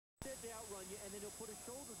and then he'll put his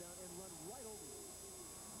shoulder down and run right over you.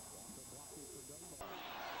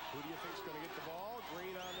 Who do you think's going to get the ball?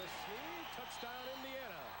 Green on the swing. Touchdown,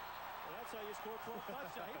 Indiana. Well, that's how you score 12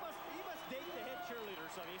 touchdowns. He must date the head cheerleader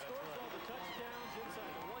or something. He scores all the touchdowns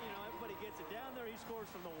inside the one. You know, everybody gets it down there. He scores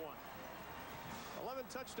from the one. 11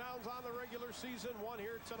 touchdowns on the regular season, one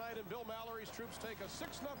here tonight, and Bill Mallory's troops take a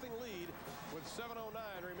 6-0 lead with 7:09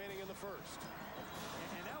 remaining in the first.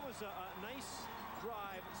 And that was a nice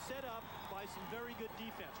drive set up by some very good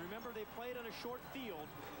defense. Remember, they played on a short field.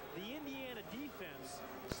 The Indiana defense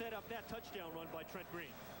set up that touchdown run by Trent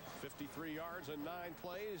Green. 53 yards and 9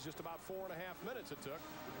 plays, just about 4.5 minutes it took.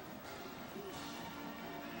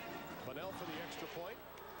 Bunnell for the extra point.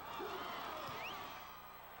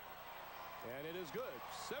 And it is good.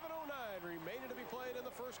 7:09 remaining to be played in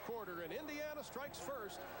the first quarter, and Indiana strikes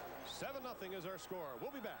first. 7-0 is our score.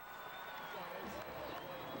 We'll be back.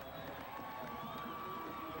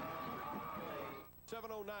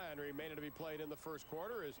 .09 remaining to be played in the first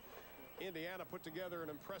quarter as Indiana put together an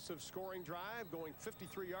impressive scoring drive, going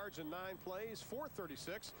 53 yards and 9 plays,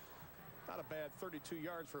 436. Not a bad 32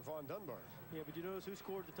 yards for Vaughn Dunbar. Yeah, but you notice who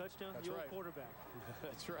scored the touchdown? That's the old right. Quarterback.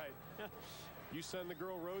 That's right. You send the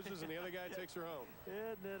girl roses and the other guy takes her home.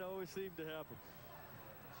 And that always seemed to happen.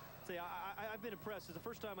 See, I've been impressed. It's the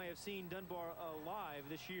first time I have seen Dunbar live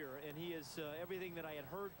this year, and he is everything that I had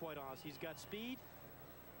heard, quite honest. He's got speed.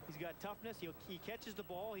 He's got toughness. He catches the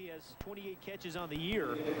ball. He has 28 catches on the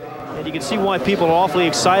year. And you can see why people are awfully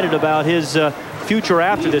excited about his future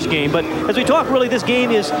after this game. But as we talk, really, this game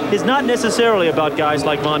is not necessarily about guys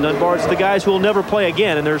like Vaughn Dunbar. It's the guys who will never play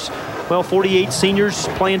again. And there's, well, 48 seniors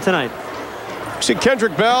playing tonight. See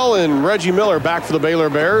Kendrick Bell and Reggie Miller back for the Baylor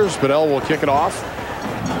Bears. Bunnell will kick it off.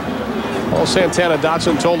 Well, Santana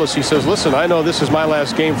Dotson told us, he says, listen, I know this is my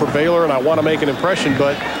last game for Baylor and I want to make an impression,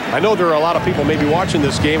 but I know there are a lot of people maybe watching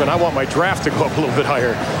this game and I want my draft to go up a little bit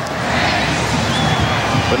higher.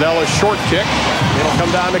 Bunnell, a short kick. It'll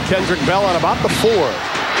come down to Kendrick Bell on about the 4.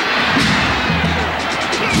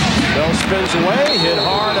 Bell spins away, hit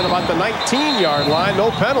hard at about the 19-yard line. No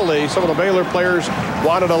penalty. Some of the Baylor players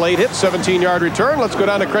wanted a late hit, 17-yard return. Let's go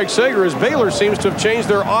down to Craig Sager as Baylor seems to have changed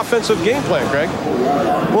their offensive game plan, Craig.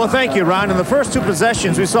 Well, thank you, Ron. In the first 2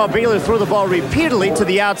 possessions, we saw Baylor throw the ball repeatedly to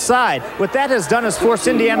the outside. What that has done is forced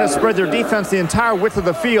Indiana to spread their defense the entire width of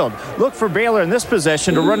the field. Look for Baylor in this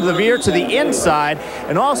possession to run the veer to the inside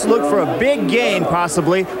and also look for a big gain,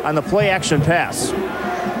 possibly, on the play-action pass.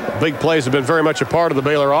 Big plays have been very much a part of the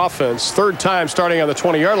Baylor offense. 3rd time starting on the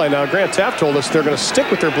 20-yard line. Now, Grant Taft told us they're going to stick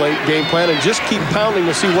with their game plan and just keep pounding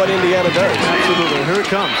to see what Indiana does. Absolutely. Here it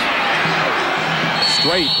comes.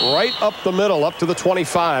 Straight right up the middle, up to the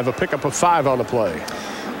 25. A pickup of 5 on the play.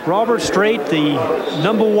 Robert Strait, the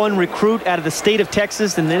 #1 recruit out of the state of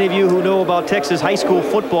Texas, and any of you who know about Texas high school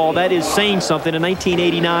football, that is saying something. In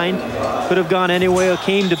 1989, could have gone anywhere,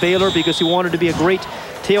 came to Baylor because he wanted to be a great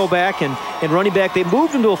tailback and running back. They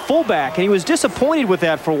moved him to a fullback, and he was disappointed with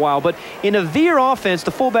that for a while. But in a veer offense,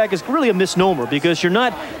 the fullback is really a misnomer because you're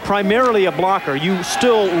not primarily a blocker. You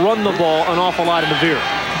still run the ball an awful lot in the veer.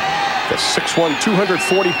 The 6'1",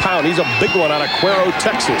 240-pound. He's a big one out of Cuero,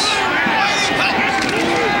 Texas.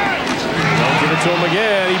 They'll give it to him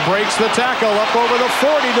again. He breaks the tackle up over the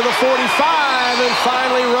 40 to the 45 and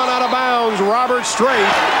finally run out of bounds. Robert Strait,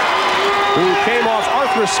 who came off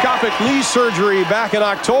arthroscopic knee surgery back in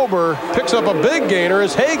October, picks up a big gainer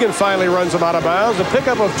as Hagan finally runs him out of bounds. A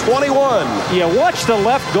pickup of 21. Yeah, watch the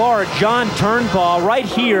left guard, John Turnbull, right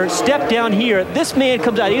here, step down here. This man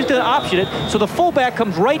comes out. He's going to option it, so the fullback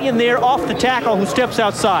comes right in there off the tackle who steps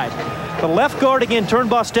outside. The left guard, again,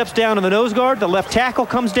 Turnbull steps down on the nose guard. The left tackle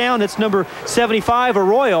comes down. That's number 75,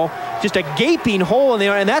 Arroyo. Just a gaping hole in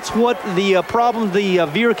there, and that's what the problem the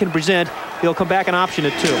veer can present. He'll come back and option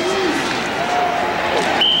it, too.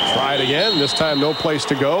 Try it again. This time no place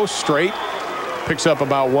to go. Straight. Picks up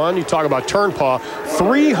about 1. You talk about Turnpaw.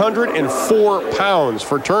 304 pounds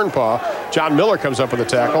for Turnpaw. John Miller comes up with a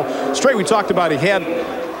tackle. Straight, we talked about, he had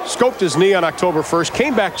scoped his knee on October 1st.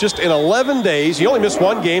 Came back just in 11 days. He only missed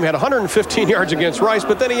 1 game. Had 115 yards against Rice.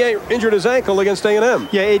 But then he injured his ankle against A&M.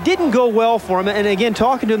 Yeah, it didn't go well for him. And again,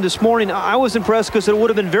 talking to him this morning, I was impressed because it would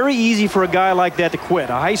have been very easy for a guy like that to quit.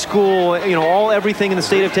 A high school, you know, everything in the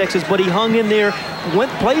state of Texas. But he hung in there,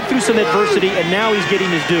 played through some adversity, and now he's getting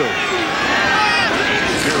his due.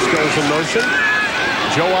 Here's goes in motion.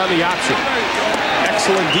 Joe on the option.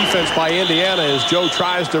 Excellent defense by Indiana as Joe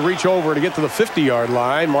tries to reach over to get to the 50-yard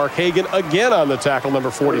line. Mark Hagan again on the tackle, number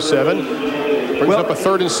 47. Brings up a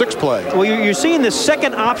 3rd and 6 play. Well, you're seeing the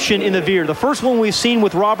second option in the veer. The first one we've seen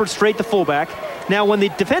with Robert Strait, the fullback. Now, when the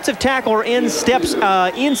defensive tackler steps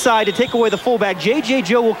inside to take away the fullback, J.J.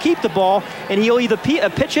 Joe will keep the ball, and he'll either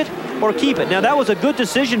pitch it or keep it. Now, that was a good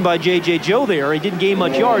decision by J.J. Joe there. He didn't gain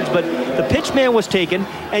much yards, but the pitch man was taken,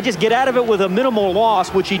 and just get out of it with a minimal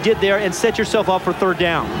loss, which he did there, and set yourself up for third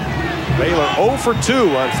down. Baylor 0 for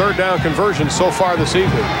 2 on third down conversion so far this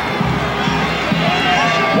evening.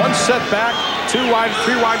 One setback, three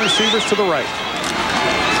wide receivers to the right.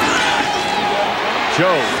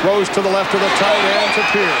 Joe throws to the left of the tight end to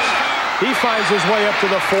Pierce. He finds his way up to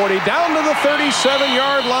the 40, down to the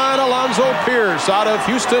 37-yard line. Alonzo Pierce out of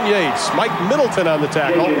Houston Yates. Mike Middleton on the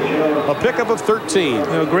tackle. A pickup of 13. You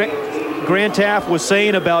know, Grant Taft was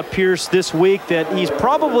saying about Pierce this week that he's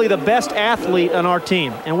probably the best athlete on our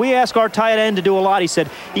team. And we ask our tight end to do a lot. He said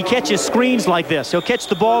he catches screens like this. He'll catch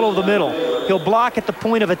the ball over the middle. He'll block at the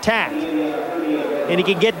point of attack. And he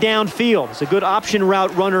can get downfield. He's a good option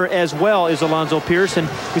route runner as well as Alonzo Pierce. And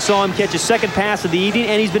we saw him catch his second pass of the evening,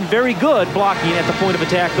 and he's been very good blocking at the point of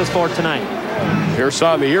attack thus far tonight. Pierce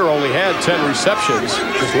on the year only had 10 receptions.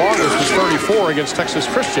 His longest was 34 against Texas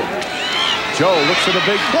Christian. Joe looks at a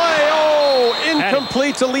big play. Oh,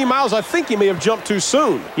 incomplete to Lee Miles. I think he may have jumped too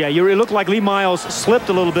soon. Yeah, it looked like Lee Miles slipped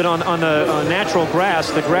a little bit on the natural grass.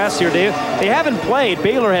 The grass here, they haven't played.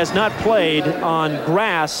 Baylor has not played on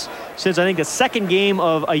grass since I think the second game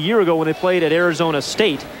of a year ago when they played at Arizona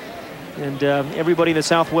State. And everybody in the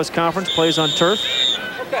Southwest Conference plays on turf.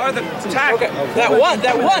 Okay. That one.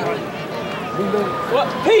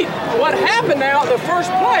 Pete, what happened now, the first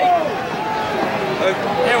play?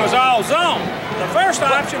 It was all zone. The first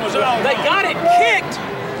option was all zone. They got it kicked.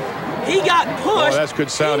 He got pushed. Oh, that's good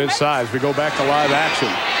sound inside as we go back to live action.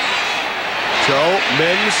 Joe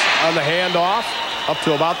Mims on the handoff up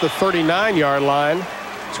to about the 39-yard line.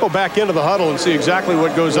 Let's go back into the huddle and see exactly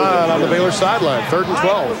what goes on the Baylor sideline. 3rd and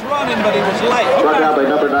 12. He was running, but he was late.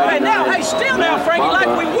 Okay. Now, still now, Frankie, like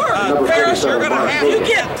we were. Ferris, you're going to have you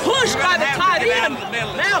get pushed by the tight end.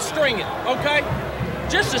 Now string it, okay?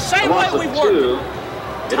 Just the same way we worked.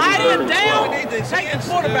 Tight end down, take the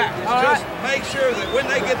quarterback. Just make sure that when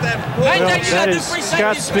they get that that is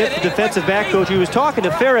Scott Smith, the defensive back coach. He was talking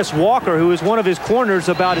to Ferris Walker, who is one of his corners,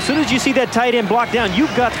 about as soon as you see that tight end block down,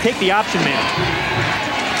 you've got to take the option man.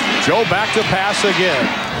 Joe back to pass again.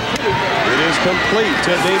 It is complete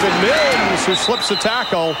to David Mills, who slips a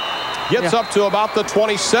tackle. Gets up to about the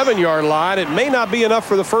 27-yard line. It may not be enough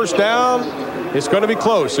for the first down. It's going to be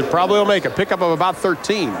close. It probably will make a pickup of about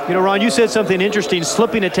 13. You know, Ron, you said something interesting,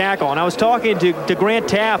 slipping a tackle. And I was talking to Grant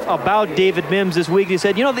Taft about David Mims this week. He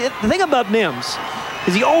said, you know, the thing about Mims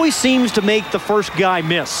is he always seems to make the first guy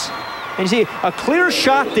miss. And you see a clear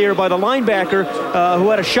shot there by the linebacker who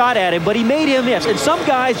had a shot at him, but he made him miss. And some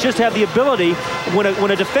guys just have the ability,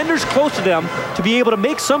 when a defender's close to them, to be able to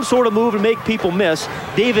make some sort of move and make people miss.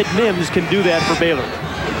 David Mims can do that for Baylor.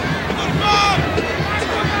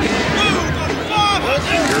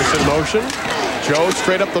 Pierce in motion. Joe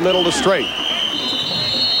straight up the middle to straight.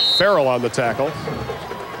 Farrell on the tackle.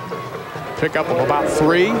 Pickup of about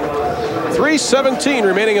 3. 3:17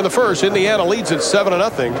 remaining in the first. Indiana leads at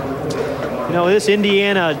 7-0. You know, this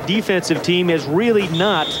Indiana defensive team has really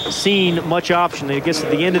not seen much option. I guess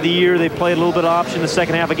at the end of the year they played a little bit of option in the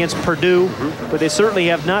second half against Purdue, but they certainly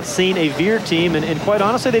have not seen a veer team, and quite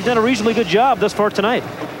honestly, they've done a reasonably good job thus far tonight.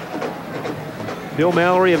 Bill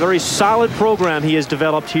Mallory, a very solid program he has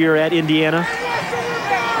developed here at Indiana.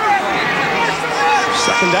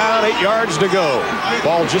 2nd down, 8 yards to go.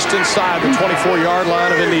 Ball just inside the 24-yard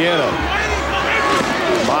line of Indiana.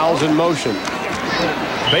 Miles in motion.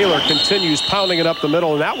 Baylor continues pounding it up the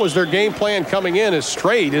middle, and that was their game plan coming in, as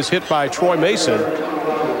Straight is hit by Troy Mason.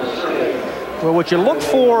 Well, what you look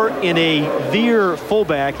for in a veer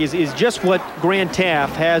fullback is just what Grant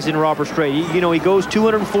Taft has in Robert Straight. You know, he goes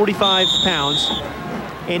 245 pounds,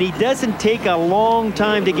 and he doesn't take a long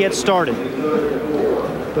time to get started.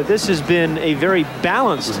 But this has been a very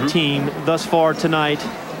balanced team thus far tonight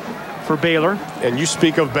for Baylor. And you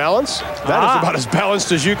speak of balance? That is about as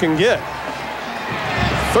balanced as you can get.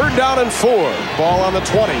 3rd down and 4. Ball on the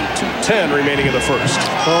 20. 2:10 remaining in the first.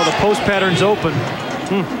 Oh, the post pattern's open.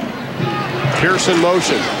 Pierce in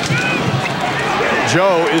motion.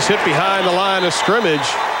 Joe is hit behind the line of scrimmage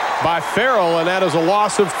by Farrell, and that is a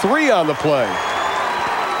loss of 3 on the play.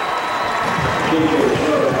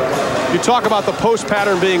 You talk about the post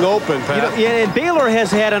pattern being open, Pat. Yeah, and Baylor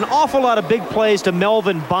has had an awful lot of big plays to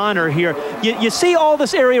Melvin Bonner here. You see all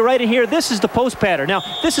this area right in here. This is the post pattern. Now,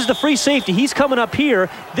 this is the free safety. He's coming up here.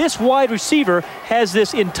 This wide receiver has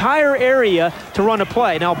this entire area to run a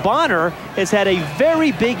play. Now, Bonner has had a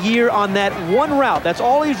very big year on that one route. That's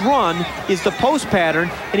all he's run is the post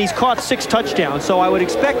pattern, and he's caught 6 touchdowns. So I would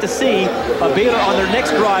expect to see Baylor on their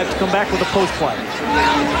next drive to come back with a post play.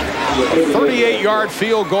 A 38-yard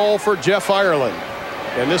field goal for Jeff Ireland.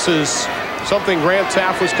 And this is something Grant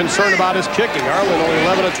Teaff was concerned about his kicking. Ireland only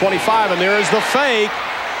 11 of 25, and there is the fake.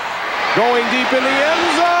 Going deep in the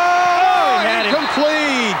end zone.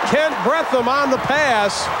 Incomplete. Kent Bretham on the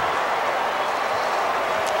pass.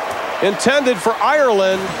 Intended for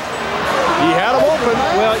Ireland. He had him open.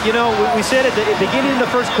 Well, you know, we said at the beginning of the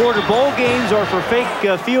first quarter, bowl games are for fake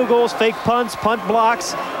field goals, fake punts, punt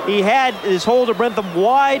blocks. He had his holder Brentham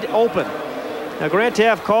wide open. Now, Grant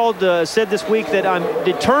Teaff said this week that I'm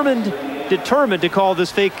determined to call this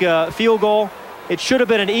fake field goal. It should have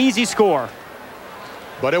been an easy score.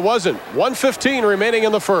 But it wasn't. 1:15 remaining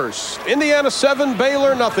in the first. Indiana 7,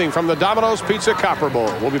 Baylor nothing from the Domino's Pizza Copper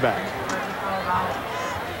Bowl. We'll be back.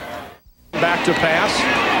 Back to pass.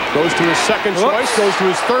 Goes to his second choice, goes to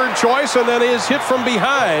his third choice, and then is hit from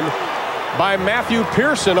behind by Matthew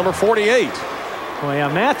Pearson, number 48. Well, yeah,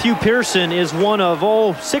 Matthew Pearson is one of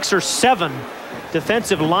 6 or 7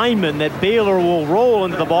 defensive linemen that Baylor will roll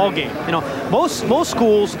into the ball game. You know, most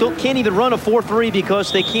schools can't even run a 4-3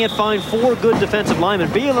 because they can't find 4 good defensive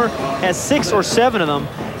linemen. Baylor has 6 or 7 of them,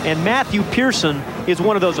 and Matthew Pearson is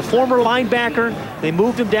one of those. A former linebacker. They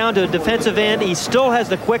moved him down to a defensive end. He still has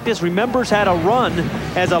the quickness, remembers how to run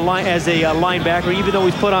as a linebacker, even though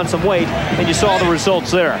he's put on some weight, and you saw the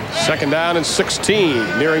results there. Second down and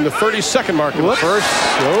 16, nearing the 32nd mark of the first.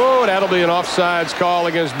 Oh, that'll be an offsides call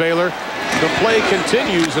against Baylor. The play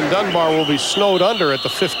continues, and Dunbar will be snowed under at the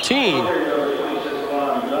 15.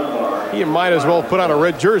 He might as well put on a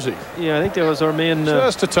red jersey. Yeah, I think that was our man.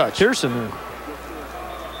 Just a touch. Pearson.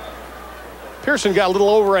 Pearson got a little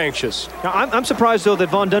over anxious. Now, I'm surprised, though, that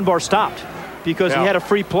Vaughn Dunbar stopped because he had a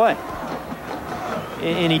free play.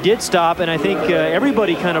 And he did stop, and I think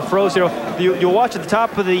everybody kind of froze there. You'll watch at the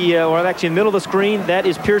top of the, or actually in the middle of the screen, that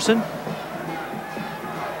is Pearson.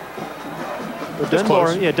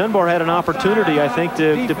 Dunbar had an opportunity, I think,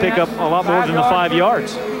 to pick up a lot more than the 5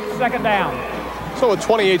 yards. Second down. So with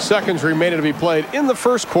 28 seconds remaining to be played in the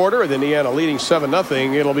first quarter, with Indiana leading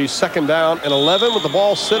 7-0, it'll be second down and 11 with the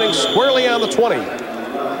ball sitting squarely on the 20.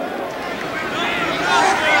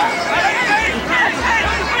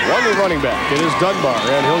 One running back. It is Dunbar,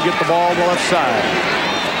 and he'll get the ball on the left side.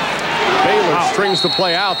 Baylor strings the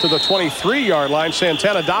play out to the 23-yard line.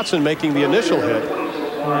 Santana Dotson making the initial hit.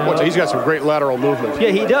 He's got some great lateral movement.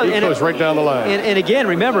 Yeah, he does. He goes right down the line. And again,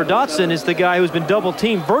 remember, Dotson is the guy who's been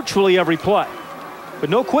double-teamed virtually every play. But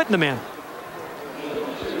no quitting the man.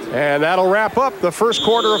 And that'll wrap up the first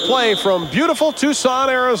quarter of play from beautiful Tucson,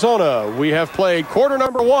 Arizona. We have played quarter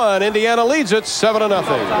number 1. Indiana leads it 7-0.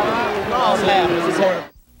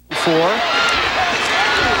 4.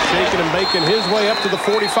 Shaking and baking his way up to the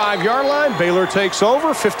 45-yard line. Baylor takes over.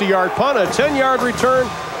 50-yard punt, a 10-yard return.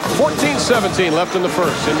 14-17 left in the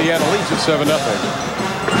first. Indiana leads it 7-0.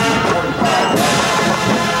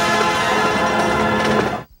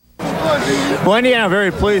 Well, Indiana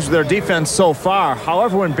very pleased with their defense so far.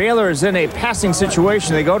 However, when Baylor is in a passing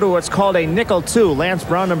situation, they go to what's called a nickel 2. Lance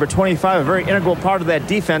Brown, number 25, a very integral part of that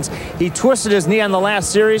defense. He twisted his knee on the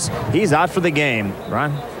last series. He's out for the game.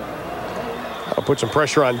 Ron? I'll put some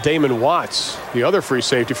pressure on Damon Watts, the other free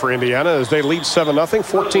safety for Indiana, as they lead 7-0.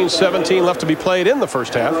 14-17 left to be played in the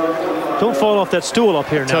first half. Don't fall off that stool up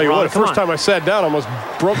here now. Tell you what, the first time I sat down, I almost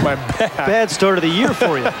broke my back. Bad start of the year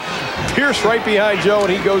for you. Pierce right behind Joe,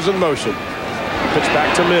 and he goes in motion. Pitch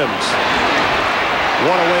back to Mims.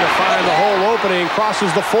 What a way to find the hole opening.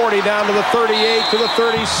 Crosses the 40 down to the 38 to the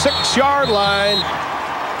 36-yard line.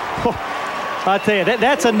 I'll tell you,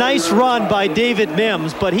 that's a nice run by David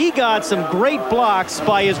Mims, but he got some great blocks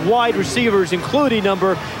by his wide receivers, including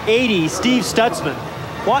number 80, Steve Stutzman.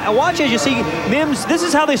 Watch as you see Mims. This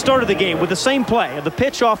is how they started the game, with the same play. The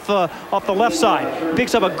pitch off the left side.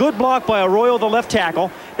 Picks up a good block by Arroyo, the left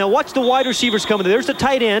tackle. Now watch the wide receivers coming. There's the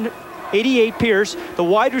tight end, 88 Pierce. The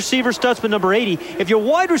wide receiver, Stutzman, number 80. If your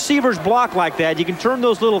wide receivers block like that, you can turn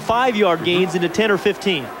those little 5-yard gains into 10 or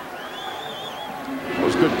 15. It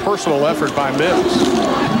was good personal effort by Mims.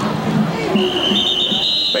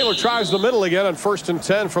 Baylor tries the middle again on 1st and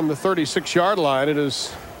 10 from the 36-yard line. It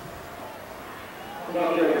is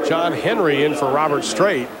John Henry in for Robert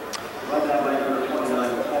Strait.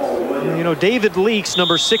 You know, David Leaks,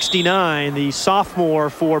 number 69, the sophomore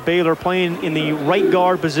for Baylor, playing in the right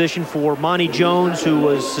guard position for Monty Jones, who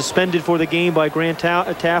was suspended for the game by Grant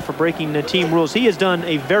Taft for breaking the team rules. He has done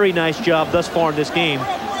a very nice job thus far in this game.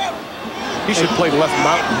 He should play left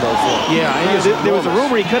mountain though for him. Yeah, there was a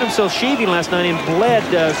rumor he cut himself shaving last night and bled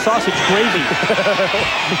sausage gravy.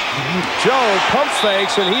 Joe pump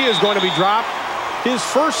fakes, and he is going to be dropped. His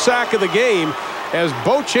first sack of the game, as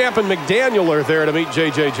Beauchamp and McDaniel are there to meet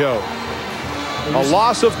J.J. Joe. A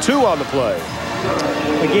loss of 2 on the play.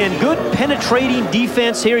 Again, good penetrating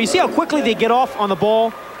defense here. You see how quickly they get off on the ball?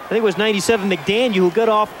 I think it was 97 McDaniel who got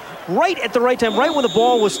off right at the right time, right when the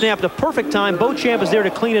ball was snapped. A perfect time. Beauchamp is there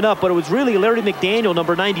to clean it up, but it was really Larry McDaniel,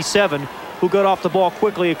 number 97, who got off the ball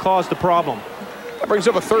quickly and caused the problem. That brings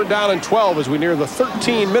up a 3rd down and 12 as we near the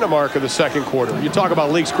 13-minute mark of the second quarter. You talk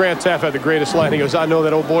about leaks. Grant Taft had the greatest line. He goes, I know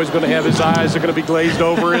that old boy's going to have his eyes are going to be glazed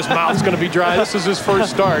over. His mouth's going to be dry. This is his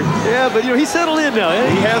first start. Yeah, but you know, he's settled in now.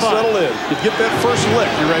 He has settled in. You get that first lick,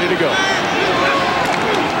 you're ready to go.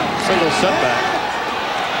 Single setback.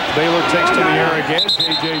 Baylor takes to the air again.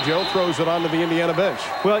 J.J. Joe throws it onto the Indiana bench.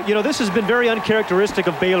 Well, you know, this has been very uncharacteristic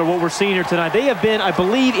of Baylor, what we're seeing here tonight. They have been, I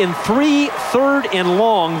believe, in 3 third and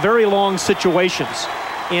long, very long situations.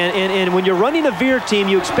 And when you're running a veer team,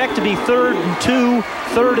 you expect to be 3rd and 2,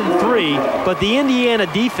 3rd and 3. But the Indiana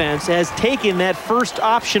defense has taken that first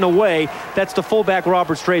option away. That's the fullback,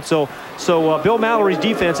 Robert Strait. So Bill Mallory's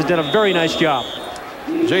defense has done a very nice job.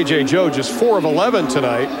 J.J. Joe just 4 of 11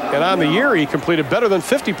 tonight, and on the year he completed better than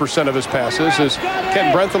 50% of his passes. As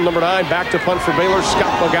Ken Brentham, number 9, back to punt for Baylor.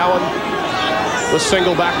 Scott McGowan, the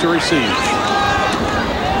single back to receive.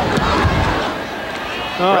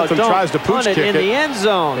 Brentham tries to pooch kick it in the end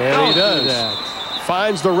zone. And he does.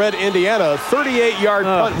 Finds the red Indiana. 38-yard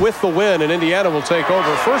punt with the win, and Indiana will take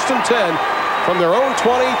over. 1st and 10. From their own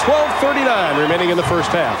 20, 12:39 remaining in the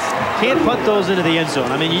first half. Can't punt those into the end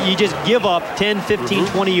zone. I mean, you just give up 10, 15,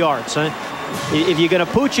 20 yards. Huh? If you're going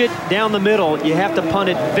to pooch it down the middle, you have to punt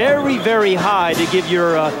it very, very high to give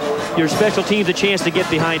your special teams a chance to get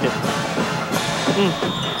behind it.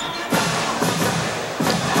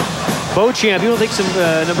 Beauchamp, you don't think some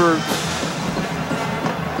number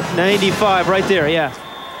 95 right there, yeah.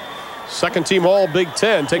 Second team all Big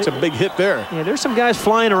Ten takes a big hit there. Yeah, there's some guys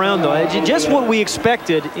flying around though. Just what we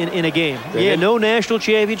expected in a game. Yeah, no national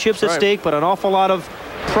championships at stake, but an awful lot of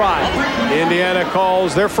pride. Indiana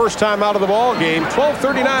calls their first time out of the ball game.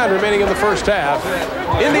 12:39 remaining in the first half.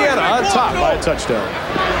 Indiana on top by a touchdown.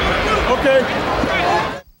 Okay.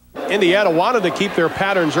 Indiana wanted to keep their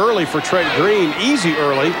patterns early for Trent Green, easy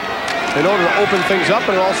early, in order to open things up,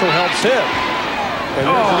 and it also helps him. And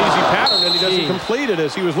there's an easy pattern, and he doesn't complete it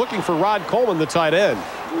as he was looking for Rod Coleman, the tight end.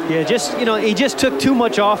 Yeah, he just took too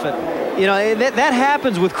much off it. You know, that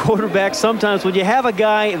happens with quarterbacks sometimes when you have a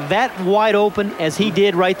guy that wide open as he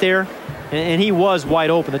did right there, and he was wide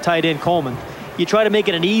open, the tight end Coleman. You try to make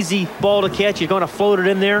it an easy ball to catch. You're going to float it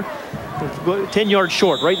in there, 10 yards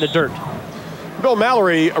short, right in the dirt. Bill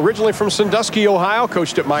Mallory, originally from Sandusky, Ohio,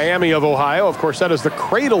 coached at Miami of Ohio. Of course, that is the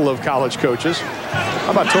cradle of college coaches.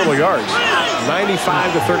 How about total yards?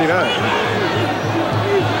 95 to 39.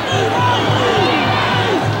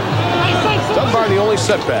 Dunbar the only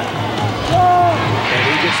setback. And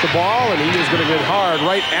he gets the ball, and he is going to get hard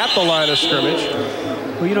right at the line of scrimmage.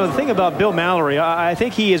 Well, you know, the thing about Bill Mallory, I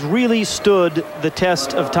think he has really stood the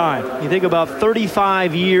test of time. You think about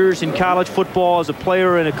 35 years in college football as a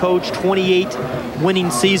player and a coach, 28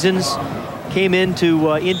 winning seasons. Came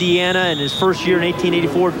into Indiana in his first year in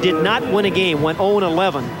 1884, did not win a game, went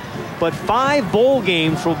 0-11. But 5 bowl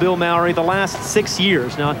games for Bill Mallory the last 6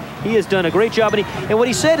 years. Now, he has done a great job. And what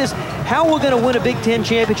he said is, how we're going to win a Big Ten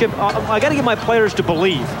championship, I got to get my players to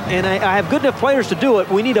believe. And I have good enough players to do it.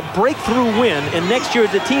 We need a breakthrough win. And next year,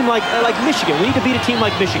 it's a team like Michigan. We need to beat a team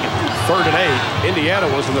like Michigan. 3rd and 8. Indiana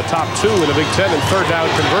was in the top 2 in the Big Ten in 3rd down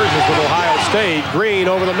conversions with Ohio State. Green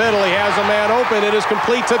over the middle. He has a man open. It is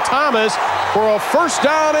complete to Thomas for a first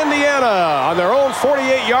down, Indiana, on their own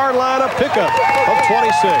 48-yard line, a pickup of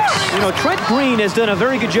 26. You know, Trent Green has done a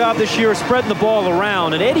very good job this year of spreading the ball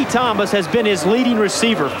around, and Eddie Thomas has been his leading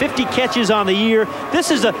receiver. 50 catches on the year.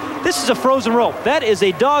 This is a frozen rope. That is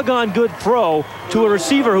a doggone good throw to a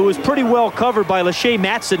receiver who was pretty well covered by Lachey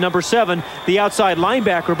Matson, number 7, the outside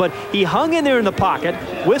linebacker. But he hung in there in the pocket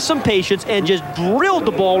with some patience and just drilled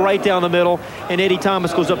the ball right down the middle, and Eddie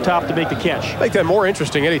Thomas goes up top to make the catch. Make that more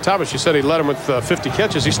interesting. Eddie Thomas, you said he led him with 50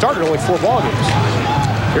 catches. He started only 4 ball games.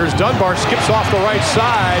 Here's Dunbar, skips off the right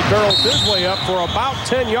side, barrels his way up for about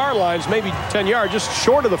 10 yard lines, maybe 10 yards, just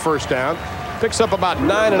short of the first down. Picks up about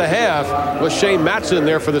 9.5 with Shane Matson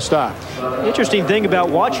there for the stop. Interesting thing about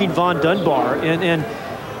watching Vaughn Dunbar, and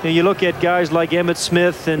You look at guys like Emmitt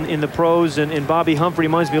Smith in the pros, and Bobby Humphrey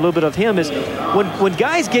reminds me a little bit of him, is when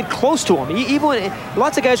guys get close to him, even when,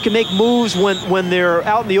 lots of guys can make moves when they're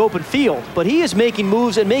out in the open field, but he is making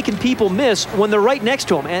moves and making people miss when they're right next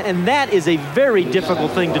to him, and that is a very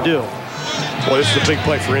difficult thing to do. Boy, this is a big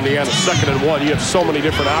play for Indiana. 2nd and 1. You have so many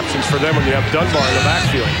different options for them when you have Dunbar in the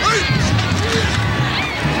backfield.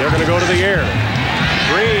 They're going to go to the air.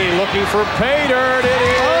 Green looking for pay dirt. It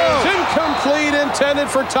is incomplete, intended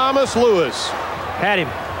for Thomas Lewis. Had him,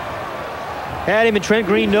 and Trent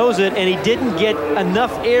Green knows it, and he didn't get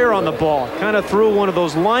enough air on the ball. Kind of threw one of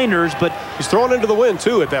those liners, but he's throwing into the wind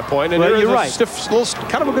too at that point. And you're right.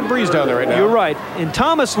 Kind of a good breeze down there right now. You're right. And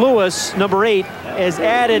Thomas Lewis, number 8, has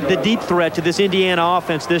added the deep threat to this Indiana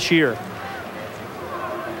offense this year.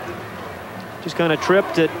 Just kind of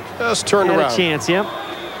tripped it. Just turned around. A chance, yep.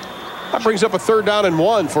 That brings up a 3rd down and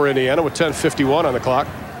 1 for Indiana with 10:51 on the clock.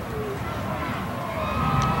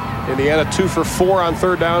 Indiana 2 for 4 on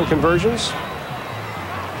 3rd down conversions.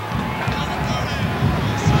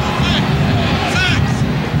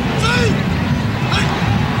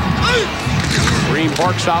 Green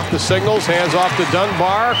barks out the signals, hands off to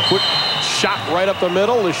Dunbar. Quick shot right up the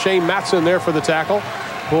middle. Is Shane Matson there for the tackle?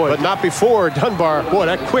 Boy, but not before Dunbar. Boy,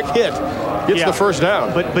 that quick hit gets the 1st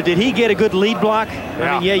down. But did he get a good lead block?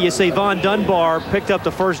 Yeah. I mean, you say Vaughn Dunbar picked up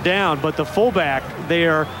the 1st down, but the fullback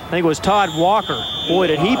there, I think it was Todd Walker. Boy,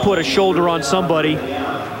 did he put a shoulder on somebody.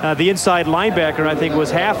 The inside linebacker, I think,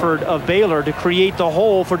 was Hafford of Baylor, to create the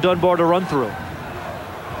hole for Dunbar to run through.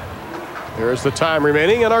 There's the time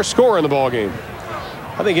remaining and our score in the ball game.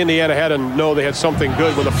 I think Indiana had to know they had something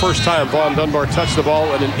good when the first time Vaughn Dunbar touched the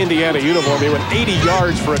ball in an Indiana uniform. He went 80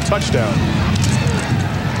 yards for a touchdown.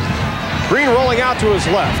 Green rolling out to his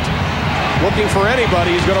left. Looking for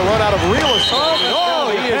anybody. He's going to run out of real estate.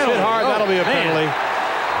 Oh, he is hit hard. That'll be a penalty.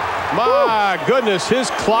 My goodness, his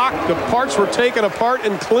clock, the parts were taken apart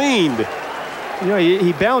and cleaned. You know,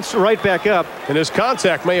 he bounced right back up. And his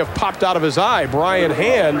contact may have popped out of his eye. Brian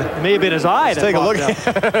Hand. It may have been his eye. Let's take a look.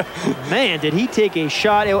 Man, did he take a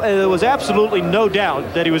shot. There was absolutely no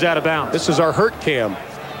doubt that he was out of bounds. This is our hurt cam.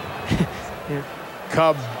 Yeah.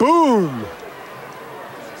 Kaboom.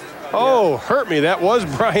 Oh, hurt me. That was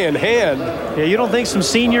Brian Hand. Yeah, you don't think some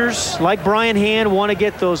seniors like Brian Hand want to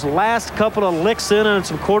get those last couple of licks in on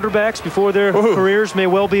some quarterbacks before their careers may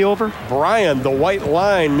well be over? Brian, the white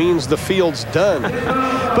line means the field's done.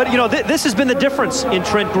 But, you know, this has been the difference in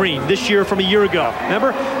Trent Green this year from a year ago.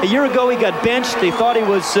 Remember? A year ago he got benched. They thought he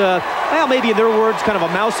was, well, maybe in their words, kind of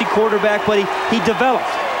a mousy quarterback, but he developed.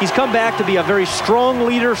 He's come back to be a very strong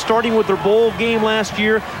leader, starting with their bowl game last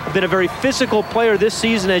year. Been a very physical player this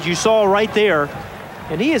season, as you saw right there.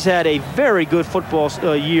 And he has had a very good football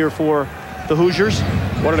year for the Hoosiers.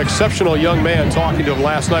 What an exceptional young man. Talking to him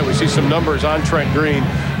last night, we see some numbers on Trent Green.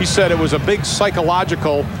 He said it was a big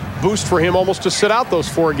psychological boost for him almost to sit out those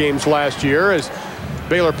 4 games last year as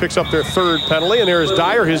Baylor picks up their 3rd penalty, and there's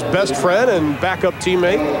Dyer, his best friend and backup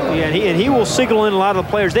teammate. Yeah, and he will signal in a lot of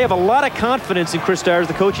the players. They have a lot of confidence in Chris Dyer,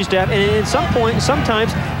 the coaching staff, and at some point,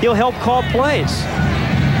 sometimes he'll help call plays.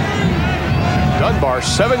 Dunbar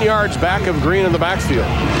 7 yards back of Green in the backfield.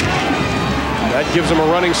 That gives him a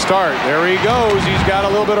running start. There he goes. He's got a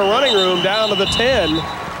little bit of running room down to the 10.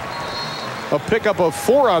 A pickup of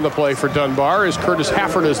 4 on the play for Dunbar as Curtis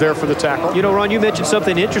Hafford is there for the tackle. You know, Ron, you mentioned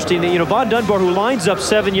something interesting. That, you know, Vaughn Dunbar, who lines up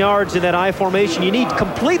 7 yards in that I formation, you need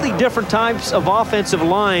completely different types of offensive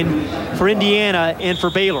line for Indiana and for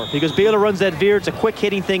Baylor, because Baylor runs that veer. It's a quick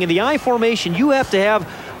hitting thing. In the I formation, you have to have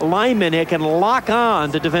linemen that can lock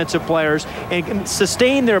on to defensive players and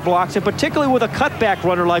sustain their blocks, and particularly with a cutback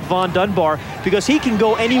runner like Vaughn Dunbar, because he can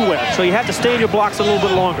go anywhere. So you have to stay in your blocks a little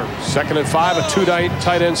bit longer. 2nd and 5, a 2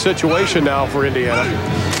 tight end situation now for Indiana.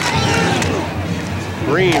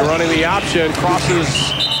 Green running the option, crosses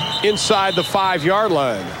inside the 5-yard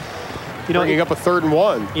line. You know, bringing up a 3rd and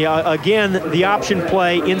 1. Yeah, again, the option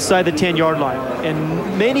play inside the 10-yard line.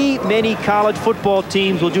 And many college football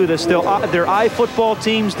teams will do this. They're I football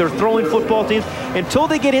teams, they're throwing football teams, until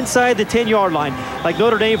they get inside the 10-yard line. Like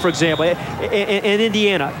Notre Dame, for example, and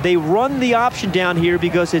Indiana. They run the option down here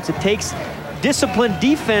because it takes disciplined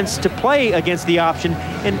defense to play against the option.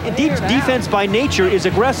 And defense by nature is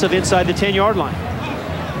aggressive inside the 10-yard line.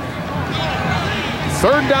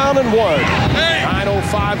 3rd down and 1.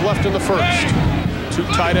 9:05 left in the first. 2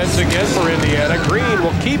 tight ends again for Indiana. Green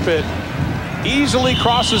will keep it. Easily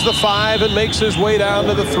crosses the 5 and makes his way down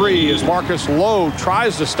to the 3 as Marcus Lowe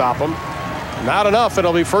tries to stop him. Not enough.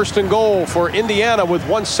 It'll be 1st and goal for Indiana with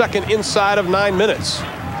 1 second inside of 9 minutes.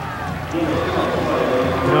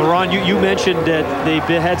 Now, Ron, you mentioned that they've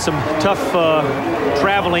had some tough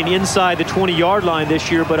traveling inside the 20-yard line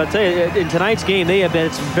this year. But I'll tell you, in tonight's game, they have been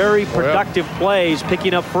very productive plays,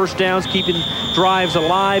 picking up first downs, keeping drives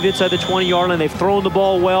alive inside the 20-yard line. They've thrown the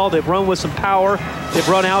ball well. They've run with some power. They've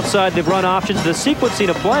run outside. They've run options. The sequencing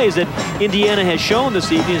of plays that Indiana has shown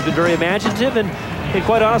this evening has been very imaginative and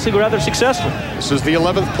quite honestly, rather successful. This is the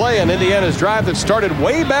 11th play on Indiana's drive that started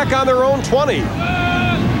way back on their own 20.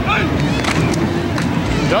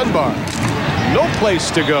 Dunbar, no place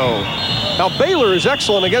to go. Now, Baylor is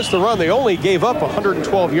excellent against the run. They only gave up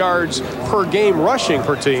 112 yards per game rushing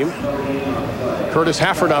per team. Curtis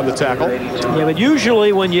Hafford on the tackle. Yeah, but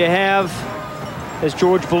usually when you have, as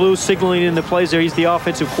George Ballou signaling in the plays there, he's the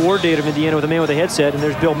offensive coordinator of Indiana with a man with a headset, and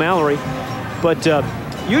there's Bill Mallory. But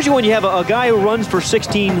usually when you have a guy who runs for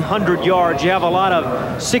 1,600 yards, you have a lot of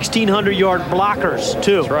 1,600-yard blockers,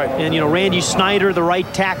 too. That's right. And, Randy Snyder, the right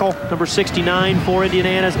tackle, number 69 for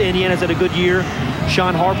Indiana's. Indiana's had a good year.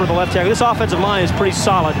 Sean Harper, the left tackle. This offensive line is pretty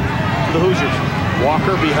solid for the Hoosiers.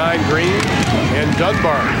 Walker behind Green, and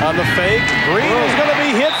Dunbar on the fake. Green is going to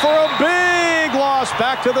be hit for a big loss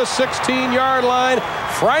back to the 16-yard line.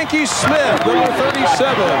 Frankie Smith, number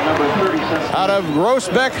 37, out of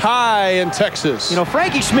Groesbeck High in Texas.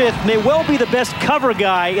 Frankie Smith may well be the best cover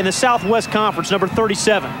guy in the Southwest Conference, number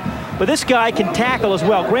 37. But this guy can tackle as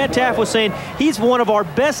well. Grant Taft was saying he's one of our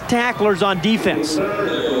best tacklers on defense.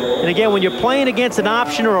 And again, when you're playing against an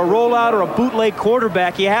option or a rollout or a bootleg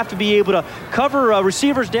quarterback, you have to be able to cover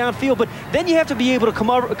receivers downfield, but then you have to be able to come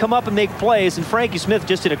up and make plays, and Frankie Smith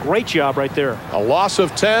just did a great job right there. A loss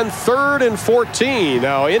of 10, 3rd and 14.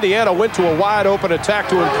 Now, Indiana went to a wide-open attack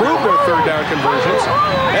to improve their third down conversions.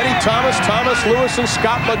 Eddie Thomas, Thomas Lewis, and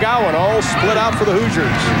Scott McGowan all split out for the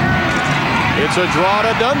Hoosiers. It's a draw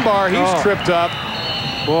to Dunbar. He's tripped up.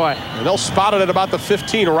 Boy. And they'll spot it at about the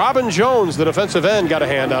 15. Robin Jones, the defensive end, got a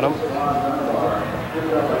hand on him.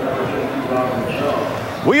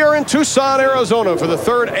 We are in Tucson, Arizona for the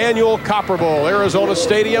 3rd annual Copper Bowl. Arizona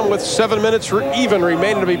Stadium with 7 minutes even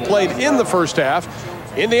remaining to be played in the first half.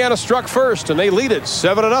 Indiana struck first, and they lead it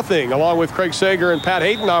 7-0. Along with Craig Sager and Pat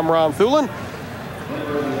Hayden, I'm Ron Thulin.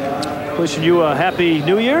 Wishing you a Happy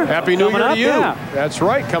New Year. Happy New Year to you. Yeah. That's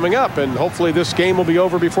right, coming up. And hopefully this game will be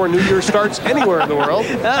over before New Year starts anywhere in the world.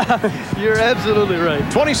 You're absolutely right.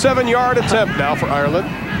 27-yard attempt now for Ireland,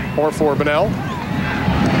 or for Bunnell.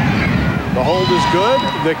 The hold is good.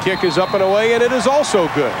 The kick is up and away, and it is also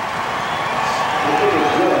good.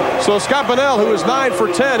 So Scott Bunnell, who is 9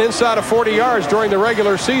 for 10 inside of 40 yards during the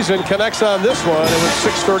regular season, connects on this one. And with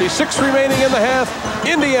 6:36 remaining in the half,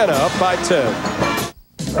 Indiana up by 10.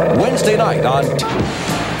 Wednesday night on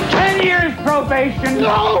 10 years probation.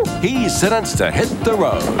 No! He's sentenced to hit the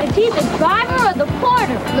road. Is he the driver or the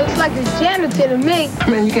porter? Looks like the janitor to me.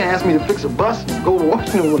 Man, you can't ask me to fix a bus and go to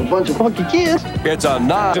Washington with a bunch of funky kids. It's a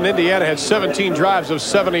 9. And Indiana had 17 drives of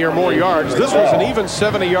 70 or more yards. This was an even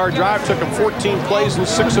 70-yard drive. Took them 14 plays in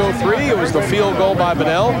 6:03. It was the field goal by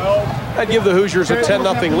Bunnell. That'd give the Hoosiers a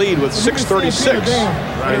 10-0 lead with 6:36.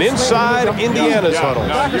 And inside Indiana's huddle.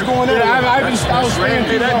 You're going in. I was staying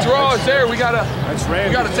too long. That draw is there. We gotta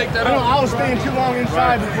take that out. I was staying too long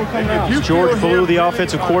inside before coming out. George Ballou, the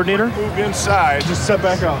offensive coordinator. Move inside. Just step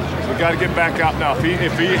back out. We got to get back out now.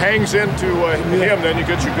 If he hangs into him, then you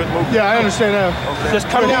get your good move. Yeah, I understand that. Okay. Just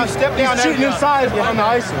come down, step down there. Shooting inside on the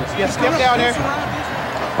ice. Yeah, step down there.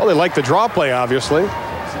 Well, they like the draw play, obviously.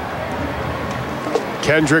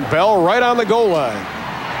 Kendrick Bell right on the goal line.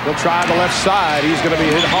 He'll try the left side. He's going to be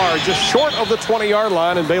hit hard, just short of the 20-yard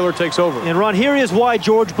line, and Baylor takes over. And Ron, here is why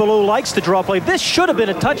George Ballou likes the draw play. This should have been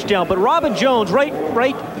a touchdown, but Robin Jones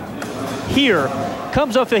right here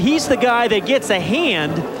comes up. He's the guy that gets a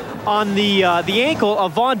hand on the ankle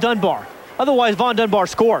of Vaughn Dunbar. Otherwise, Vaughn Dunbar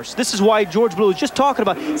scores. This is why George Ballou is just talking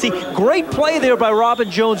about. See, great play there by Robin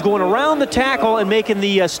Jones going around the tackle and making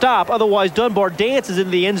the stop. Otherwise, Dunbar dances into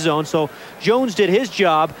the end zone. So Jones did his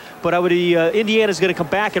job, but Indiana's going to come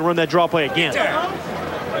back and run that draw play again.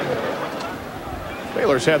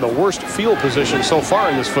 Baylor's had the worst field position so far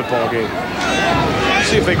in this football game. Let's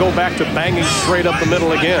see if they go back to banging straight up the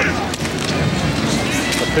middle again.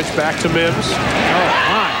 The pitch back to Mims. Oh,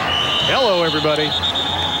 my. Hello, everybody.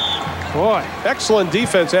 Boy. Excellent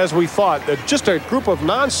defense, as we thought. Just a group of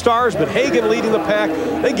non-stars, but Hagan leading the pack.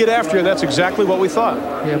 They get after you, and that's exactly what we thought.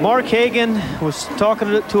 Yeah, Mark Hagan was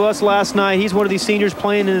talking to us last night. He's one of these seniors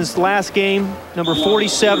playing in his last game, number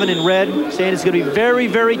 47 in red, saying it's going to be very,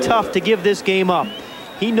 very tough to give this game up.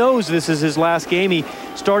 He knows this is his last game. He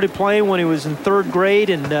started playing when he was in 3rd grade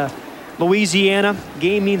in Louisiana.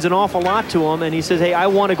 Game means an awful lot to him, and he says, hey, I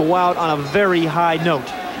want to go out on a very high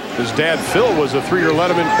note. His dad, Phil, was a 3-year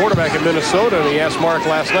Letterman quarterback in Minnesota, and he asked Mark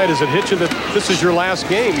last night, does it hit you that this is your last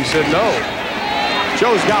game? He said no.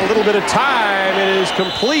 Joe's got a little bit of time. It is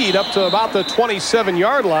complete up to about the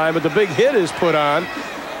 27-yard line, but the big hit is put on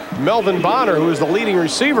Melvin Bonner, who is the leading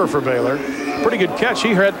receiver for Baylor. Pretty good catch.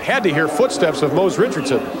 He had to hear footsteps of Mose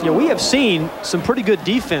Richardson. Yeah, we have seen some pretty good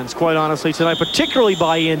defense, quite honestly, tonight, particularly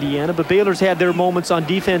by Indiana, but Baylor's had their moments on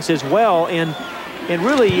defense as well, and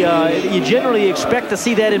really, you generally expect to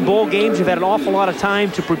see that in bowl games. You've had an awful lot of time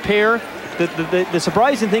to prepare. The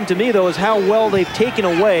surprising thing to me, though, is how well they've taken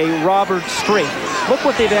away Robert Strait. Look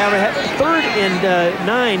what they've averaged. 3rd and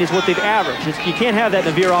 9 is what they've averaged. You can't have that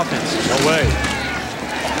in a Veer offense. No way.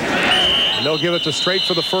 And they'll give it to Strait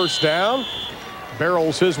for the first down.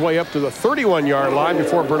 Barrels his way up to the 31-yard line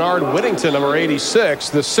before Bernard Whittington, number 86,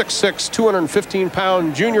 the 6'6",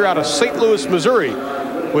 215-pound junior out of St. Louis, Missouri,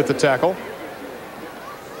 with the tackle.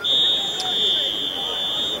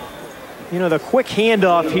 You know, the quick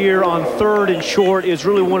handoff here on 3rd and short is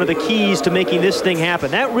really one of the keys to making this thing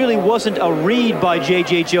happen. That really wasn't a read by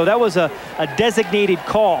J.J. Joe. That was a designated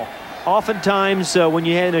call. Oftentimes, when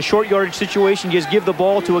you're in a short yardage situation, you just give the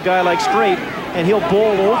ball to a guy like Strait, and he'll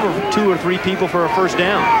bowl over 2 or 3 people for a first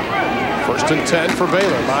down. 1st and 10 for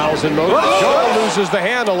Baylor. Miles in motion. Joe loses the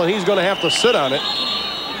handle, and he's going to have to sit on it.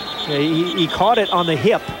 Yeah, he caught it on the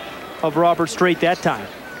hip of Robert Strait that time.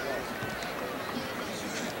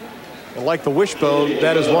 And like the wishbone,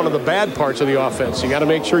 that is one of the bad parts of the offense. You got to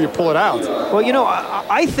make sure you pull it out. Well, you know,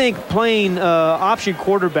 I think playing option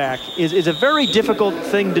quarterback is a very difficult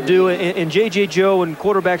thing to do, and J.J. Joe and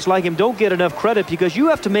quarterbacks like him don't get enough credit because you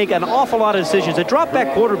have to make an awful lot of decisions. A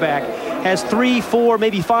drop-back quarterback has 3, 4,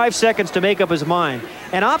 maybe 5 seconds to make up his mind.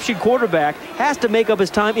 An option quarterback has to make up his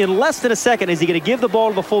time in less than a second. Is he going to give the ball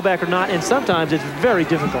to the fullback or not? And sometimes it's very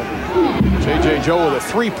difficult. J.J. Joe with a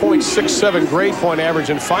 3.67 grade point average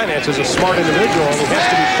in finance is a smart individual, and he has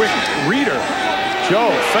to be a quick reader.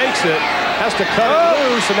 Joe fakes it, has to cut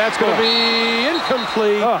it loose, and that's going to be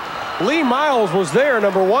incomplete. Lee Miles was there,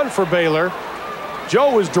 number 1 for Baylor.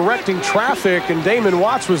 Joe was directing traffic, and Damon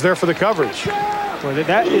Watts was there for the coverage. Well,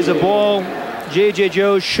 that is a ball J.J.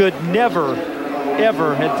 Joe should never,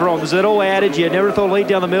 ever have thrown. There's that old adage, you never throw late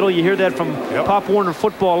down the middle. You hear that from Pop Warner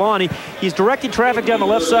football on. He's directing traffic down the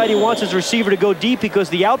left side. He wants his receiver to go deep because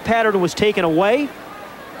the out pattern was taken away.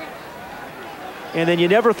 And then you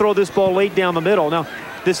never throw this ball late down the middle. Now,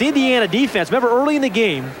 this Indiana defense, remember early in the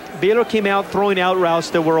game, Baylor came out throwing out routes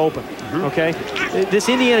that were open, okay? This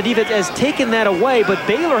Indiana defense has taken that away, but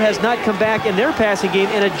Baylor has not come back in their passing game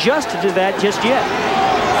and adjusted to that just yet.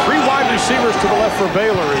 3 wide receivers to the left for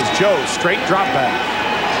Baylor is Joe, straight drop back.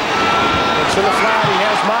 Looks in the flat, he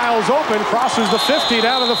has Miles open, crosses the 50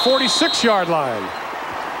 down to the 46-yard line.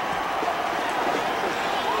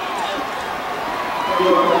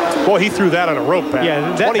 Boy, he threw that on a rope pass.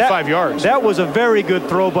 Yeah, 25 yards. That was a very good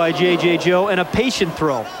throw by J.J. Joe and a patient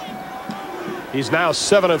throw. He's now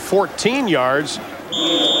 7 of 14 yards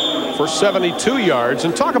for 72 yards.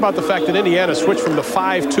 And talk about the fact that Indiana switched from the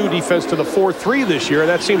 5-2 defense to the 4-3 this year.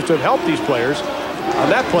 That seems to have helped these players. On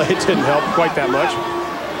that play, it didn't help quite that much.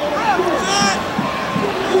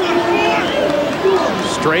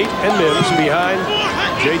 Strait and Mims behind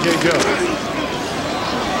J.J. Joe.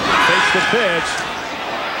 Takes the pitch.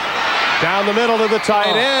 Down the middle to the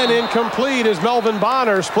tight end, incomplete as Melvin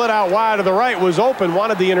Bonner, split out wide to the right, was open,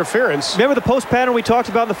 wanted the interference. Remember the post pattern we talked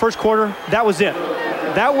about in the first quarter? That was it.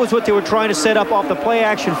 That was what they were trying to set up off the play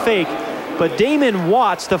action fake. But Damon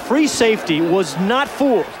Watts, the free safety, was not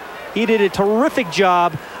fooled. He did a terrific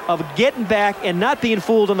job of getting back and not being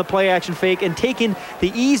fooled on the play action fake and taking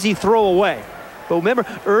the easy throw away. But remember,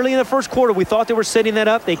 early in the first quarter, we thought they were setting that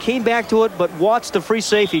up. They came back to it, but Watts, the free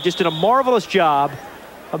safety, just did a marvelous job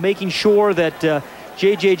of making sure that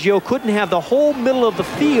J.J. Joe couldn't have the whole middle of the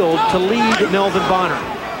field to lead Melvin Bonner.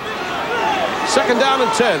 2nd down and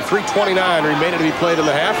 10, 3:29 remaining to be played in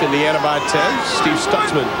the half. Indiana by 10. Steve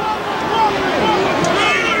Stutzman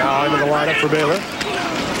now into the lineup for Baylor.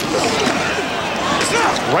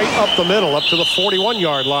 Right up the middle, up to the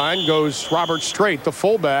 41-yard line goes Robert Strait, the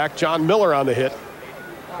fullback. John Miller on the hit.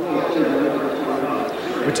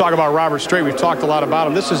 We talk about Robert Strait. We've talked a lot about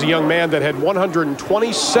him. This is a young man that had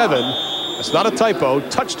 127, that's not a typo,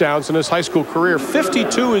 touchdowns in his high school career.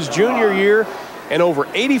 52 his junior year and over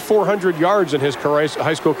 8,400 yards in his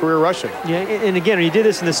high school career rushing. Yeah, and again, he did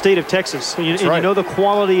this in the state of Texas. You know the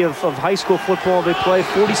quality of high school football they play.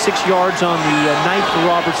 46 yards on the ninth for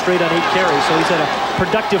Robert Strait on 8 carries. So he's had a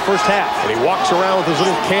productive first half. And he walks around with his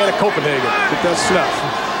little can of Copenhagen. It does snuff.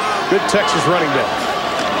 Good Texas running back.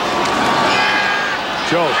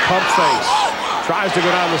 Joe, pump face, tries to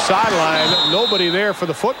go down the sideline. Nobody there for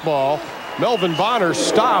the football. Melvin Bonner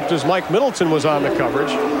stopped as Mike Middleton was on the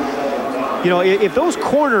coverage. You know, if those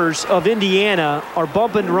corners of Indiana are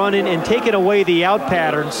bumping, running, and taking away the out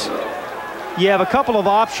patterns, you have a couple of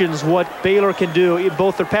options what Baylor can do in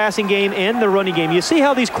both their passing game and their running game. You see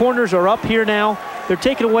how these corners are up here now? They're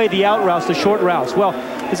taking away the out routes, the short routes. Well,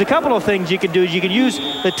 there's a couple of things you can do. You can use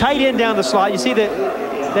the tight end down the slot. You see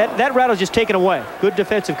that route is just taken away. Good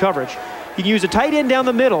defensive coverage. You can use a tight end down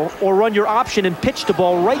the middle or run your option and pitch the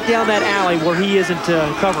ball right down that alley where he isn't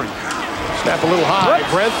covering. Snap a little high.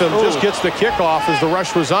 Grantham just gets the kickoff as the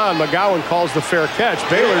rush was on. McGowan calls the fair catch.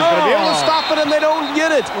 Baylor's going to be able to stop it, and they don't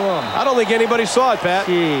get it. I don't think anybody saw it, Pat.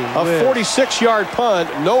 A 46-yard punt,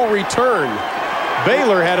 no return.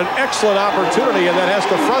 Baylor had an excellent opportunity, and that has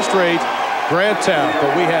to frustrate Grant Taft.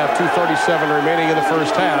 But we have 2:37 remaining in the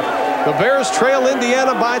first half. The Bears trail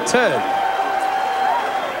Indiana by 10.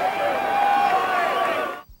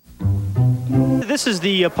 This is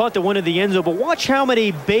the punt that went in the end zone, but watch how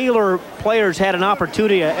many Baylor players had an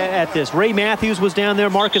opportunity at this. Ray Matthews was down there,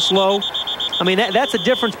 Marcus Lowe. I mean, that's a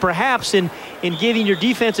difference perhaps in giving your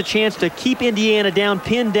defense a chance to keep Indiana down,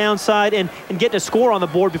 pinned downside, and getting a score on the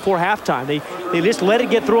board before halftime. They just let it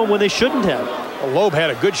get through them when they shouldn't have. Well, Loeb had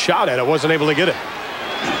a good shot at it, wasn't able to get it.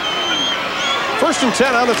 1st and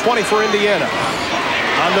 10 on the 20 for Indiana.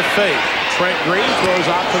 On the fake, Trent Green throws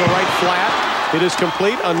out to the right flat. It is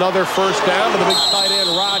complete. Another first down to the big tight end,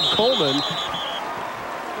 Rod Coleman.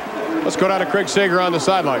 Let's go down to Craig Sager on the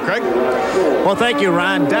sideline. Craig? Well, thank you,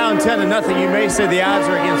 Ron. Down 10-0. You may say the odds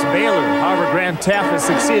are against Baylor. However, Grant Taft has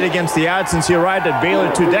succeeded against the odds since he arrived at Baylor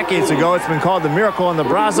 2 decades ago. It's been called the miracle in the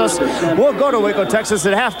Brazos. We'll go to Waco, Texas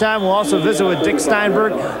at halftime. We'll also visit with Dick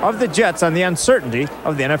Steinberg of the Jets on the uncertainty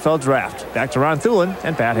of the NFL draft. Back to Ron Thulin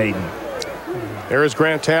and Pat Hayden. There is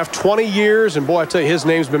Grant Taft, 20 years, and boy, I tell you, his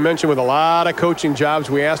name's been mentioned with a lot of coaching jobs.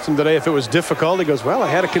 We asked him today if it was difficult. He goes, well, I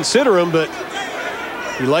had to consider him, but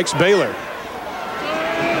he likes Baylor.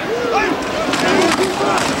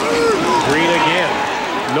 Green again.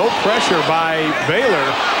 No pressure by Baylor.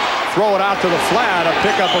 Throw it out to the flat. A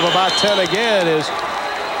pickup of about 10 again as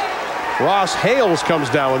Ross Hales comes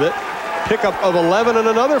down with it. Pickup of 11 and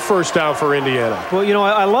another first down for Indiana. Well, you know,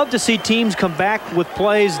 I love to see teams come back with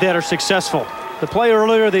plays that are successful. The play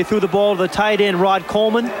earlier, they threw the ball to the tight end, Rod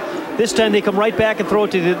Coleman. This time they come right back and throw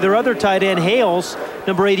it to their other tight end, Hales,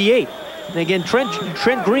 number 88. And again,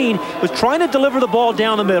 Trent Green was trying to deliver the ball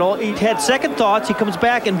down the middle. He had second thoughts. He comes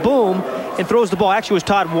back and boom, and throws the ball. Actually, it was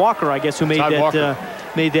Todd Walker, I guess, who made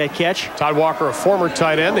that catch. Todd Walker, a former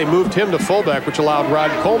tight end. They moved him to fullback, which allowed Rod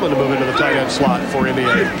Coleman to move into the tight end slot for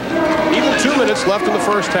Indiana. Even 2 minutes left in the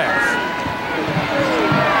first half.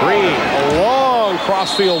 Green, a long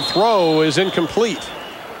crossfield throw is incomplete.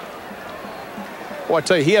 Well, I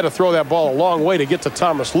tell you, he had to throw that ball a long way to get to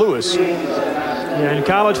Thomas Lewis. Yeah, in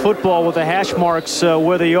college football with the hash marks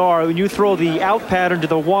where they are, when you throw the out pattern to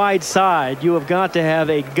the wide side, you have got to have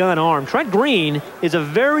a gun arm. Trent Green is a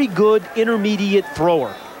very good intermediate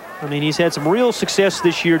thrower. I mean, he's had some real success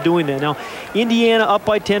this year doing that. Now, Indiana up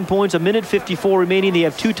by 10 points, 1:54 remaining. They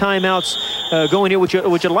have 2 timeouts going here, which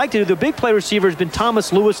I'd like to do. The big play receiver has been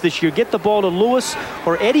Thomas Lewis this year. Get the ball to Lewis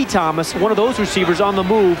or Eddie Thomas, one of those receivers on the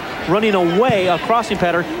move, running away, a crossing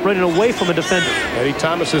pattern, running away from a defender. Eddie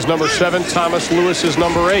Thomas is number 7. Thomas Lewis is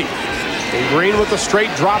number 8. And Green with the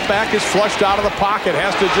straight drop back is flushed out of the pocket.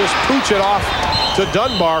 Has to just pooch it off to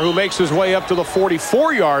Dunbar, who makes his way up to the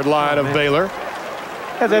 44-yard line of Baylor.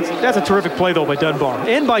 That's a terrific play, though, by Dunbar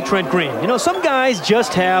and by Trent Green. You know, some guys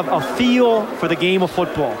just have a feel for the game of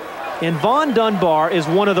football. And Vaughn Dunbar is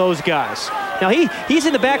one of those guys. Now, he's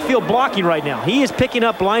in the backfield blocking right now. He is picking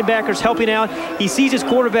up linebackers, helping out. He sees his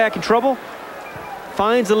quarterback in trouble,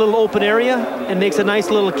 finds a little open area, and makes a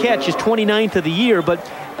nice little catch. He's 29th of the year. But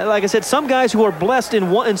like I said, some guys who are blessed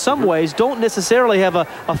in some ways don't necessarily have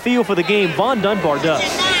a feel for the game. Vaughn Dunbar does.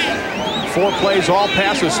 4 plays, all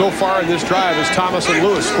passes so far in this drive as Thomas and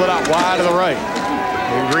Lewis split out wide to the right.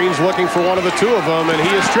 And Green's looking for one of the 2 of them, and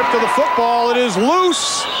he is stripped of the football. It is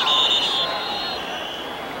loose.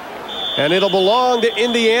 And it'll belong to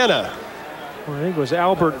Indiana. Well, I think it was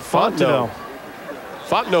Albert Fontenot.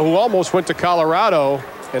 Fontenot, who almost went to Colorado,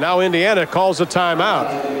 and now Indiana calls a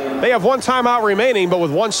timeout. They have 1 timeout remaining, but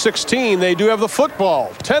with 1:16, they do have the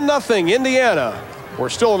football. 10-0 Indiana. We're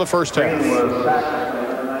still in the first half.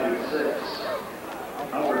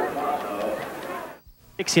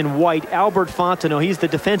 In white, Albert Fontenot, he's the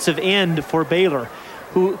defensive end for Baylor,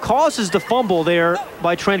 who causes the fumble there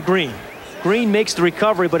by Trent Green. Green makes the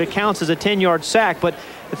recovery, but it counts as a 10-yard sack. But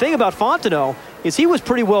the thing about Fontenot is he was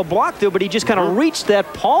pretty well blocked there, but he just kind of reached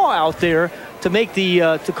that paw out there to make the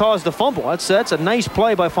to cause the fumble. That's a nice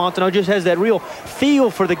play by Fontenot. Just has that real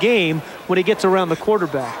feel for the game when he gets around the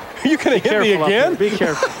quarterback. Are you going to hit me again? Be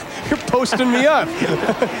careful. You're posting me up.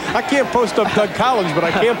 I can't post up Doug Collins, but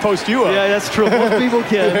I can post you up. Yeah, that's true. Most people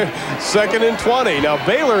can. 2nd and 20. Now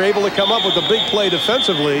Baylor able to come up with a big play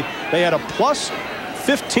defensively. They had a plus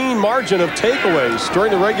 15 margin of takeaways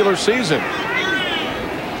during the regular season.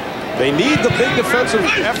 They need the big defensive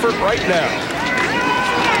effort right now.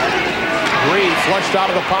 Green flushed out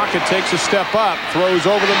of the pocket, takes a step up, throws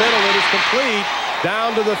over the middle. It is complete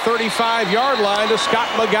down to the 35-yard line to Scott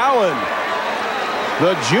McGowan,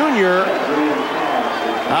 the junior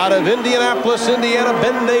out of Indianapolis, Indiana,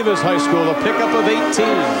 Ben Davis High School, a pickup of 18.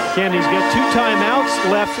 Ken, he's got 2 timeouts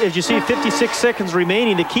left. As you see, 56 seconds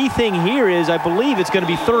remaining. The key thing here is, I believe it's going to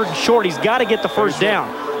be 3rd and short. He's got to get the first down.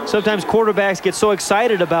 Sometimes quarterbacks get so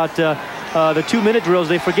excited about the 2-minute drills,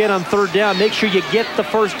 they forget on 3rd down. Make sure you get the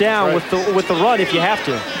first down with the run if you have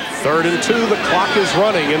to. 3rd and 2. The clock is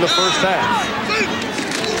running in the first half.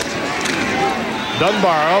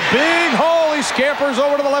 Dunbar, a big hole. He scampers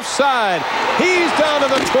over to the left side. He's down to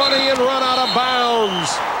the 20 and run out of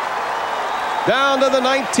bounds. Down to the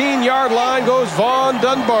 19-yard line goes Vaughn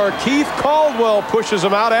Dunbar. Keith Caldwell pushes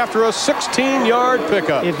him out after a 16-yard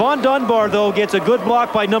pickup. If Vaughn Dunbar, though, gets a good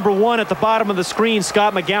block by number 1 at the bottom of the screen,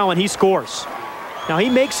 Scott McGowan, he scores. Now,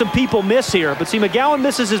 he makes some people miss here, but see, McGowan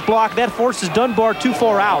misses his block. That forces Dunbar too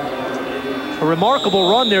far out. A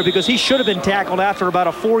remarkable run there because he should have been tackled after about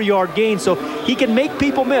a 4-yard gain, so he can make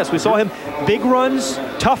people miss. We saw him big runs,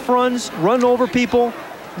 tough runs, run over people,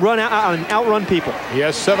 outrun people. He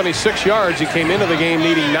has 76 yards. He came into the game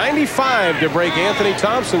needing 95 to break Anthony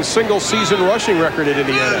Thompson's single-season rushing record at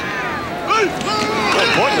Indiana.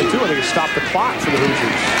 Importantly, too, I think it stopped the clock for the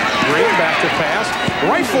Hoosiers. Green back to pass,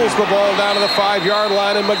 rifles the ball down to the 5-yard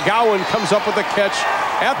line, and McGowan comes up with the catch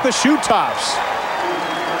at the shoe tops.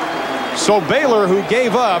 So Baylor, who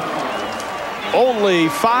gave up only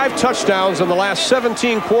 5 touchdowns in the last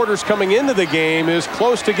 17 quarters coming into the game, is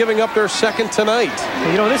close to giving up their 2nd tonight.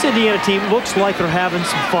 You know, this Indiana team looks like they're having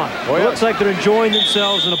some fun. Oh, yeah. It looks like they're enjoying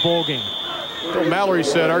themselves in a bowl game. Bill Mallory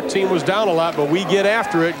said, our team was down a lot, but we get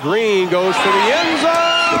after it. Green goes for the end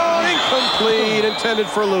zone. Incomplete, intended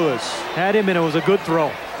for Lewis. Had him, and it was a good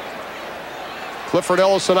throw. Clifford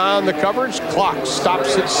Ellison on the coverage. Clock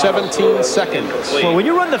stops at 17 seconds. Well, when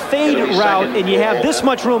you run the fade route and you have this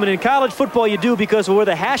much room, and in college football you do because of where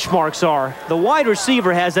the hash marks are, the wide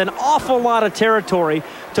receiver has an awful lot of territory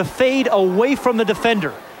to fade away from the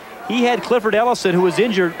defender. He had Clifford Ellison, who was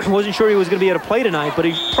injured, wasn't sure he was going to be able to play tonight, but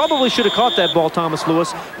he probably should have caught that ball, Thomas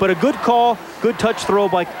Lewis. But a good call, good touch throw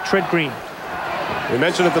by Trent Green. We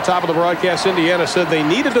mentioned at the top of the broadcast, Indiana said they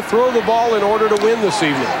needed to throw the ball in order to win this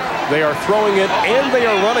evening. They are throwing it and they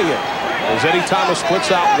are running it as Eddie Thomas splits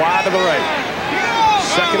out wide to the right.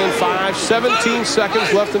 2nd and 5, 17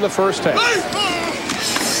 seconds left in the first half.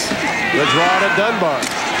 The draw to Dunbar.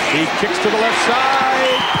 He kicks to the left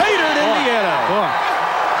side. Patered Indiana. Boy,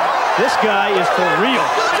 this guy is for real.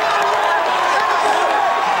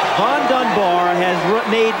 Vaughn Dunbar has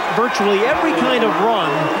made virtually every kind of run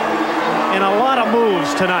and a lot of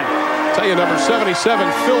moves tonight. Tell you, number 77,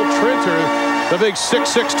 Phil Trenter, the big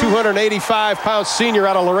 6'6", 285-pound senior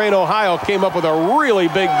out of Lorain, Ohio, came up with a really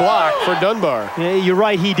big block for Dunbar. Yeah, you're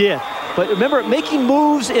right, he did. But remember, making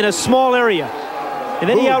moves in a small area, and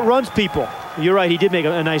then he outruns people. You're right, he did make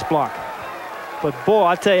a nice block. But, boy,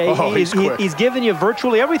 I'll tell you, he's given you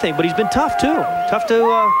virtually everything, but he's been tough, too. Tough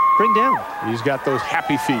to bring down. He's got those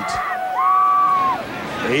happy feet.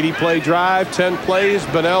 80-play drive, 10 plays.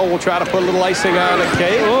 Bunnell will try to put a little icing on the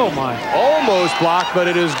cake. Oh, my. Almost blocked, but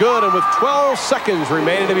it is good. And with 12 seconds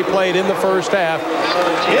remaining to be played in the first half,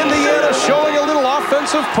 Indiana showing a little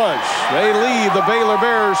offensive punch. They lead the Baylor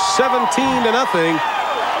Bears 17-0.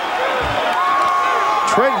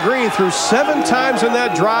 Trent Green threw 7 times in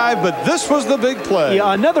that drive, but this was the big play.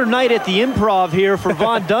 Yeah, another night at the Improv here for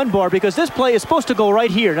Vaughn Dunbar, because this play is supposed to go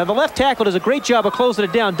right here. Now, the left tackle does a great job of closing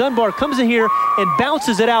it down. Dunbar comes in here and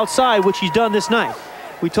bounces it outside, which he's done this night.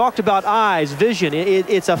 We talked about eyes, vision.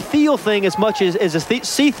 It's a feel thing as much as a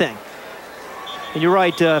see thing. And you're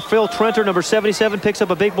right, Phil Trenter, number 77, picks up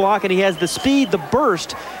a big block, and he has the speed, the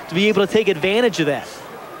burst, to be able to take advantage of that.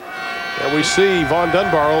 And we see Vaughn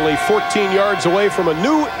Dunbar only 14 yards away from a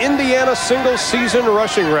new Indiana single-season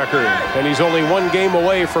rushing record. And he's only 1 game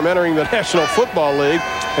away from entering the National Football League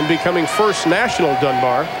and becoming first national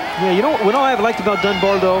Dunbar. Yeah, you know what I've liked about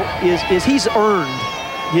Dunbar, though, is he's earned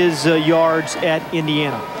his yards at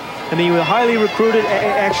Indiana. I mean, he was highly recruited,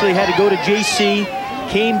 actually had to go to JC,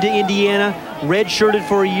 came to Indiana, redshirted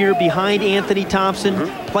for a year behind Anthony Thompson,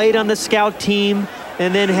 played on the scout team,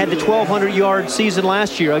 and then had the 1,200-yard season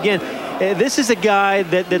last year. Again, This is a guy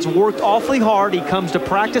that's worked awfully hard. He comes to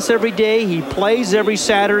practice every day. He plays every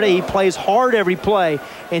Saturday. He plays hard every play,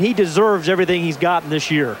 and he deserves everything he's gotten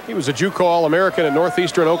this year. He was a JUCO All-American at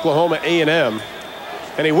Northeastern Oklahoma A&M.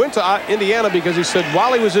 And he went to Indiana because he said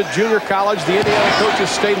while he was at junior college, the Indiana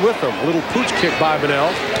coaches stayed with him. A little pooch kick by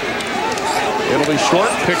Bunnell. It'll be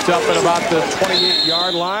short, picked up at about the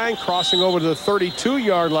 28-yard line, crossing over to the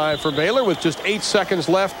 32-yard line for Baylor with just 8 seconds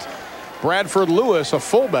left. Bradford Lewis, a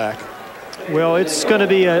fullback. Well, it's going to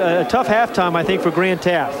be a tough halftime, I think, for Grant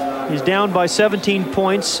Taft. He's down by 17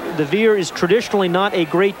 points. The Veer is traditionally not a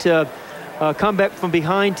great comeback from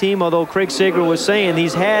behind team, although Craig Sager was saying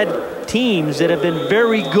he's had teams that have been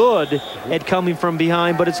very good at coming from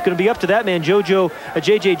behind, but it's going to be up to that man,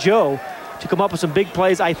 J.J. Joe, to come up with some big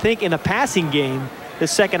plays, I think, in the passing game the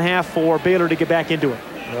second half for Baylor to get back into it.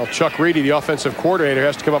 Well, Chuck Reedy, the offensive coordinator,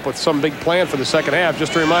 has to come up with some big plan for the second half.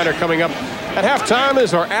 Just a reminder, coming up at halftime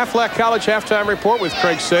is our Aflac College halftime report with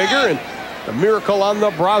Craig Sager, and the miracle on the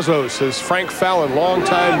Brazos, as Frank Fallon,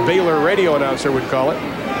 longtime Baylor radio announcer, would call it.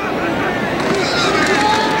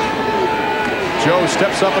 Joe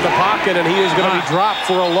steps up in the pocket, and he is going to be dropped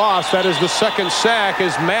for a loss. That is the second sack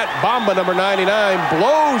as Matt Bamba, number 99,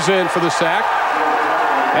 blows in for the sack.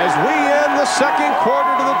 As we end the second quarter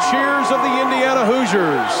to the cheers of the Indiana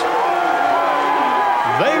Hoosiers.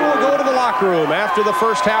 They will go to the locker room after the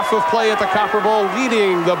first half of play at the Copper Bowl,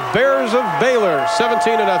 leading the Bears of Baylor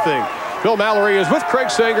 17-0. Bill Mallory is with Craig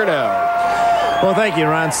Sager now. Well, thank you,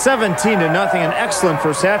 Ron. 17-0. An excellent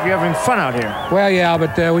first half. You're having fun out here. Well, yeah,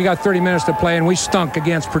 but we got 30 minutes to play, and we stunk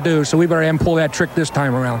against Purdue, so we better have pull that trick this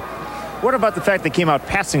time around. What about the fact they came out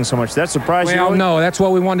passing so much? Did that surprise you? Well, no, that's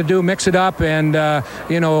what we wanted to do, mix it up and,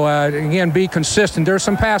 again, be consistent. There's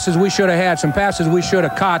some passes we should have had, some passes we should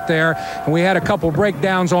have caught there, and we had a couple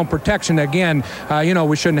breakdowns on protection. Again,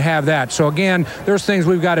 we shouldn't have that. So, again, there's things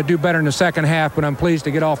we've got to do better in the second half, but I'm pleased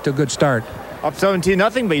to get off to a good start. Up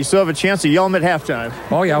 17-0, but you still have a chance to yell them at halftime.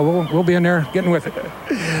 Oh, yeah, we'll be in there getting with it.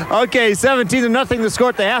 Okay, 17-0 the score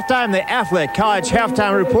at the halftime. The Aflac College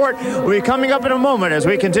halftime report will be coming up in a moment as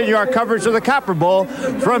we continue our coverage of the Copper Bowl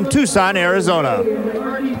from Tucson, Arizona. We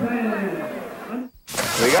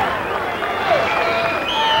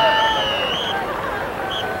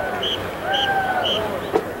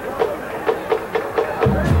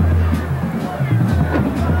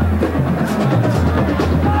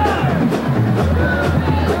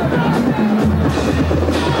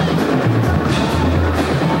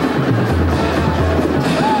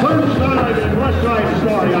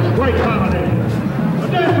got great comedy. The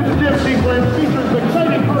dance of the gym sequence features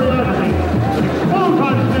exciting choreography that explodes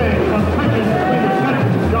on stage from tension between the cats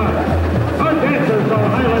and sharks. Our dancers are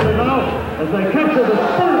highlighted now as they capture the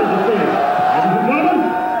spirit of the scene. Ladies and gentlemen,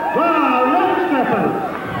 the Red Steppers.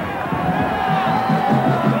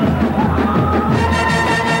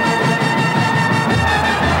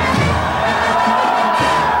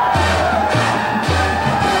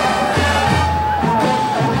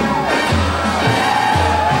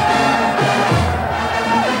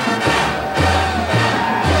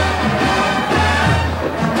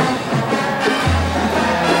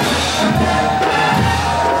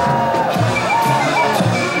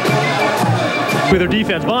 With their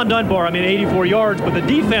defense, Vaughn Dunbar, 84 yards, but the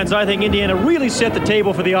defense, I think Indiana really set the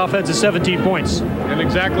table for the offense at 17 points. And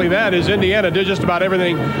exactly that, is Indiana did just about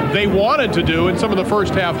everything they wanted to do in some of the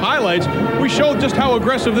first half highlights. We showed just how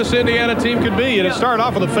aggressive this Indiana team could be, and it started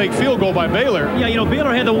off with a fake field goal by Baylor. Yeah,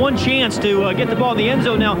 Baylor had the one chance to get the ball in the end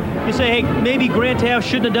zone. Now, you say, hey, maybe Grant Taft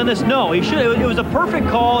shouldn't have done this. No, he should. It was a perfect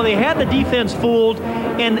call. They had the defense fooled,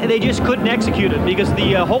 and they just couldn't execute it because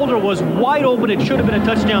the holder was wide open. It should have been a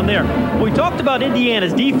touchdown there. We talked about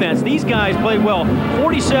Indiana's defense. These guys played well.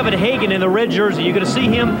 47 Hagan in the red jersey. You're going to see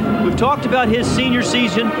him. We've talked about his senior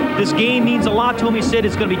season. This game means a lot to him. He said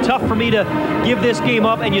it's going to be tough for me to give this game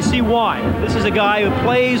up, and you see why. This is a guy who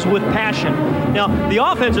plays with passion. Now, the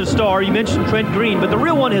offensive star, you mentioned Trent Green, but the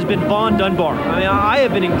real one has been Vaughn Dunbar. I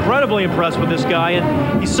have been incredibly impressed with this guy,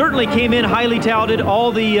 and he certainly came in highly touted.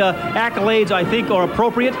 All the accolades, I think, are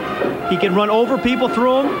appropriate. He can run over people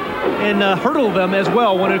through them and hurdle them as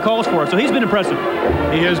well when it calls for it. So he's been impressive.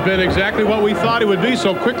 He has been exactly what we thought he would be.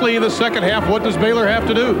 So quickly in the second half, what does Baylor have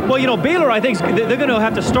to do? Well, Baylor, I think, they're going to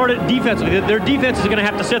have to start it defensively. Their defense is going to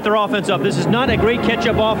have to set their offense up. This is not a great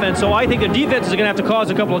catch-up offense, so I think their defense is going to have to cause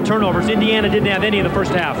a couple of turnovers. Indiana didn't have any in the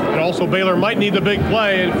first half. And also, Baylor might need the big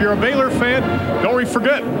play. And if you're a Baylor fan, don't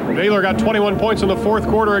forget, Baylor got 21 points in the fourth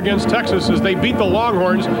quarter against Texas as they beat the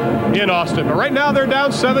Longhorns in Austin. But right now, they're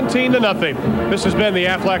down 17-0. This has been the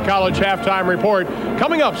Aflac College halftime report.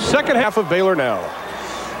 Coming up, second half of Baylor Now.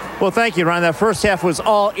 Well, thank you, Ron. That first half was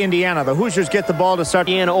all Indiana. The Hoosiers get the ball to start.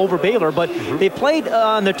 Indiana over Baylor, but they played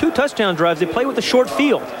on their 2 touchdown drives. They played with a short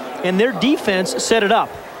field, and their defense set it up.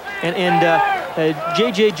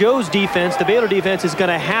 J.J. Joe's defense, the Baylor defense, is going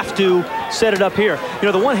to have to set it up here. You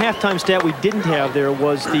know, the one halftime stat we didn't have there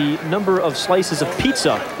was the number of slices of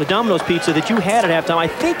pizza, the Domino's pizza that you had at halftime. I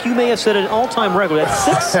think you may have set an all-time record. That's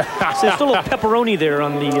 6. So there's still a little pepperoni there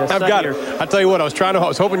on the side. I've got it. I'll tell you what, I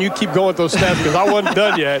was hoping you'd keep going with those stats because I wasn't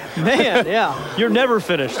done yet. Man, yeah, you're never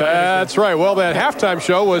finished. That's right. Well, that halftime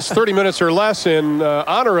show was 30 minutes or less in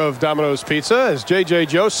honor of Domino's Pizza as J.J.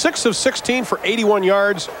 Joe, 6 of 16 for 81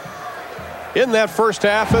 yards. In that first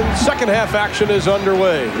half, and second half action is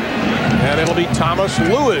underway. And it'll be Thomas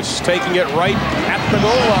Lewis taking it right at the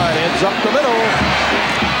goal line. Ends up the middle.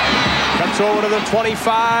 Cuts over to the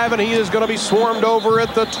 25, and he is going to be swarmed over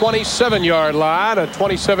at the 27-yard line. A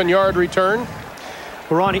 27-yard return.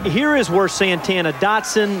 Ronnie, here is where Santana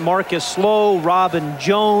Dotson, Marcus Slowe, Robin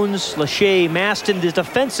Jones, Lachey Maston, the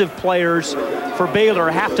defensive players for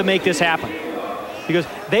Baylor have to make this happen. Because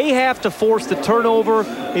they have to force the turnover,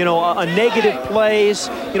 you know, a negative plays.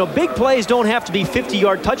 You know, big plays don't have to be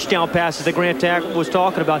 50-yard touchdown passes that Grant Tack was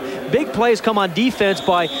talking about. Big plays come on defense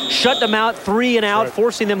by shutting them out 3 and out,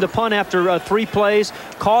 forcing them to punt after 3 plays,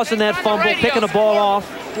 causing that fumble, picking the ball off.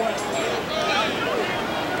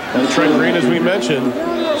 And Trent Green, as we mentioned,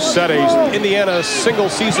 set a Indiana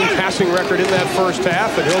single-season passing record in that first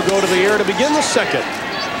half, and he'll go to the air to begin the second.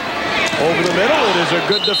 Over the middle, it is a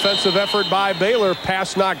good defensive effort by Baylor.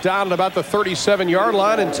 Pass knocked down at about the 37-yard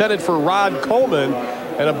line, intended for Rod Coleman.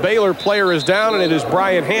 And a Baylor player is down, and it is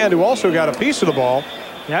Brian Hand, who also got a piece of the ball.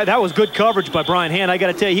 Yeah, that was good coverage by Brian Hand. I got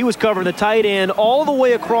to tell you, he was covering the tight end all the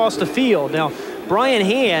way across the field. Now, Brian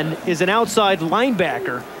Hand is an outside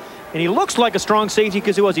linebacker, and he looks like a strong safety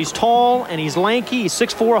because he's tall and he's lanky. He's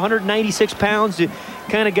 6'4", 196 pounds. The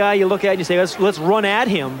kind of guy you look at and you say, let's run at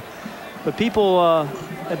him. But people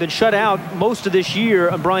have been shut out most of this year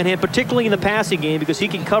on Brian Hand, particularly in the passing game, because he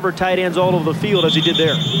can cover tight ends all over the field as he did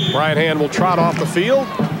there. Brian Hand will trot off the field.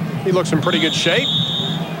 He looks in pretty good shape.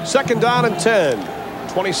 Second down and 10.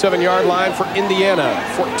 27-yard line for Indiana.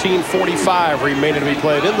 14:45 remaining to be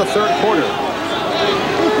played in the third quarter.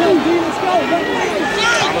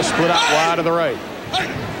 Thomas split out wide to the right.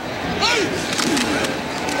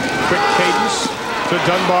 Quick cadence to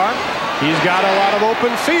Dunbar. He's got a lot of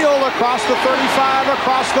open field across the 35,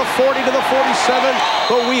 across the 40 to the 47,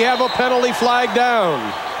 but we have a penalty flag down.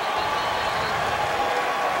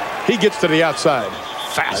 He gets to the outside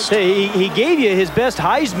fast. He gave you his best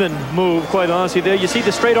Heisman move, quite honestly. There, you see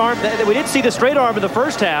the straight arm. We didn't see the straight arm in the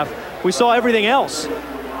first half. We saw everything else.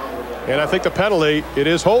 And I think the penalty, it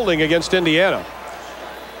is holding against Indiana.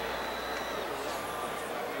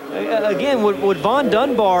 Again, what Vaughn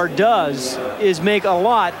Dunbar does is make a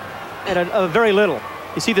lot at a very little.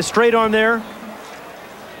 You see the straight arm there?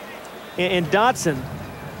 And Dotson,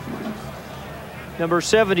 number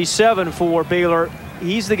 77 for Baylor,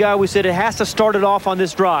 he's the guy we said it has to start it off on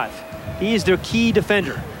this drive. He is their key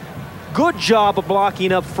defender. Good job of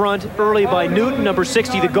blocking up front early by Newton, number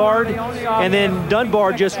 60, the guard. And then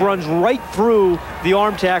Dunbar just runs right through the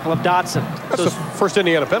arm tackle of Dotson. That's the first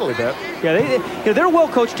Indiana penalty, Pat. Yeah, they're a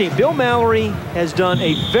well-coached team. Bill Mallory has done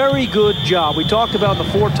a very good job. We talked about the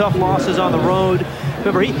 4 tough losses on the road.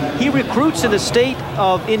 Remember, he recruits in the state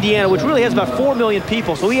of Indiana, which really has about 4 million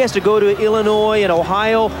people. So he has to go to Illinois and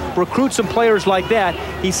Ohio, recruit some players like that.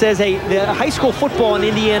 He says, hey, the high school football in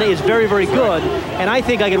Indiana is very, very good, and I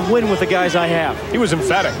think I can win with the guys I have. He was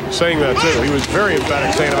emphatic saying that, too. He was very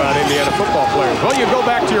emphatic saying about Indiana football players. Well, you go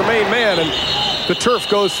back to your main man, and the turf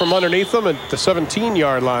goes from underneath them at the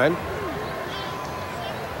 17-yard line.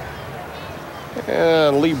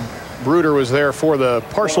 And Lee Bruder was there for the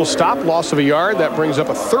partial stop, loss of a yard. That brings up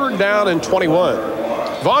a third down and 21.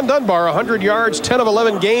 Vaughn Dunbar, 100 yards, 10 of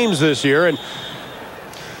 11 games this year. And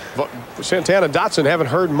Santana Dotson, haven't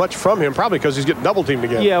heard much from him, probably because he's getting double teamed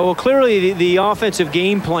again. Yeah, well, clearly the offensive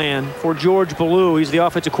game plan for George Ballou, he's the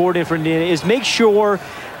offensive coordinator for Indiana, is make sure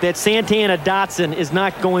that Santana Dotson is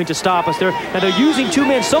not going to stop us. Now they're using 2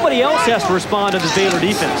 men. Somebody else has to respond to this Baylor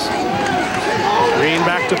defense. Green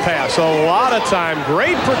back to pass. A lot of time.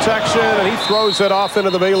 Great protection, and he throws it off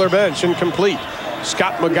into the Baylor bench. Incomplete.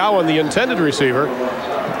 Scott McGowan, the intended receiver.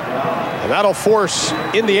 And that'll force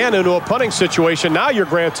Indiana into a punting situation. Now you're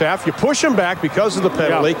Grant Taft. You push him back because of the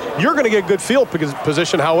penalty. Yeah. You're going to get good field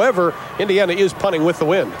position. However, Indiana is punting with the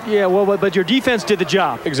wind. Yeah, well, but your defense did the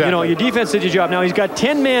job. Exactly. You know, your defense did your job. Now he's got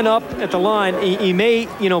 10 men up at the line. He may,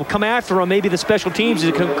 you know, come after him. Maybe the special teams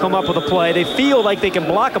can come up with a play. They feel like they can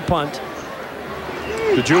block a punt.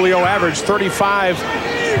 DeJulio averaged 35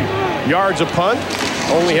 yards a punt.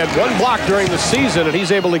 Only had one block during the season, and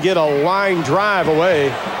he's able to get a line drive away.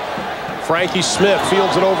 Frankie Smith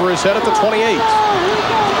fields it over his head at the 28.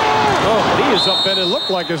 Oh, and he is up, and it looked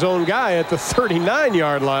like his own guy at the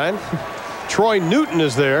 39-yard line. Troy Newton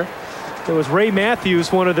is there. It was Ray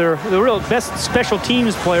Matthews, one of the real best special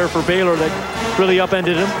teams player for Baylor, that really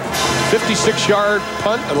upended him. 56-yard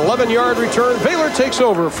punt, an 11-yard return. Baylor takes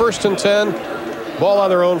over, 1st and 10. Ball on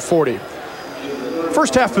their own 40.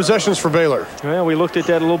 First half possessions for Baylor. Well, we looked at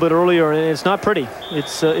that a little bit earlier, and it's not pretty.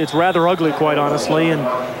 It's rather ugly, quite honestly.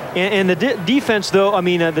 And the defense, though, I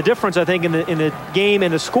mean, the difference, I think, in the game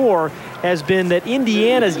and the score has been that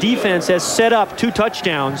Indiana's defense has set up 2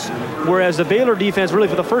 touchdowns, whereas the Baylor defense, really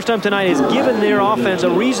for the first time tonight, has given their offense a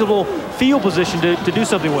reasonable field position to do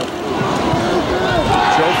something with.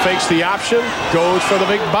 Joe fakes the option, goes for the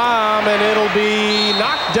big bomb, and it'll be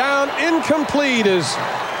knocked down incomplete as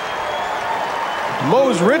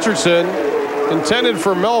Mose Richardson intended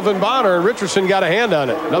for Melvin Bonner, and Richardson got a hand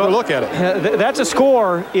on it. Another look at it. That's a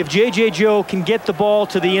score if J.J. Joe can get the ball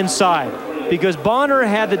to the inside, because Bonner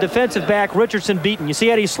had the defensive back Richardson beaten. You see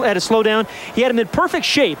how he had to slow down? He had him in perfect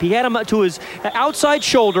shape. He had him to his outside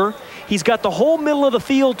shoulder. He's got the whole middle of the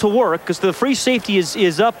field to work because the free safety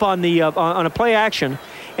is up on the on a play action.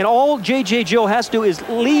 And all J.J. Joe has to do is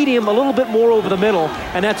lead him a little bit more over the middle,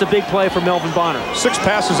 and that's a big play for Melvin Bonner. 6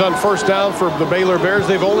 passes on first down for the Baylor Bears.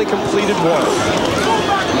 They've only completed 1.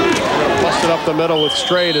 Busted up the middle with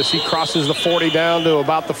Straight as he crosses the 40 down to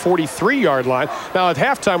about the 43-yard line. Now, at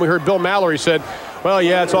halftime, we heard Bill Mallory said, well,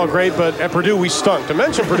 yeah, it's all great, but at Purdue, we stunk. To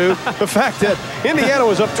mention Purdue, the fact that Indiana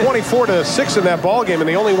was up 24-6 in that ball game, and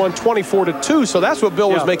they only won 24-2, so that's what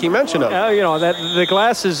Bill was making mention of. You know, that the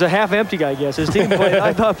glass is half empty, I guess. His team played,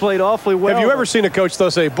 I thought, played awfully well. Have you ever seen a coach, though,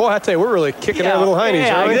 say, boy, I tell you, we're really kicking our little heinies,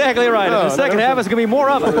 yeah, right? Exactly right. In the second half, it's going to be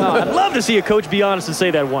more of it. I'd love to see a coach be honest and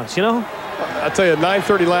say that once, you know? I tell you, at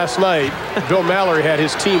 9:30 last night, Bill Mallory had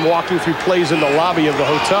his team walking through plays in the lobby of the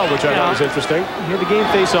hotel, which I thought was interesting. He had the game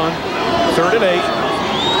face on. 3rd and 8.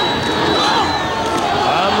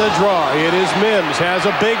 On the draw, it is Mims. Has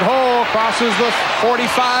a big hole, crosses the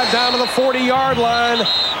 45 down to the 40-yard line.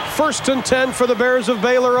 1st and 10 for the Bears of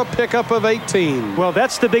Baylor, a pickup of 18. Well,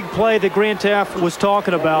 that's the big play that Grant Taft was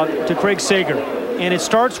talking about to Craig Sager. And it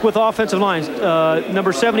starts with offensive lines.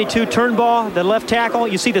 Number 72, Turnbaugh, the left tackle.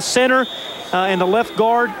 You see the center and the left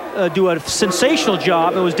guard do a sensational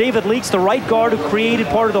job. It was David Leaks, the right guard, who created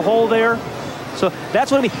part of the hole there. So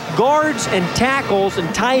that's what I mean. Guards and tackles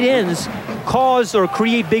and tight ends cause or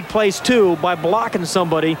create big plays too by blocking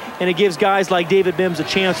somebody, and it gives guys like David Mims a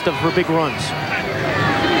chance for big runs.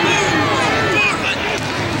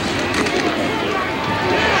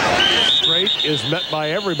 Straight is met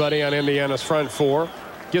by everybody on Indiana's front 4.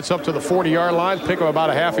 Gets up to the 40-yard line, pick up about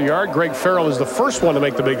a half a yard. Greg Farrell is the first one to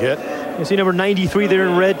make the big hit. You see number 93 there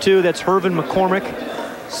in red too. That's Hervin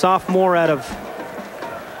McCormick, sophomore out of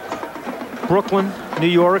Brooklyn, New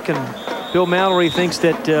York, and Bill Mallory thinks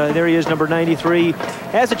that there he is, number 93,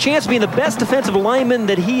 has a chance of being the best defensive lineman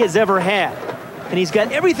that he has ever had. And he's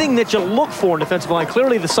got everything that you look for in defensive line.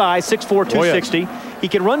 Clearly the size, 6'4", 260. He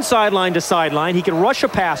can run sideline to sideline. He can rush a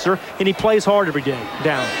passer, and he plays hard every day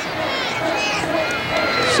down.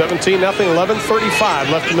 17-0, 11:35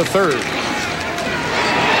 left in the 3rd.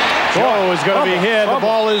 Oh, is going to be hit. The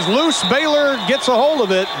ball is loose. Baylor gets a hold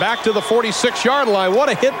of it back to the 46-yard line. What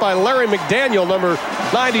a hit by Larry McDaniel, number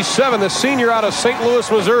 97, the senior out of St. Louis,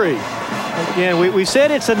 Missouri. Again, we said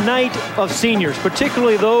it's a night of seniors,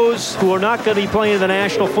 particularly those who are not going to be playing in the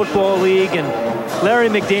National Football League, and Larry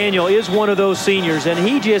McDaniel is one of those seniors, and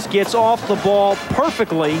he just gets off the ball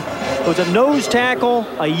perfectly. It was a nose tackle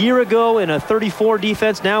a year ago in a 34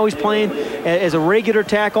 defense. Now he's playing as a regular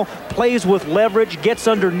tackle, plays with leverage, gets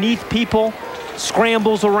underneath people,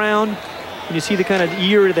 scrambles around, and you see the kind of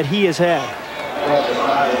year that he has had.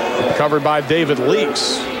 Covered by David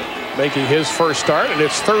Leaks, making his first start, and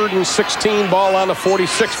it's 3rd and 16, ball on the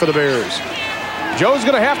 46 for the Bears. Joe's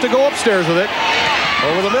going to have to go upstairs with it.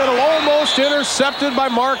 Over the middle, almost intercepted by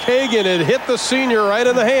Mark Hagan. It hit the senior right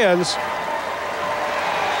in the hands.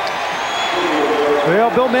 Well,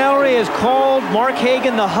 Bill Mallory has called Mark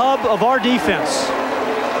Hagan the hub of our defense.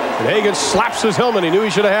 And Hagan slaps his helmet. He knew he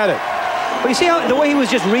should have had it. Well, you see how the way he was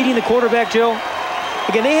just reading the quarterback, Joe?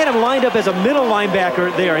 Again, they had him lined up as a middle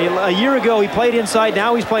linebacker there. A year ago, he played inside.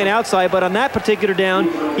 Now he's playing outside. But on that particular down,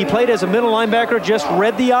 he played as a middle linebacker, just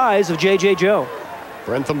read the eyes of J.J. Joe.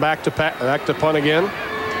 Brentham back to punt again.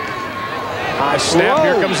 High snap. Whoa.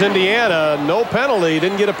 Here comes Indiana. No penalty.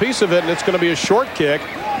 Didn't get a piece of it, and it's going to be a short kick.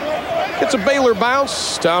 It's a Baylor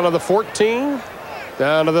bounce down to the 14,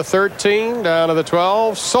 down to the 13, down to the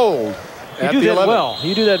 12. Sold at you do the that 11. well.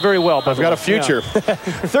 You do that very well. I've got a future.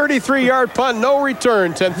 33-yard punt, no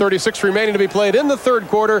return. 10:36 remaining to be played in the third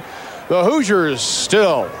quarter. The Hoosiers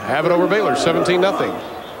still have it over Baylor, 17-0.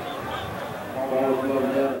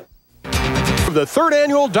 The third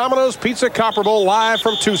annual Domino's Pizza Copper Bowl live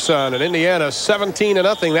from Tucson in Indiana,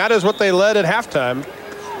 17-0. That is what they led at halftime.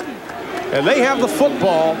 And they have the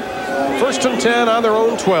football, 1st and 10 on their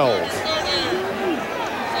own 12.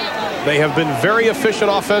 They have been very efficient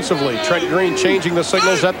offensively. Trent Green changing the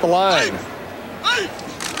signals at the line.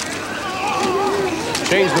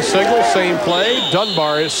 Change the signal, same play.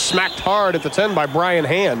 Dunbar is smacked hard at the 10 by Brian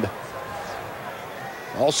Hand.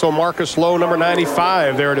 Also Marcus Lowe, number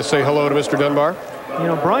 95, there to say hello to Mr. Dunbar. You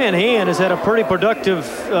know, Brian Hand has had a pretty productive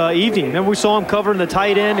evening. Remember, we saw him covering the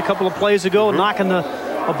tight end a couple of plays ago, knocking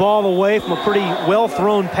a ball away from a pretty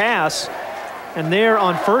well-thrown pass. And there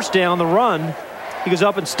on first down, the run, he goes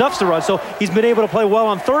up and stuffs the run. So he's been able to play well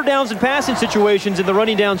on third downs and passing situations in the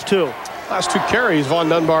running downs, too. Last 2 carries, Vaughn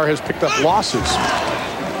Dunbar has picked up losses.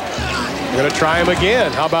 We're going to try him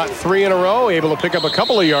again. How about 3 in a row? Able to pick up a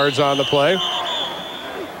couple of yards on the play.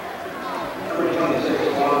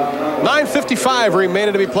 9:55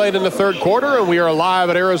 remaining to be played in the third quarter, and we are live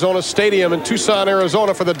at Arizona Stadium in Tucson,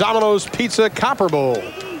 Arizona for the Domino's Pizza Copper Bowl.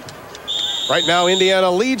 Right now, Indiana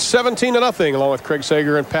leads 17-0, along with Craig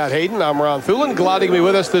Sager and Pat Hayden. I'm Ron Thulin. Glad to be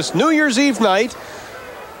with us this New Year's Eve night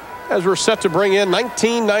as we're set to bring in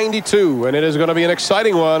 1992, and it is going to be an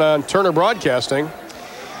exciting one on Turner Broadcasting.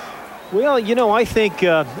 Well, you know, I think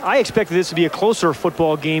I expected this to be a closer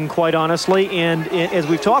football game, quite honestly. And as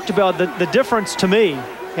we've talked about, the difference to me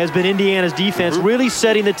has been Indiana's defense really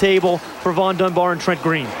setting the table for Vaughn Dunbar and Trent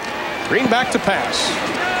Green. Green back to pass.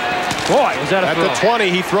 Boy, was that a throw. At the 20,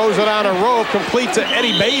 he throws it on a row, complete to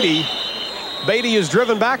Eddie Beatty. Beatty is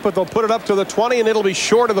driven back, but they'll put it up to the 20, and it'll be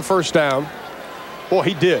short of the first down. Boy,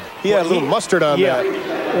 he did. He had a little mustard on that.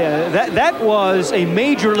 Yeah, that was a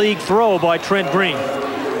major league throw by Trent Green.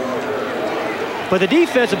 But the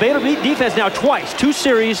defense, the Baylor defense now twice, 2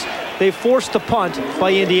 series, they forced the punt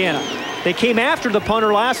by Indiana. They came after the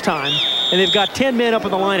punter last time, and they've got 10 men up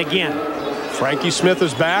on the line again. Frankie Smith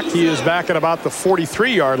is back. He is back at about the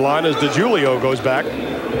 43-yard line as DeJulio goes back.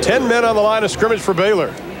 10 men on the line of scrimmage for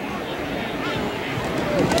Baylor.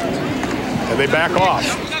 And they back off.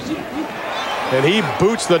 And he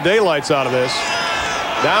boots the daylights out of this.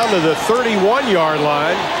 Down to the 31-yard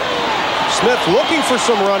line. Smith looking for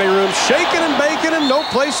some running room, shaking and baking, and no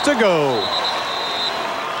place to go.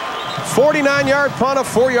 49-yard punt, a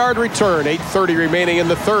 4-yard return. 8:30 remaining in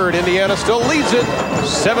the third. Indiana still leads it,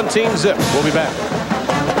 17-zip. We'll be back.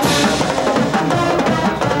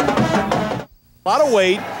 A lot of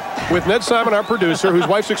weight with Ned Simon, our producer, whose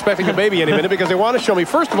wife's expecting a baby any minute because they want to show me,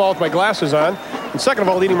 first of all, with my glasses on, and second of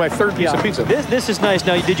all, eating my third piece of pizza. This is nice.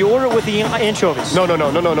 Now, did you order it with the anchovies? No.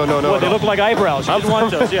 Well, they look like eyebrows. You didn't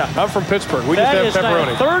want those, yeah. I'm from Pittsburgh. We just have pepperoni.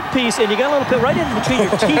 Nice. Third piece, and you got a little bit right in between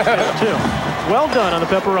your teeth there, too. Well done on the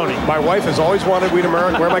pepperoni. My wife has always wanted me to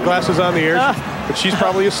wear my glasses on the ears, but she's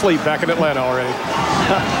probably asleep back in Atlanta already.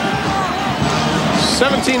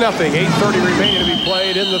 17-0, 8:30 remaining to be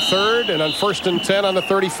played in the third, and on 1st and 10 on the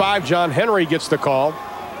 35, John Henry gets the call.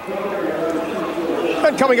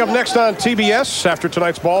 And coming up next on TBS after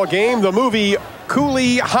tonight's ball game, the movie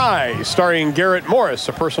Cooley High, starring Garrett Morris,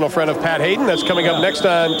 a personal friend of Pat Hayden. That's coming up next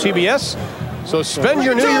on TBS. So spend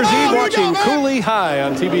your New Year's Eve watching Cooley High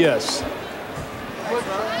on TBS.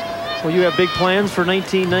 Well, you have big plans for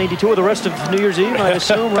 1992 or the rest of New Year's Eve, I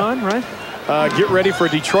assume, Ron, right? Get ready for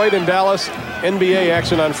Detroit and Dallas NBA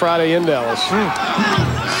action on Friday in Dallas.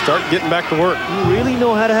 Start getting back to work. You really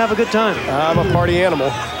know how to have a good time. I'm a party animal.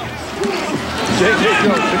 J.J.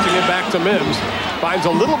 Joe pitching it back to Mims. Finds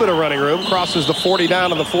a little bit of running room. Crosses the 40 down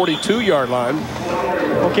to the 42-yard line.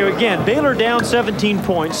 Okay, again, Baylor down 17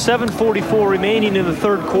 points. 7:44 remaining in the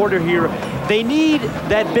third quarter here. They need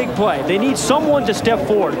that big play. They need someone to step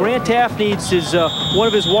forward. Grant Taft needs one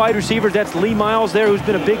of his wide receivers. That's Lee Miles there, who's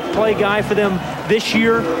been a big play guy for them this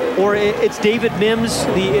year. Or it's David Mims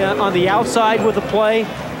on the outside with a play.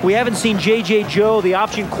 We haven't seen J.J. Joe, the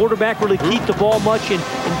option quarterback, really keep the ball much and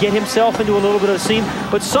get himself into a little bit of a seam.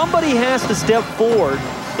 But somebody has to step forward.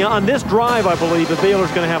 You know, on this drive, I believe that Baylor's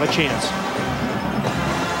going to have a chance.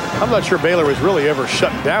 I'm not sure Baylor was really ever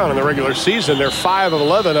shut down in the regular season. They're 5 of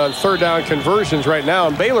 11 on third down conversions right now,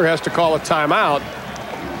 and Baylor has to call a timeout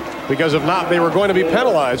because if not, they were going to be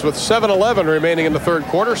penalized with 7:11 remaining in the third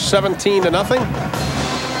quarter, 17-0.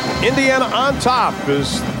 Indiana on top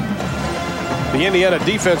as the Indiana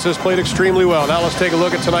defense has played extremely well. Now let's take a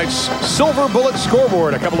look at tonight's Silver Bullet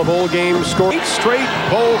scoreboard. A couple of bowl games scored. 8 straight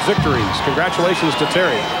bowl victories. Congratulations to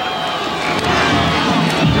Terry.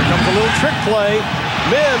 Here comes a little trick play.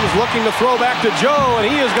 Mims looking to throw back to Joe, and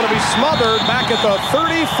he is going to be smothered back at the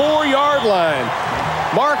 34-yard line.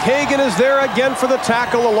 Mark Hagan is there again for the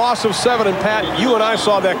tackle, a loss of 7. And Pat, you and I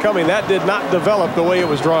saw that coming. That did not develop the way it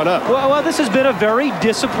was drawn up. Well, this has been a very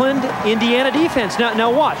disciplined Indiana defense.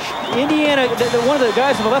 Now watch. Indiana, one of the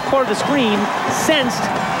guys on the left part of the screen sensed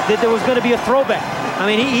that there was going to be a throwback. I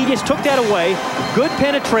mean, he just took that away. Good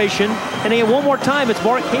penetration. And again, one more time, it's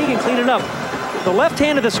Mark Hagan cleaning up. The left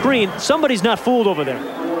hand of the screen, somebody's not fooled over there.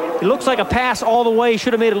 It looks like a pass all the way.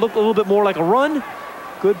 Should have made it look a little bit more like a run.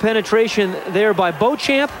 Good penetration there by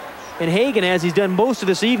Beauchamp. And Hagan, as he's done most of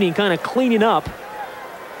this evening, kind of cleaning up.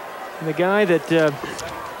 And the guy that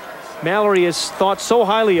Mallory has thought so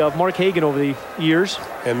highly of, Mark Hagan, over the years.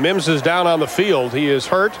 And Mims is down on the field. He is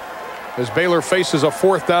hurt as Baylor faces a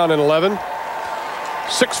 4th down and 11.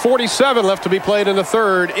 6:47 left to be played in the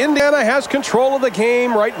third. Indiana has control of the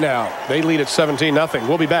game right now. They lead at 17-0.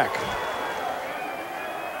 We'll be back.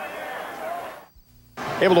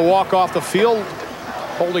 Able to walk off the field,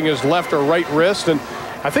 holding his left or right wrist, and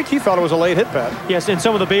I think he thought it was a late hit, Pat. Yes, and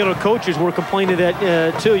some of the Baylor coaches were complaining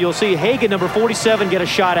that too. You'll see Hagan, number 47, get a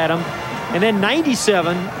shot at him. And then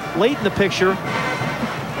 97, late in the picture,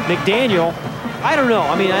 McDaniel. I don't know.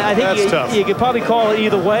 I mean, I think you could probably call it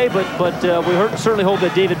either way, but we certainly hope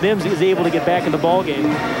that David Mims is able to get back in the ball game.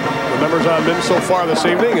 The numbers on Mims so far this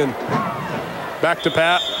evening, and back to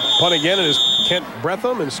Pat. Punt again, and is Kent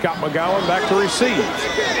Bretham, and Scott McGowan back to receive.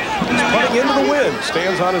 He's punting into the wind,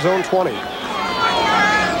 stands on his own 20.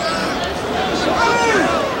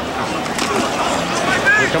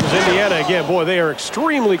 Here comes Indiana again. Boy, they are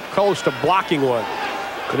extremely close to blocking one.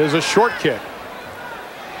 It is a short kick.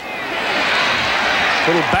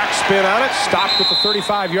 Little backspin on it, stopped at the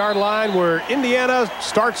 35-yard line, where Indiana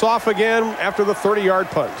starts off again after the 30-yard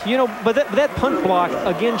punt. You know, but that punt block,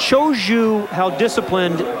 again, shows you how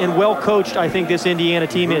disciplined and well-coached I think this Indiana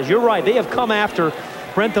team is. You're right. They have come after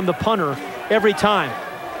Brentham, the punter, every time.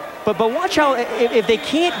 But watch how, if they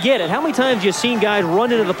can't get it, how many times you've seen guys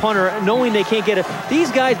run into the punter knowing they can't get it? These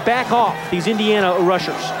guys back off, these Indiana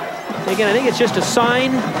rushers. Again, I think it's just a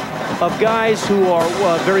sign of guys who are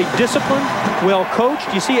very disciplined, well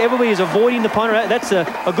coached. You see everybody is avoiding the punter. That's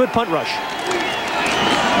a good punt rush.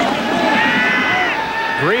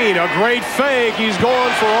 Green, a great fake. He's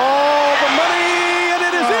going for all the money, and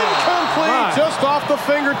it is incomplete, just off the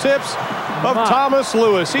fingertips of Thomas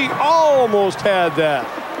Lewis. He almost had that.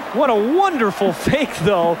 What a wonderful fake,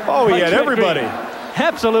 though. Oh, he had everybody.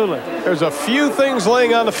 Absolutely. There's a few things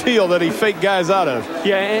laying on the field that he faked guys out of.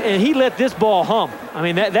 Yeah, and he let this ball hum. I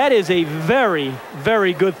mean, that is a very,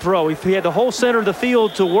 very good throw. He had the whole center of the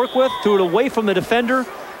field to work with, threw it away from the defender.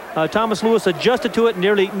 Thomas Lewis adjusted to it,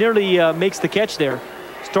 nearly makes the catch there.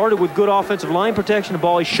 Started with good offensive line protection, the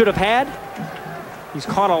ball he should have had. He's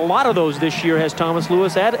caught a lot of those this year, has Thomas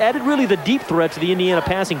Lewis. Added really the deep threat to the Indiana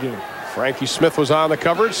passing game. Frankie Smith was on the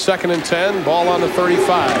coverage, 2nd and 10, ball on the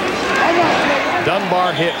 35.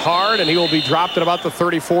 Dunbar hit hard, and he will be dropped at about the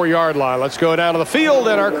 34-yard line. Let's go down to the field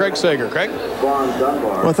and our Craig Sager. Craig?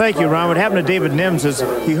 Well, thank you, Ron. What happened to David Mims is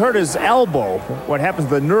he hurt his elbow. What happens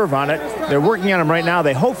to the nerve on it? They're working on him right now.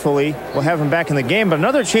 They hopefully will have him back in the game. But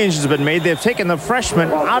another change has been made. They've taken the freshman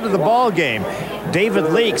out of the ball game. David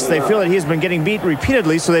Leaks, they feel that he's been getting beat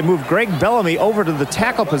repeatedly, so they moved Greg Bellamy over to the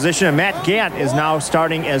tackle position, and Matt Gant is now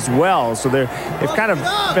starting as well. So they've kind of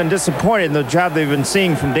been disappointed in the job they've been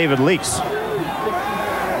seeing from David Leaks.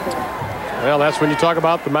 Well, that's when you talk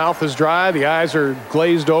about the mouth is dry, the eyes are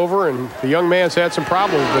glazed over, and the young man's had some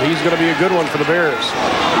problems, but he's going to be a good one for the Bears.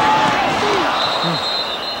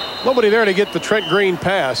 Nobody there to get the Trent Green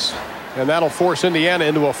pass, and that'll force Indiana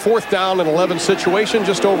into a 4th down and 11 situation,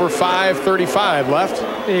 just over 5:35 left.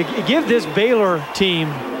 Give this Baylor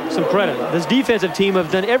team some credit. This defensive team have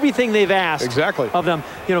done everything they've asked of them.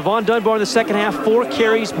 You know, Vaughn Dunbar in the second half, 4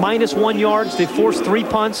 carries, -1 yards. They forced 3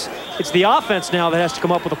 punts. It's the offense now that has to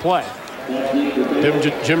come up with a play.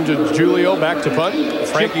 Jim Julio back to punt.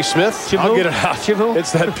 Frankie Smith. I'll get it out.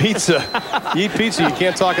 It's that pizza. You eat pizza, you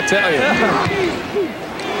can't talk Italian.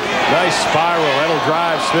 Nice spiral. That'll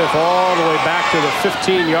drive Smith all the way back to the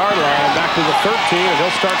 15-yard line, back to the 13, and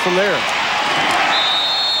he'll start from there.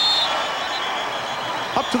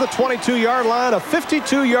 Up to the 22-yard line, a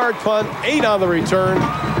 52-yard punt, 8 on the return.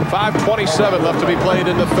 5:27 left to be played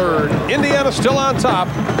in the third. Indiana still on top,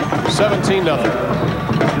 17-0.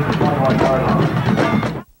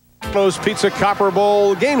 Pizza Copper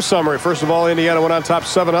Bowl game summary. First of all, Indiana went on top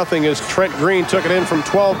 7-0 as Trent Green took it in from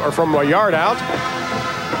 12 or from a yard out.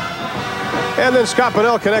 And then Scott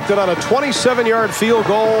Bunnell connected on a 27-yard field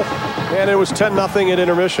goal And it was 10-0 at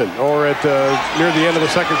intermission, or at near the end of the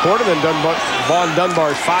second quarter. Then Vaughn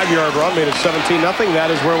Dunbar's 5-yard run made it 17-0.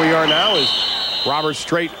 That is where we are now, is Robert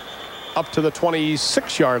Strait up to the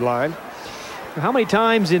 26-yard line. How many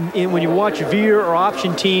times when you watch veer or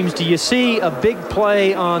option teams do you see a big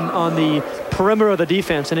play on the perimeter of the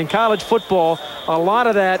defense? And in college football, a lot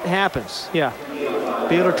of that happens. Yeah.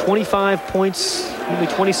 Baylor 25 points, only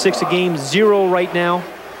 26 a game, 0 right now.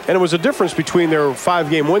 And it was a difference between their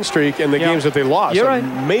 5-game win streak and the games that they lost. You're right.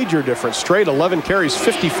 Major difference. Strait 11 carries,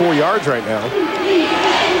 54 yards right now.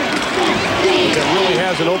 That really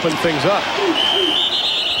hasn't opened things up.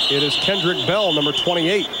 It is Kendrick Bell, number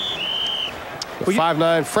 28. The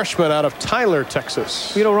 5'9" freshman out of Tyler,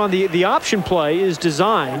 Texas. You know, Ron, the option play is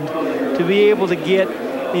designed to be able to get,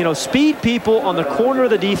 speed people on the corner of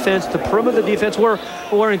the defense, the perimeter of the defense,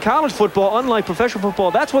 where in college football, unlike professional football,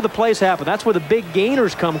 that's where the plays happen. That's where the big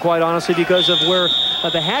gainers come, quite honestly, because of where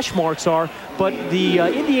the hash marks are. But the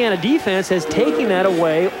Indiana defense has taken that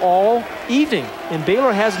away all evening, and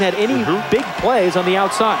Baylor hasn't had any big plays on the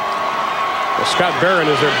outside. Well, Scott Barron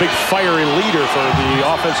is their big fiery leader for the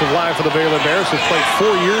offensive line for the Baylor Bears, who've played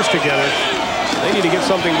 4 years together. They need to get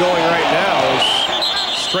something going right now.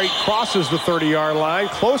 As Strait crosses the 30-yard line,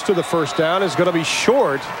 close to the first down, is going to be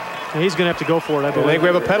short. And he's going to have to go for it, I believe. I think we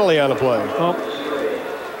have a penalty on the play. Oh.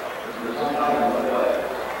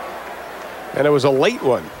 And it was a late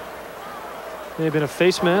one. May have been a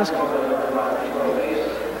face mask.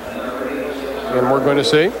 And we're going to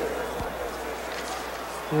see.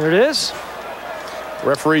 There it is.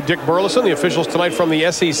 Referee Dick Burleson, the officials tonight from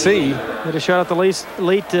the SEC. Get a shot at the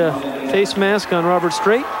late face mask on Robert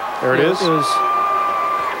Strait. There it is. It was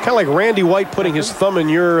kind of like Randy White putting his thumb in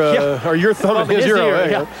your, or your thumb in his ear.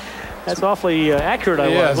 Yeah. That's awfully accurate, I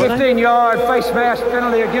was. 15-yard face mask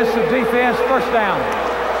penalty against the defense, first down.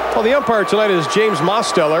 Well, the umpire tonight is James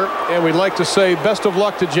Mosteller, and we'd like to say best of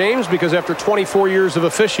luck to James, because after 24 years of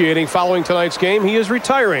officiating following tonight's game, he is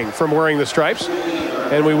retiring from wearing the stripes,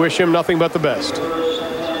 and we wish him nothing but the best.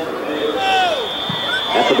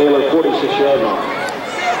 At the Baylor 46-yard line.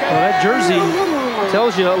 Well, that jersey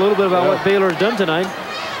tells you a little bit about what Baylor has done tonight.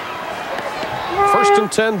 1st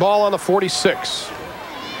and 10, ball on the 46.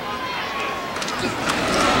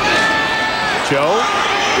 Joe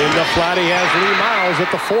in the flat. He has Lee Miles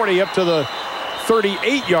at the 40 up to the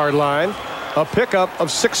 38-yard line. A pickup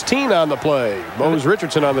of 16 on the play. Mose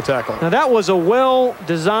Richardson on the tackle. Now that was a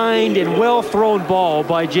well-designed and well-thrown ball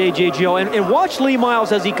by J.J. Joe. And watch Lee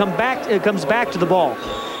Miles as he comes back to the ball.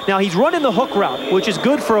 Now he's running the hook route, which is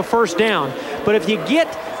good for a first down. But if you get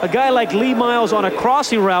a guy like Lee Miles on a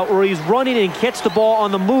crossing route where he's running and gets the ball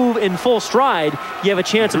on the move in full stride, you have a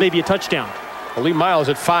chance of maybe a touchdown. Well, Lee Miles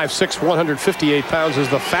at 5'6", 158 pounds is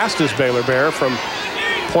the fastest Baylor Bear from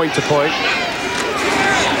point to point.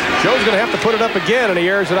 Joe's going to have to put it up again, and he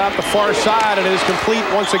airs it out the far side, and it is complete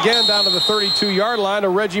once again down to the 32-yard line to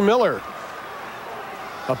Reggie Miller.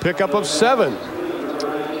 A pickup of 7.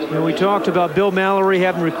 And we talked about Bill Mallory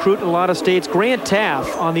having recruited a lot of states. Grant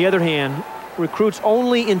Taft, on the other hand, recruits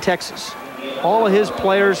only in Texas. All of his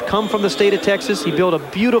players come from the state of Texas. He built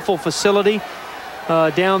a beautiful facility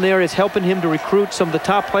down there. It's helping him to recruit some of the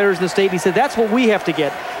top players in the state. He said that's what we have to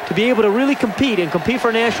get. To be able to really compete for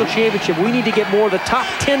a national championship, we need to get more of the top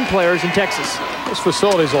 10 players in Texas. Those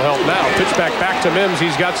facilities will help now. Pitch back to Mims.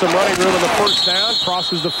 He's got some running room in the first down.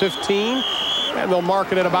 Crosses the 15. And they'll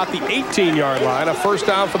mark it at about the 18-yard line. A first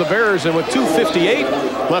down for the Bears, and with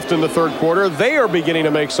 2:58 left in the third quarter, they are beginning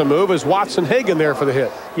to make some move as Watson Hagan there for the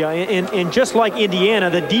hit. Yeah, and just like Indiana,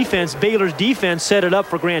 the defense, Baylor's defense set it up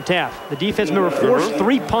for Grant Taft. The defense, remember, forced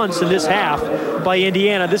 3 punts in this half by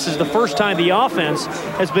Indiana. This is the first time the offense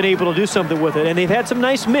has been able to do something with it, and they've had some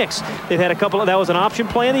nice mix. They've had a couple of, that was an option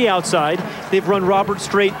play on the outside. They've run Robert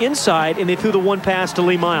Strait inside, and they threw the one pass to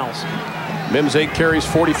Lee Miles. Mims 8 carries,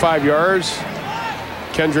 45 yards.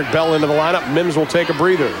 Kendrick Bell into the lineup. Mims will take a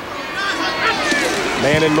breather.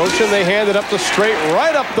 Man in motion. They hand it up to Strait,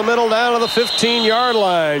 right up the middle down to the 15-yard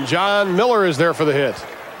line. John Miller is there for the hit.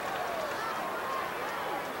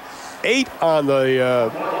 8 on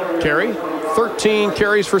the carry. 13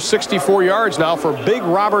 carries for 64 yards now for big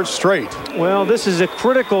Robert Strait. Well, this is a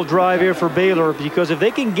critical drive here for Baylor, because if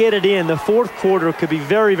they can get it in, the fourth quarter could be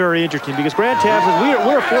very, very interesting, because Grant Taft says,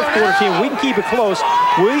 we're a fourth quarter team. We can keep it close.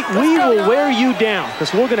 We will wear you down,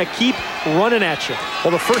 because we're going to keep running at you.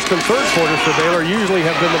 Well, the first and third quarters for Baylor usually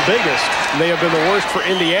have been the biggest. They have been the worst for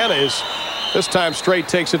Indiana. This time Strait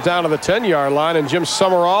takes it down to the 10-yard line, and Jim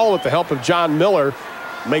Summerall, with the help of John Miller,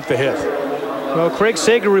 make the hit. Well, Craig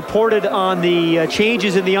Sager reported on the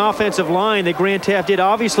changes in the offensive line that Grant Taft did.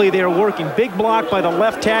 Obviously, they are working. Big block by the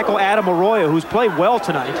left tackle, Adam Arroyo, who's played well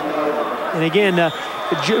tonight. And again,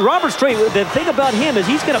 Robert Strait, the thing about him is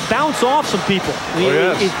he's going to bounce off some people.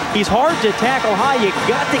 He's hard to tackle high. You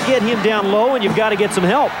got to get him down low, and you've got to get some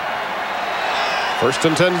help. 1st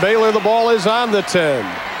and 10 Baylor. The ball is on the 10.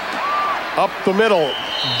 Up the middle.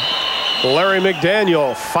 Larry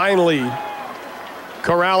McDaniel finally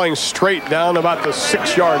corralling Strait down about the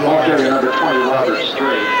 6-yard line. Number 20, Robert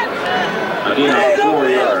Strait. Again, 4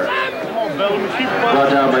 yards. Brought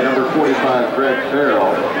down by number 45, Greg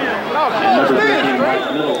Farrell. And number 15,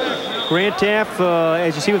 Mike Middleton. Grant Taff,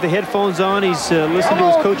 as you see with the headphones on, he's listening to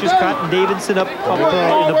his coaches, Cotton Davidson, up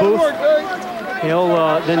in the booth. He'll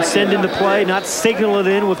then send in the play, not signal it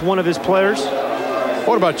in with one of his players.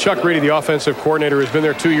 What about Chuck Reedy, the offensive coordinator, who's been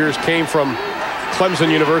there 2 years, came from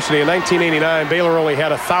Clemson University. In 1989, Baylor only had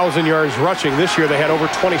 1,000 yards rushing. This year, they had over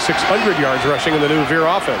 2,600 yards rushing in the new Veer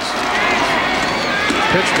offense.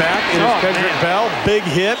 Pitch back, it is Kendrick Bell. Big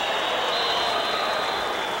hit.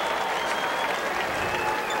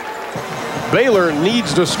 Baylor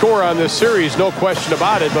needs to score on this series, no question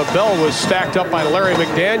about it, but Bell was stacked up by Larry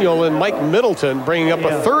McDaniel and Mike Middleton, bringing up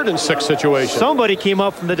a 3rd and 6 situation. Somebody came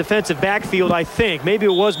up from the defensive backfield, I think. Maybe it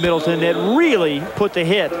was Middleton that really put the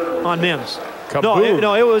hit on Mims.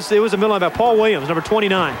 No, it was a middle linebacker, Paul Williams, number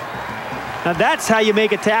 29. Now that's how you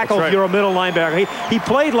make a tackle if you're a middle linebacker. He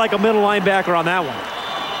played like a middle linebacker on that one.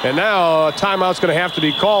 And now a timeout's going to have to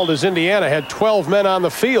be called as Indiana had 12 men on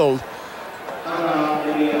the field.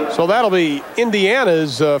 So that'll be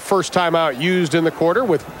Indiana's first timeout used in the quarter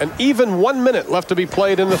with an even 1 minute left to be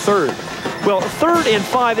played in the 3rd. Well, 3rd and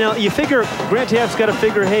 5. Now, you figure Grant Taft's got to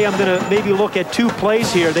figure, hey, I'm going to maybe look at 2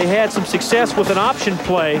 plays here. They had some success with an option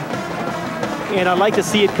play, and I'd like to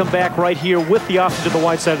see it come back right here with the option to the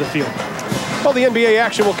wide side of the field. Well, the NBA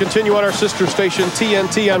action will continue on our sister station,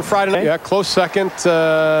 TNT, on Friday night. Yeah, close second. Have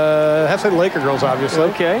to say the Laker girls, obviously.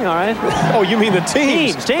 Okay, all right. Oh, you mean the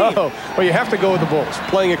teams? Team. Oh, well, you have to go with the Bulls.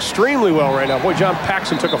 Playing extremely well right now. Boy, John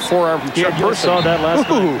Paxson took a forearm from Chuck Person. I saw that last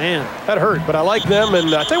night. Man. That hurt, but I like them.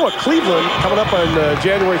 And I tell you what, Cleveland, coming up on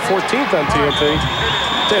January 14th on TNT.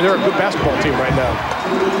 They're a good basketball team right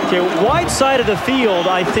now. Okay, wide side of the field,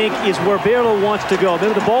 I think, is where Baylor wants to go.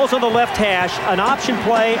 Remember, the ball's on the left hash, an option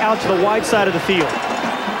play out to the wide side of the field.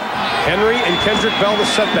 Henry and Kendrick Bell, the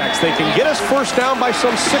setbacks. They can get us first down by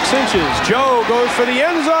some 6 inches. Joe goes for the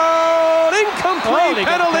end zone. Incomplete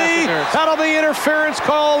penalty. That'll be interference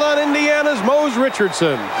called on Indiana's Mose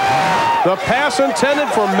Richardson. The pass intended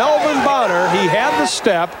for Melvin Bonner. He had the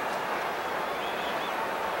step.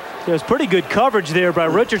 There's pretty good coverage there by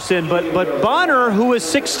Richardson, but Bonner, who is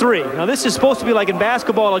 6'3". Now, this is supposed to be like in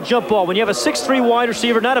basketball, a jump ball. When you have a 6'3" wide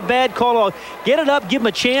receiver, not a bad call. Get it up, give him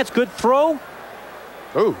a chance, good throw.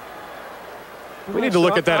 Ooh. We need to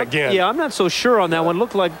look at that again. Yeah, I'm not so sure on that one.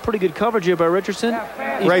 Looked like pretty good coverage here by Richardson.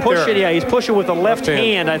 Right there. Yeah, he's pushing with the left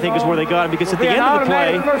hand, I think is where they got him, because at the end of the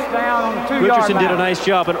play, Richardson did a nice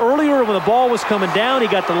job. And earlier when the ball was coming down, he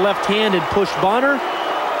got the left hand and pushed Bonner.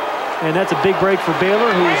 And that's a big break for Baylor,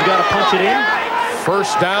 who's got to punch it in.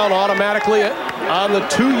 First down automatically on the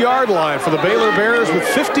 2-yard line for the Baylor Bears with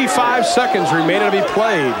 55 seconds remaining to be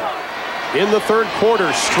played. In the 3rd quarter,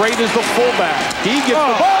 Strait is the fullback. He gets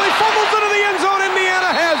the ball, he fumbles into the end zone, Indiana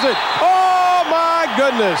has it. Oh my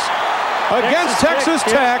goodness. Against Texas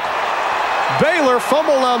Tech, Baylor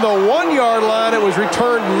fumbled on the 1-yard line. It was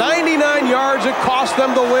returned 99 yards. It cost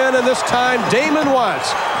them the win, and this time Damon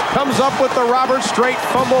Watts comes up with the Robert Strait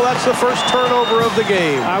fumble. That's the first turnover of the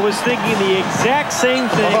game. I was thinking the exact same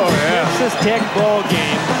thing. Texas Tech ball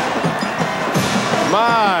game.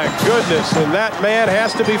 My goodness, and that man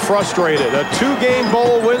has to be frustrated. A 2-game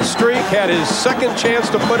bowl win streak, had his 2nd chance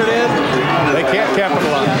to put it in. They can't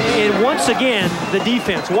capitalize. And once again, the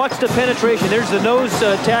defense. Watch the penetration. There's the nose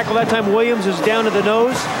tackle. That time Williams is down to the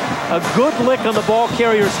nose. A good lick on the ball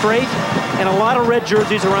carrier Strait, and a lot of red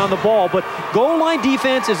jerseys around the ball. But goal line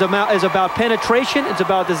defense is about penetration. It's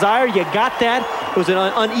about desire. You got that. It was an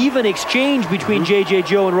uneven exchange between J.J.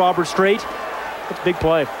 Joe and Robert Strait. That's a big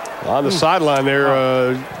play. On the sideline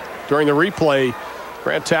there during the replay,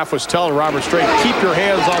 Grant Taft was telling Robert Strait, keep your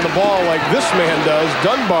hands on the ball like this man does.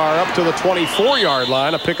 Dunbar up to the 24-yard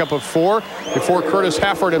line, a pickup of 4 before Curtis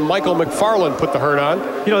Hafford and Michael McFarland put the hurt on.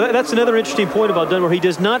 You know, that's another interesting point about Dunbar. He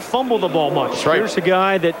does not fumble the ball much. That's right. Here's a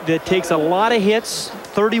guy that takes a lot of hits,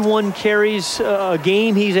 31 carries a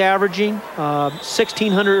game he's averaging,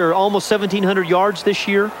 1,600 or almost 1,700 yards this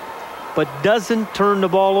year, but doesn't turn the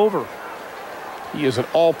ball over. He is an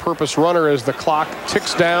all-purpose runner as the clock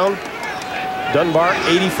ticks down. Dunbar,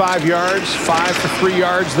 85 yards, 5 for 3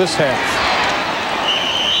 yards this half.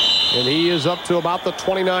 And he is up to about the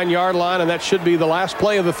 29-yard line, and that should be the last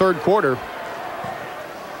play of the 3rd quarter.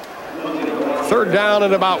 Third down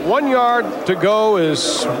and about 1 yard to go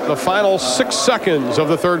as the final 6 seconds of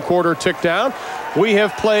the third quarter tick down. We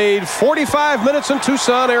have played 45 minutes in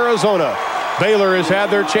Tucson, Arizona. Baylor has had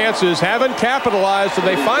their chances, haven't capitalized, and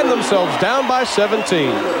they find themselves down by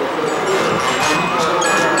 17.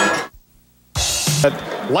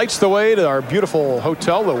 That lights the way to our beautiful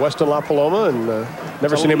hotel, the Westin La Paloma, and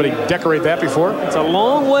never seen anybody decorate that before. It's a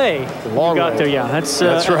long way. Long got way. there, yeah.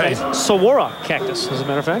 That's right. Saguaro cactus, as a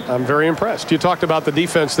matter of fact. I'm very impressed. You talked about the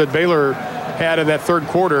defense that Baylor had in that third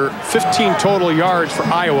quarter. 15 total yards for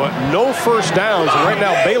Iowa. No first downs. And right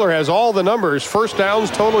now, Baylor has all the numbers. First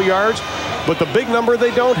downs, total yards. But the big number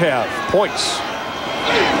they don't have, points.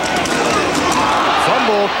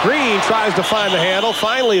 Fumble. Green tries to find the handle.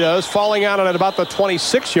 Finally does, falling out at about the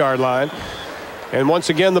 26-yard line. And once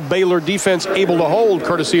again, the Baylor defense able to hold,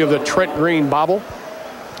 courtesy of the Trent Green bobble.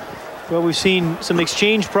 Well, we've seen some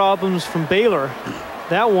exchange problems from Baylor.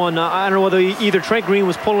 That one, I don't know whether either Trent Green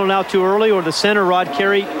was pulling it out too early or the center, Rod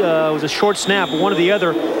Carey, was a short snap. But one or the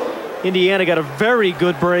other, Indiana got a very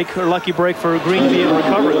good break, or lucky break for Green to be able to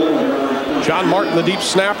recover it. John Martin, the deep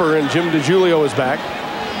snapper, and Jim DiGiulio is back.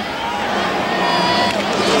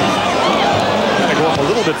 Gotta go up a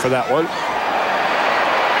little bit for that one.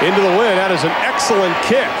 Into the wind. That is an excellent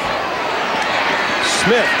kick.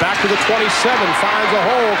 Smith back to the 27, finds a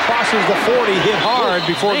hole, crosses the 40, hit hard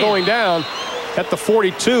before going down at the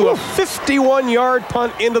 42. A 51-yard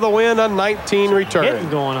punt into the wind on 19 return. Hitting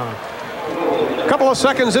going on. A couple of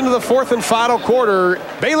seconds into the fourth and final quarter.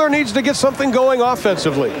 Baylor needs to get something going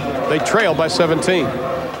offensively. They trail by 17.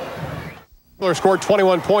 Baylor scored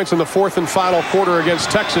 21 points in the fourth and final quarter against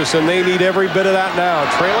Texas, and they need every bit of that now.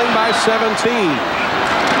 Trailing by 17.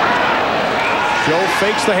 Joe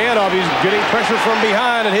fakes the handoff. He's getting pressure from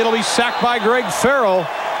behind, and he'll be sacked by Greg Farrell.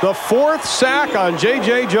 The fourth sack on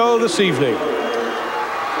J.J. Joe this evening.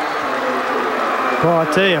 Well, I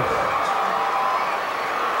tell you,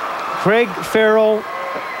 Craig Farrell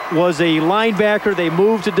was a linebacker. They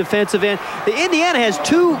moved to defensive end. Indiana has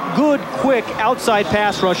two good, quick outside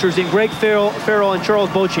pass rushers in Greg Farrell and Charles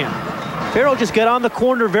Beauchamp. Farrell just got on the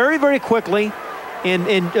corner very, very quickly.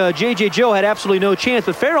 And J.J. Joe had absolutely no chance.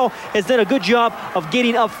 But Farrell has done a good job of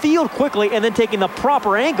getting upfield quickly and then taking the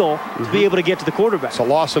proper angle to be able to get to the quarterback. It's a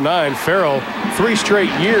loss of 9. Farrell, 3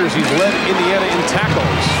 straight years, he's led Indiana in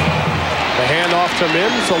tackles. The handoff to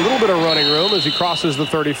Mims, a little bit of running room as he crosses the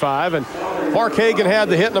 35. And Mark Hagan had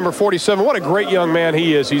the hit, number 47. What a great young man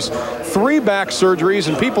he is. He's 3 back surgeries,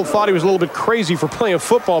 and people thought he was a little bit crazy for playing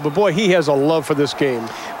football, but boy, he has a love for this game.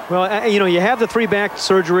 Well, you know, you have the 3 back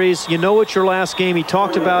surgeries. You know it's your last game. He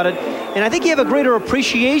talked about it. And I think you have a greater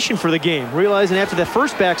appreciation for the game, realizing after that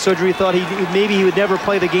first back surgery, he thought maybe he would never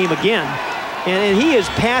play the game again. And he is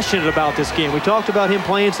passionate about this game. We talked about him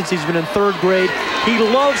playing since he's been in 3rd grade. He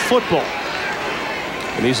loves football.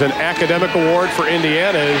 And he's an academic award for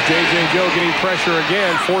Indiana as J.J. Joe getting pressure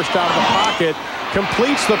again, forced out of the pocket,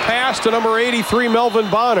 completes the pass to number 83, Melvin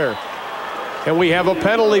Bonner. And we have a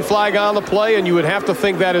penalty flag on the play, and you would have to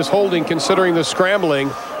think that is holding considering the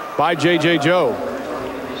scrambling by J.J. Joe.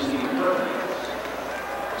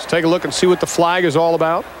 Let's take a look and see what the flag is all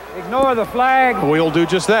about. Ignore the flag. We'll do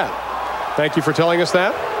just that. Thank you for telling us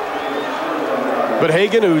that. But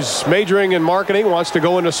Hagan, who's majoring in marketing, wants to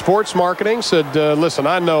go into sports marketing, said, listen,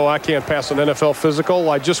 I know I can't pass an NFL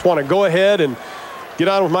physical. I just want to go ahead and get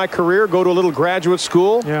on with my career, go to a little graduate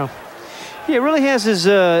school. Yeah. He really has his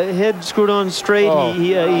head screwed on straight. Oh.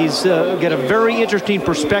 He's got a very interesting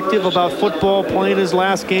perspective about football, playing his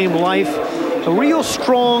last game, life. A real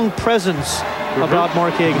strong presence about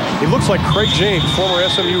Mark Hagan. He looks like Craig James, former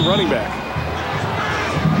SMU running back.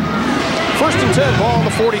 1st and 10, ball on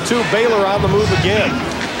the 42. Baylor on the move again.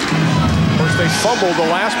 Of course, they fumbled the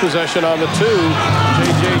last possession on the 2.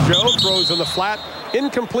 J.J. Joe throws in the flat.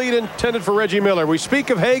 Incomplete, intended for Reggie Miller. We speak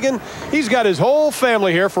of Hagan. He's got his whole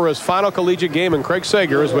family here for his final collegiate game, and Craig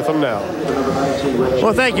Sager is with him now.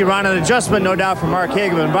 Well, thank you, Ron. An adjustment, no doubt, for Mark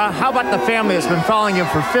Hagan. But how about the family that's been following him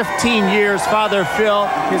for 15 years? Father Phil,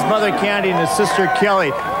 his mother Candy, and his sister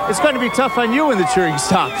Kelly. It's going to be tough on you when the cheering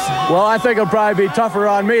stops. Well, I think it'll probably be tougher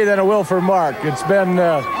on me than it will for Mark. It's been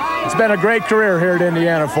a great career here at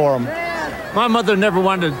Indiana for him. My mother never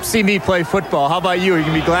wanted to see me play football. How about you? Are you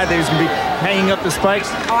going to be glad that he's going to be hanging up the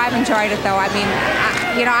spikes? Oh, I've enjoyed it, though. I mean,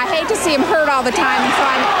 I hate to see him hurt all the time, and so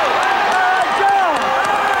I'm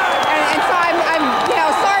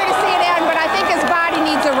sorry to see it end, but I think his body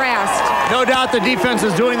needs a rest. No doubt the defense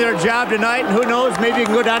is doing their job tonight, and who knows, maybe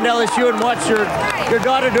you can go down to LSU and watch your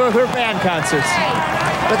daughter do her band concerts.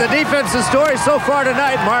 But the defense's story so far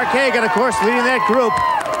tonight, Mark Hagan, of course, leading that group,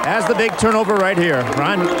 has the big turnover right here.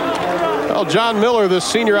 Ron? Well, John Miller, the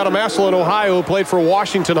senior out of Massillon, Ohio, who played for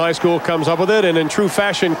Washington High School, comes up with it. And in true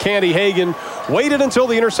fashion, Candy Hagan waited until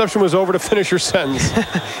the interception was over to finish her sentence.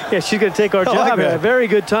 Yeah, she's going to take our job. Like very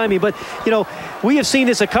good timing. But, you know, we have seen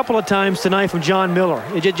this a couple of times tonight from John Miller.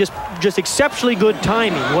 It just exceptionally good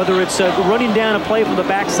timing, whether it's running down a play from the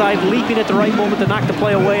backside, leaping at the right moment to knock the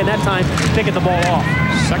play away, and that time picking the ball off.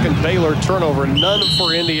 Second Baylor turnover, none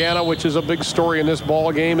for Indiana, which is a big story in this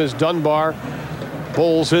ball game as Dunbar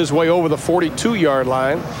bowls his way over the 42-yard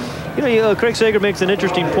line. You know, Craig Sager makes an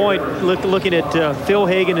interesting point looking at Phil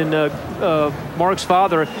Hagan and Mark's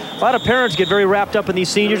father. A lot of parents get very wrapped up in these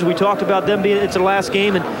seniors. We talked about them being it's their last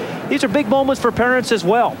game, and these are big moments for parents as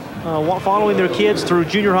well, following their kids through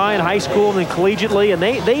junior high and high school and then collegiately, and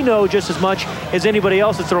they know just as much as anybody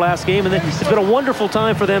else it's their last game, and it's been a wonderful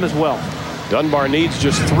time for them as well. Dunbar needs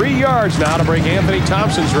just 3 yards now to break Anthony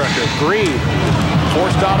Thompson's record. Green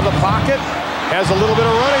forced out of the pocket. Has a little bit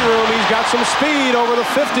of running room. He's got some speed over the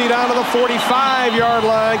 50 down to the 45-yard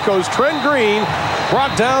line. Goes Trent Green,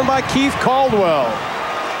 brought down by Keith Caldwell.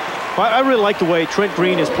 I really like the way Trent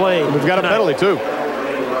Green is playing. We've got a penalty, too.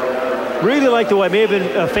 Really like the way. May have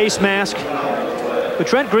been a face mask. But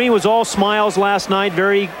Trent Green was all smiles last night,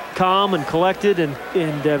 very calm and collected and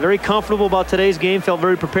very comfortable about today's game. Felt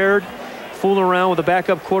very prepared, fooling around with the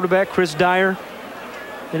backup quarterback, Chris Dyer.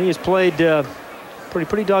 And he has played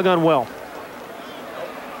pretty doggone well.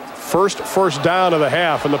 First down of the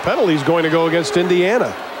half, and the penalty is going to go against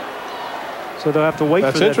Indiana. So they'll have to wait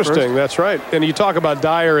for that. That's interesting. That's right. And you talk about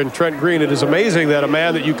Dyer and Trent Green. It is amazing that a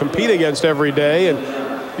man that you compete against every day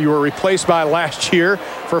and you were replaced by last year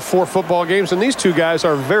for 4 football games, and these two guys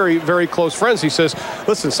are very, very close friends. He says,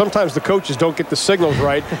 listen, sometimes the coaches don't get the signals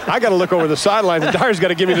right. I got to look over the sidelines, and Dyer's got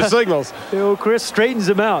to give me the signals. Chris straightens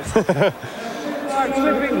him out.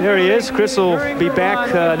 There he is. Chris will be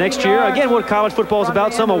back next year. Again, what college football is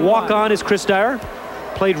about. A walk-on is Chris Dyer.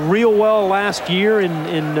 Played real well last year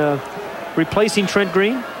in replacing Trent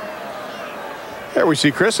Green. There we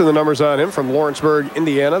see Chris and the numbers on him from Lawrenceburg,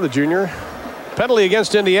 Indiana, the junior. Penalty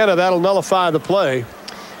against Indiana. That'll nullify the play.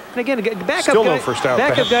 And again, backup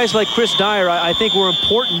guys like Chris Dyer, I think, were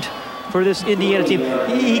important for this Indiana team.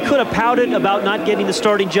 He could have pouted about not getting the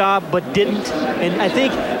starting job, but didn't. And I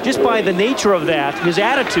think just by the nature of that, his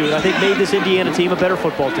attitude, I think, made this Indiana team a better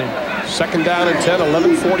football team. Second down and 10,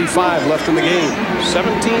 11:45 left in the game.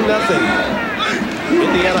 17-0.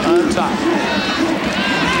 Indiana on top.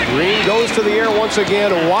 Green goes to the air once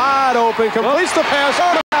again, wide open, completes the pass.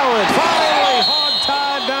 Finally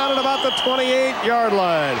hog-tied down at about the 28-yard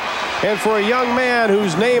line. And for a young man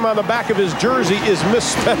whose name on the back of his jersey is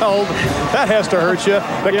misspelled, that has to hurt you.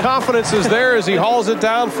 The confidence is there as he hauls it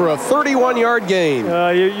down for a 31-yard gain.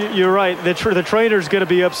 You're right. The trainer's going to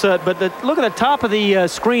be upset. But look at the top of the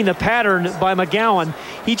screen, the pattern by McGowan.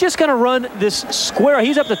 He's just going to run this square.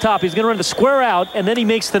 He's up the top. He's going to run the square out, and then he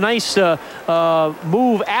makes the nice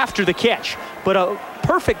move after the catch. But a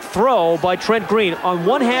perfect throw by Trent Green on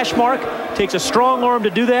one hash mark. Takes a strong arm to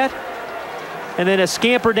do that. And then a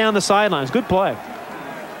scamper down the sidelines. Good play.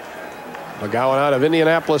 McGowan out of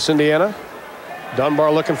Indianapolis, Indiana. Dunbar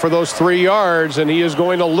looking for those 3 yards, and he is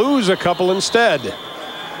going to lose a couple instead.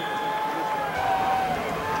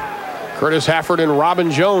 Curtis Hafford and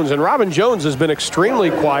Robin Jones. And Robin Jones has been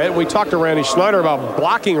extremely quiet. We talked to Randy Schneider about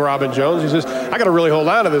blocking Robin Jones. He says, I got to really hold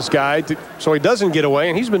on to this guy so he doesn't get away.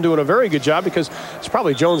 And he's been doing a very good job because it's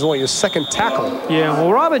probably Jones only his second tackle. Yeah,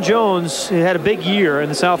 well, Robin Jones had a big year in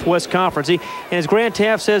the Southwest Conference. And as Grant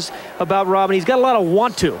Taft says about Robin, he's got a lot of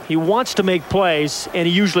want to. He wants to make plays, and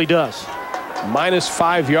he usually does. Minus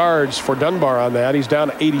 5 yards for Dunbar on that. He's down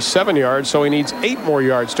to 87 yards, so he needs 8 more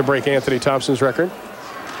yards to break Anthony Thompson's record.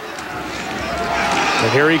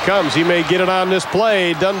 And here he comes. He may get it on this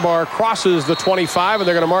play. Dunbar crosses the 25, and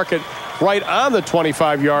they're going to mark it right on the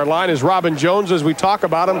 25-yard line as Robin Jones, as we talk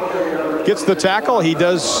about him, gets the tackle. He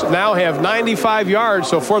does now have 95 yards,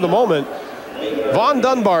 so for the moment, Vaughn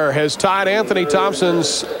Dunbar has tied Anthony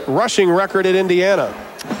Thompson's rushing record at Indiana.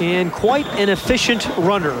 And quite an efficient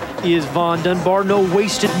runner is Vaughn Dunbar. No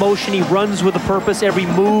wasted motion. He runs with a purpose. Every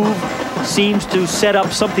move seems to set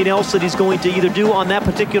up something else that he's going to either do on that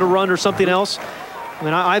particular run or something else. I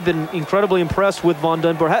mean, I've been incredibly impressed with Vaughn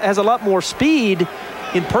Dunbar. Has a lot more speed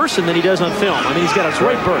in person than he does on film. I mean, he's got a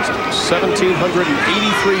great burst.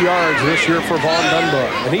 1,783 yards this year for Vaughn Dunbar.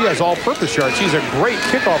 And he has all-purpose yards. He's a great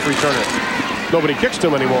kickoff returner. Nobody kicks to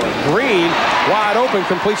him anymore. Green, wide open,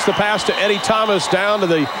 completes the pass to Eddie Thomas down to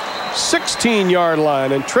the 16-yard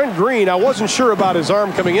line. And Trent Green, I wasn't sure about his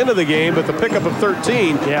arm coming into the game, but the pickup of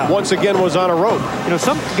 13 once again was on a rope. You know,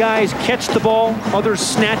 some guys catch the ball, others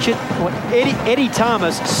snatch it. Well, Eddie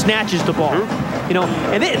Thomas snatches the ball. You know,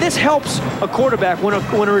 and this helps a quarterback when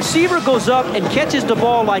a receiver goes up and catches the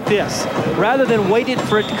ball like this, rather than waiting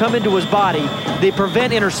for it to come into his body, they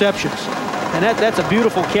prevent interceptions. And that's a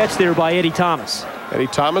beautiful catch there by Eddie Thomas. Eddie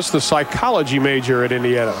Thomas, the psychology major at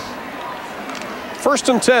Indiana. 1st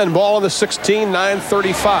and 10, ball on the 16,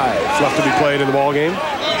 9:35 left to be played in the ball game.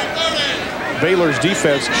 Baylor's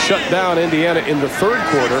defense shut down Indiana in the 3rd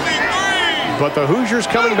quarter, but the Hoosiers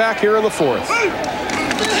coming back here in the 4th.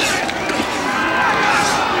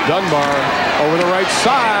 Dunbar over the right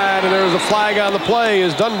side, and there's a flag on the play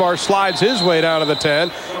as Dunbar slides his way down to the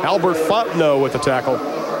 10. Albert Fontenot with the tackle.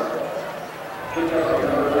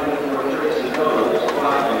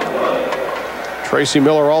 Tracy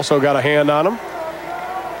Miller also got a hand on him.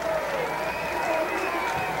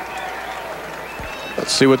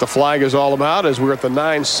 Let's see what the flag is all about as we're at the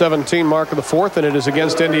 9:17 mark of the 4th, and it is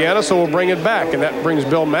against Indiana, so we'll bring it back. And that brings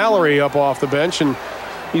Bill Mallory up off the bench, and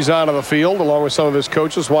he's onto the field along with some of his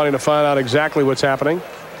coaches wanting to find out exactly what's happening.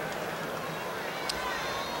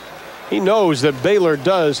 He knows that Baylor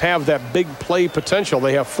does have that big play potential.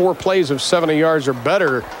 They have 4 plays of 70 yards or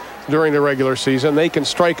better during the regular season. They can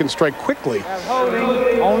strike and strike quickly.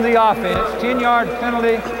 Holding on the offense, 10-yard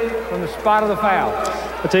penalty from the spot of the foul.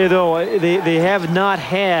 I'll tell you though, they have not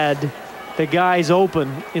had the guys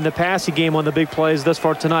open in the passing game on the big plays thus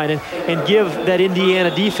far tonight, and give that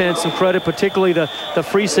Indiana defense some credit, particularly the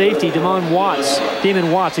free safety, Damon Watts,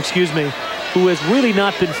 who has really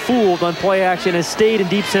not been fooled on play action, has stayed in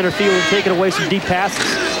deep center field and taken away some deep passes.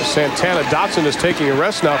 Santana Dotson is taking a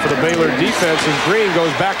rest now for the Baylor defense as Green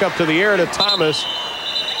goes back up to the air to Thomas.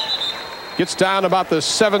 Gets down about the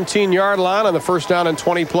 17-yard line on the 1st down and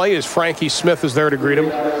 20 play as Frankie Smith is there to greet him.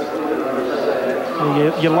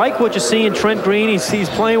 You like what you see in Trent Green. He's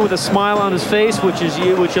playing with a smile on his face, which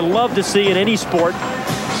you love to see in any sport.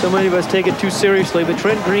 So many of us take it too seriously, but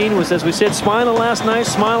Trent Green was, as we said, smiling last night,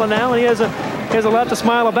 smiling now, and he has a lot to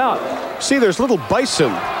smile about. See, there's little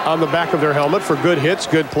bison on the back of their helmet for good hits,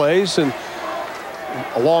 good plays, and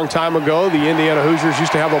a long time ago, the Indiana Hoosiers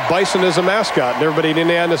used to have a bison as a mascot, and everybody in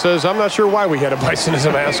Indiana says, I'm not sure why we had a bison as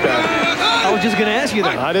a mascot. I was just going to ask you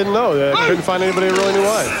that. I didn't know. I couldn't find anybody who really knew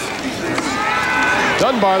why.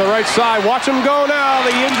 Dunbar, the right side. Watch him go now.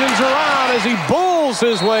 The engines are on as he bulls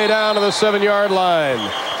his way down to the 7-yard line.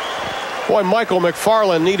 Boy, Michael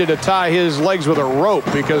McFarland needed to tie his legs with a rope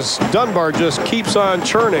because Dunbar just keeps on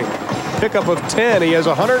churning. Pickup of 10. He has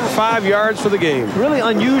 105 yards for the game. Really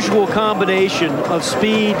unusual combination of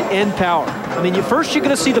speed and power. I mean, first you're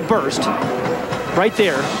going to see the burst right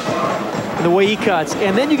there, and the way he cuts,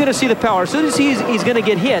 and then you're going to see the power. As soon as he's going to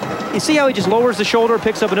get hit, you see how he just lowers the shoulder,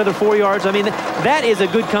 picks up another 4 yards. I mean, that is a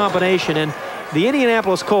good combination. And the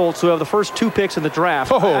Indianapolis Colts, who have the first 2 picks in the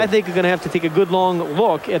draft, I think are going to have to take a good long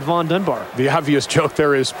look at Vaughn Dunbar. The obvious joke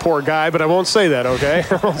there is poor guy, but I won't say that, okay?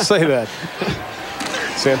 I won't say that.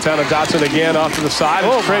 Santana Dotson again off to the side.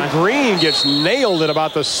 Trent Green gets nailed at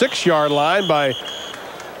about the 6-yard line by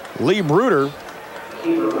Lee Bruder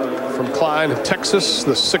from Klein, Texas,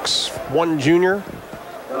 the 6'1" junior.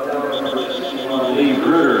 Lee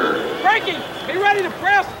Bruder. Frankie, be ready to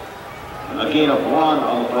press. A gain of 1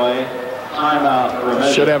 on the play. Timeout for a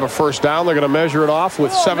measure. Should have a 1st down. They're going to measure it off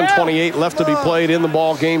with 7:28 left to be played in the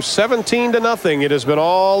ball game. 17-0. It has been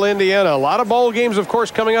all Indiana. A lot of bowl games, of course,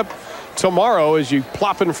 coming up tomorrow as you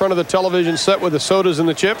plop in front of the television set with the sodas and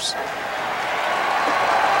the chips.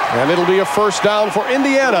 And it'll be a 1st down for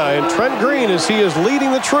Indiana. And Trent Green, as he is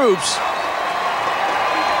leading the troops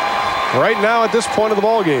right now at this point of the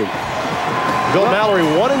ball game. Bill Mallory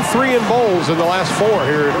 1-3 in bowls in the last 4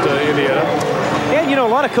 here at Indiana. And, you know, a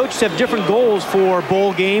lot of coaches have different goals for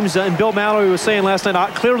bowl games. And Bill Mallory was saying last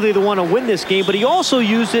night, clearly they want to win this game, but he also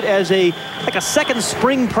used it as like a second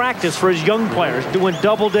spring practice for his young players, doing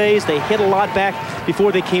double days. They hit a lot back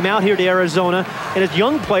before they came out here to Arizona. And his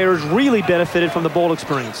young players really benefited from the bowl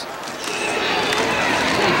experience.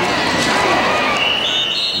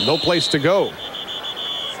 No place to go.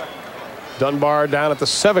 Dunbar down at the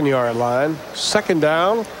 7-yard line. 2nd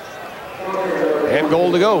down. And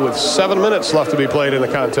goal to go with 7 minutes left to be played in the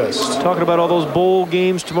contest. Talking about all those bowl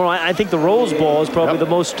games tomorrow, I think the Rose Bowl is probably the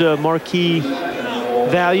most marquee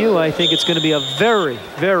value. I think it's going to be a very,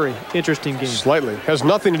 very interesting game. Slightly. Has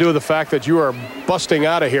nothing to do with the fact that you are busting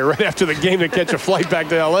out of here right after the game to catch a flight back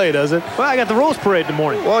to L.A., does it? Well, I got the Rose Parade in the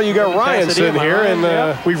morning. Well, you got Ryan sitting here,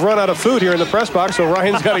 and we've run out of food here in the press box, so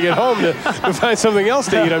Ryan's got to get home to find something else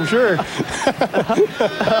to eat, I'm sure.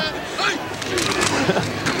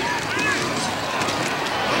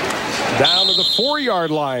 Down to the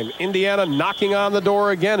 4-yard line. Indiana knocking on the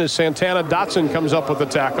door again as Santana Dotson comes up with the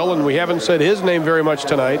tackle, and we haven't said his name very much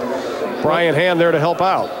tonight. Brian Hand there to help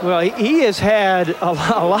out. Well, he has had a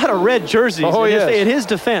lot of red jerseys in his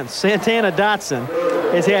defense. Santana Dotson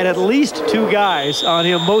has had at least 2 guys on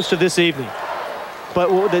him most of this evening.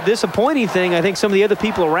 But the disappointing thing, I think some of the other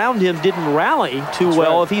people around him didn't rally too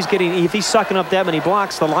well. Right. If he's sucking up that many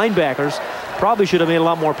blocks, the linebackers probably should have made a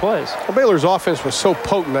lot more plays. Well, Baylor's offense was so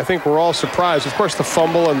potent. I think we're all surprised. Of course, the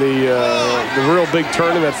fumble and the real big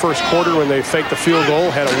turn in that first quarter when they faked the field goal,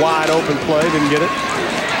 had a wide open play, didn't get it.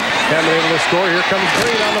 Haven't been able to score. Here comes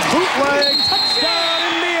Green on the bootleg. Touchdown,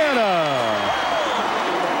 Indiana.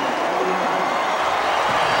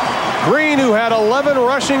 Green, who had 11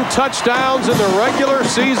 rushing touchdowns in the regular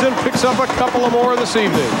season, picks up a couple of more this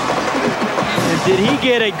evening. And did he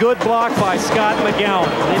get a good block by Scott McGowan?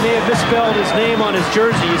 They may have misspelled his name on his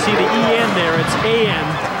jersey. You see the E-N there. It's A-N.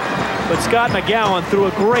 But Scott McGowan threw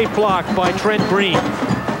a great block by Trent Green.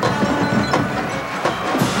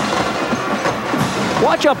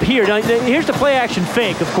 Watch up here. Now, here's the play action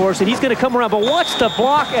fake, of course, and he's going to come around. But watch the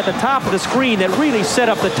block at the top of the screen that really set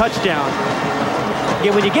up the touchdown.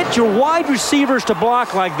 Again, when you get your wide receivers to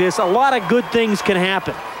block like this, a lot of good things can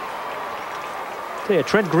happen. Tell you,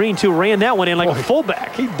 Trent Green, too, ran that one in like a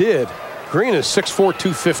fullback. He did. Green is 6'4",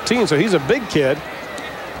 215, so he's a big kid.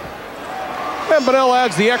 And Bunnell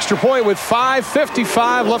adds the extra point with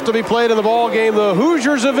 5:55 left to be played in the ball game. The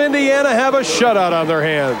Hoosiers of Indiana have a shutout on their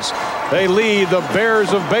hands. They lead the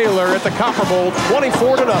Bears of Baylor at the Copper Bowl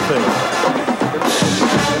 24-0.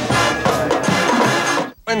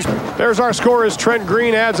 There's our score as Trent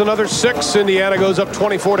Green adds another 6. Indiana goes up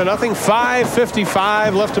 24-0.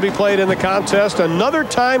 5:55 left to be played in the contest. Another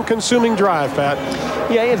time-consuming drive, Pat.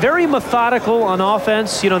 Yeah, very methodical on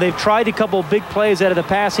offense. You know, they've tried a couple big plays out of the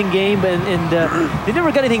passing game, and they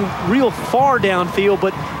never got anything real far downfield,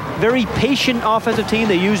 but very patient offensive team.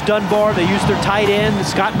 They used Dunbar. They used their tight end.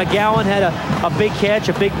 Scott McGowan had a big catch,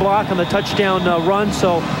 a big block on the touchdown run.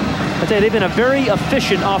 So I'd say they've been a very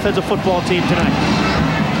efficient offensive football team tonight.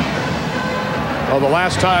 Well, the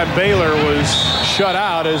last time Baylor was shut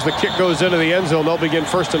out as the kick goes into the end zone, they'll begin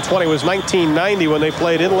 1st and 20, was 1990 when they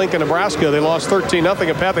played in Lincoln, Nebraska. They lost 13-0,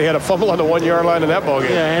 and Pat, they had a fumble on the 1-yard line in that ballgame.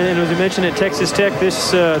 Yeah, and as we mentioned at Texas Tech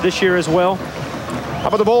this year as well. How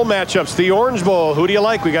about the bowl matchups? The Orange Bowl. Who do you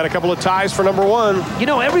like? We got a couple of ties for number 1. You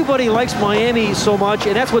know, everybody likes Miami so much,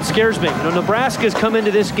 and that's what scares me. You know, Nebraska's come into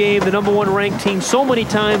this game, the number 1 ranked team, so many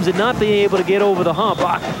times and not being able to get over the hump.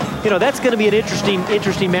 You know, that's going to be an interesting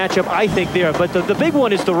matchup, I think, there. But the big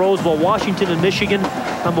one is the Rose Bowl. Washington and Michigan.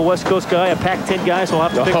 I'm a West Coast guy, a Pac-10 guy, so I'll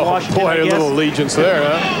have to pick Washington, boy, I guess. a little allegiance there,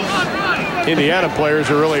 huh? Indiana players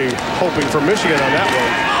are really hoping for Michigan on that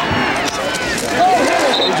one.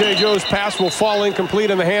 A.J. Joe's pass will fall incomplete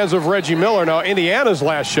in the hands of Reggie Miller. Now, Indiana's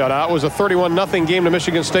last shutout was a 31-0 game to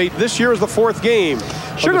Michigan State. This year is the 4th game.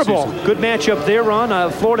 Sugar Bowl, good matchup there,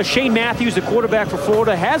 Ron. Florida, Shane Matthews, the quarterback for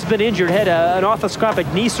Florida, has been injured, had an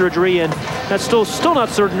arthroscopic knee surgery, and that's still not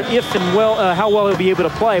certain if and how well he'll be able to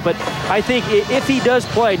play. But I think if he does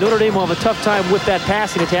play, Notre Dame will have a tough time with that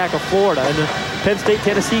passing attack of Florida. And the Penn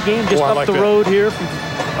State-Tennessee game just up the road here.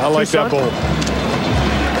 I like that bowl.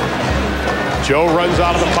 Joe runs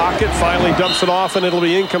out of the pocket, finally dumps it off, and it'll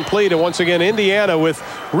be incomplete. And once again, Indiana with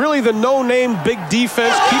really the no-name big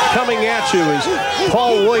defense keep coming at you as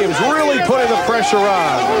Paul Williams really putting the pressure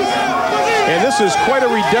on. And this is quite a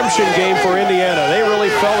redemption game for Indiana. They really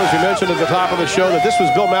felt, as we mentioned at the top of the show, that this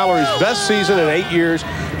was Bill Mallory's best season in 8 years.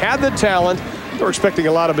 Had the talent. They were expecting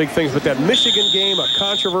a lot of big things, but that Michigan game, a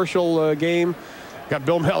controversial game, got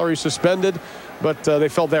Bill Mallory suspended, but they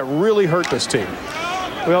felt that really hurt this team.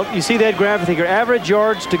 Well, you see that graphic here. Average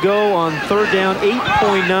yards to go on 3rd down,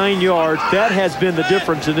 8.9 yards. That has been the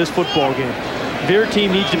difference in this football game. Their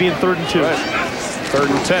team needs to be in 3rd and 2. Right.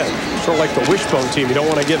 3rd and 10. Sort of like the wishbone team. You don't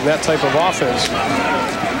want to get in that type of offense.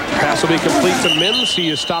 Pass will be complete to Mims. He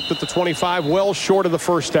is stopped at the 25, well short of the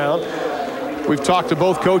 1st down. We've talked to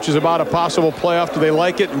both coaches about a possible playoff. Do they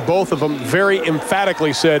like it? And both of them very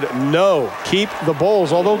emphatically said, no, keep the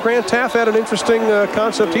bowls. Although Grant Taft had an interesting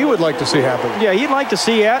concept he would like to see happen. Yeah, he'd like to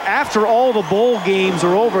see, after all the bowl games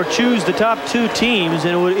are over, choose the top 2 teams,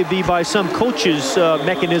 and it would be by some coach's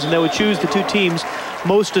mechanism that would choose the 2 teams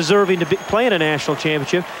most deserving to play in a national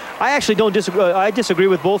championship. I actually don't disagree. I disagree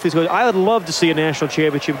with both these guys. I would love to see a national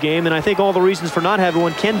championship game, and I think all the reasons for not having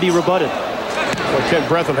one can be rebutted. Well, Ken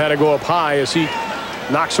Bretham had to go up high as he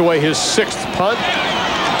knocks away his 6th punt.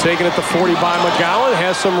 Taken at the 40 by McGowan.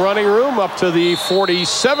 Has some running room up to the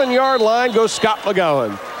 47-yard line. Goes Scott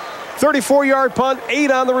McGowan. 34-yard punt,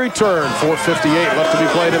 8 on the return. 4:58 left to be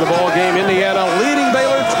played in the ball game. Indiana leading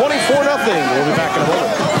Baylor 24-0. We'll be back in a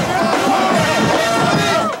moment.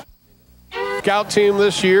 scout team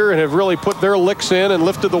this year and have really put their licks in and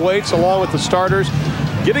lifted the weights along with the starters,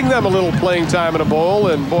 getting them a little playing time in a bowl,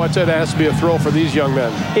 and boy, I tell you, that has to be a thrill for these young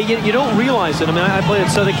men. Hey, you don't realize it. I mean, I played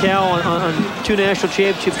at Southern Cal on 2 national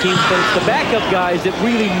championship teams, but it's the backup guys that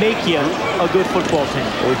really make you a good football team.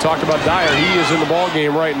 Well, we talked about Dyer. He is in the ball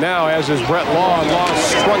game right now, as is Brett Law. Law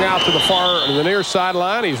strung out to the near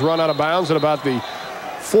sideline. He's run out of bounds at about the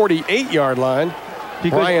 48-yard line.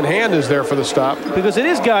 Brian Hand is there for the stop. Because it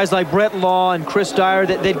is guys like Brett Law and Chris Dyer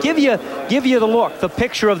that give you the look, the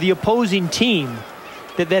picture of the opposing team.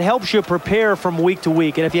 That helps you prepare from week to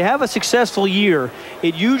week. And if you have a successful year,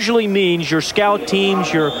 it usually means your scout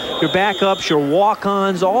teams, your backups, your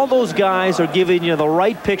walk-ons, all those guys are giving you the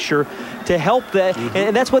right picture to help that.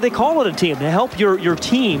 And that's what they call it, a team, to help your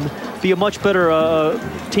team be a much better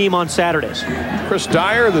team on Saturdays. Chris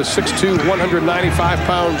Dyer, the 6'2",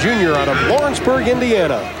 195-pound junior out of Lawrenceburg,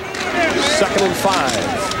 Indiana. 2nd and 5.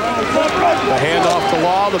 The handoff to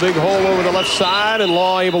Law, the big hole over the left side, and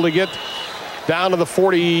Law able to get down to the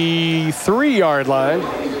 43-yard line.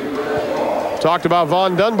 Talked about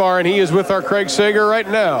Vaughn Dunbar, and he is with our Craig Sager right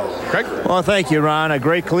now. Craig? Well, thank you, Ron. A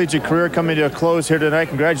great collegiate career coming to a close here tonight.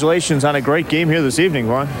 Congratulations on a great game here this evening,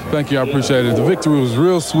 Vaughn. Thank you. I appreciate it. The victory was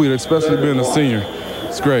real sweet, especially being a senior.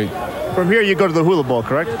 It's great. From here, you go to the Hula Bowl,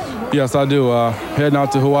 correct? Yes, I do. Heading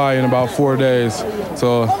out to Hawaii in about 4 days.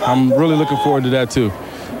 So I'm really looking forward to that, too.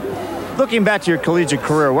 Looking back to your collegiate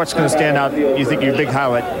career, what's going to stand out, you think, your big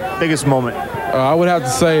highlight, biggest moment? I would have to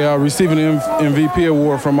say receiving an MVP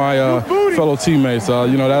award from my fellow teammates.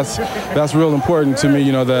 You know, that's real important to me,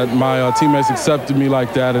 you know, that my teammates accepted me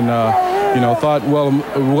like that and, you know, thought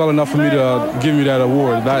well enough for me to give me that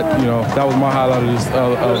award. That, you know, that was my highlight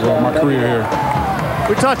of my career here.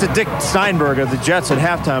 We talked to Dick Steinberg of the Jets at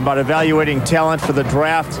halftime about evaluating talent for the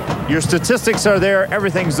draft. Your statistics are there.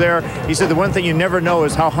 Everything's there. He said the one thing you never know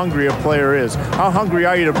is how hungry a player is. How hungry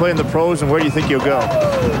are you to play in the pros, and where do you think you'll go?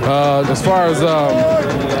 As far as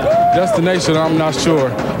destination, I'm not sure.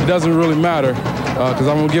 It doesn't really matter because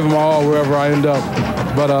I'm going to give them all wherever I end up.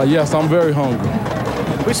 But, yes, I'm very hungry.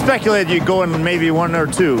 We speculated you'd go in maybe 1 or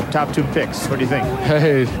 2, top 2 picks. What do you think?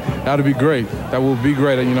 Hey, that would be great. That would be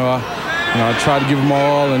great. You know, I tried to give them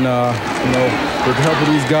all, and you know, with the help of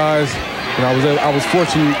these guys, you know, I was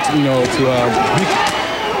fortunate, you know, to be.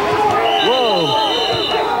 Whoa!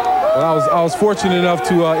 Well, I was fortunate enough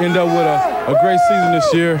to end up with a great season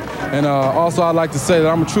this year, and also I'd like to say that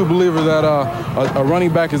I'm a true believer that a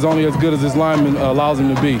running back is only as good as his lineman allows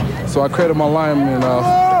him to be. So I credit my lineman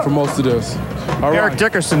for most of this. Eric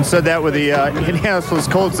Dickerson said that with the Indianapolis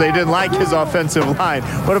Colts. They didn't like his offensive line.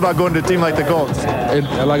 What about going to a team like the Colts?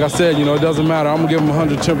 Like I said, you know, it doesn't matter. I'm going to give them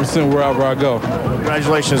 110% wherever I go.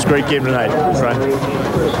 Congratulations. Great game tonight.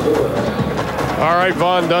 All right,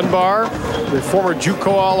 Vaughn Dunbar, the former JUCO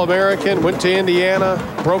All-American, went to Indiana,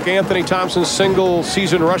 broke Anthony Thompson's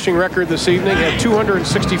single-season rushing record this evening, had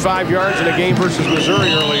 265 yards in a game versus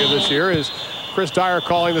Missouri earlier this year. Is Chris Dyer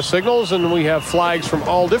calling the signals, and we have flags from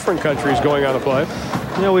all different countries going on the play.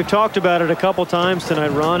 You know, we've talked about it a couple times tonight,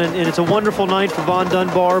 Ron, and it's a wonderful night for Vaughn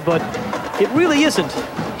Dunbar, but it really isn't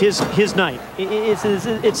his night.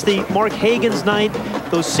 It's the Mark Hagan's night,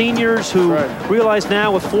 those seniors who realize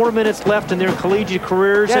now with 4 minutes left in their collegiate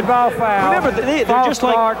careers. Dead ball foul. Remember, they're just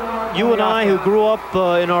like you and I who grew up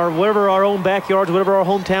in whatever our own backyards, whatever our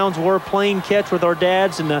hometowns were, playing catch with our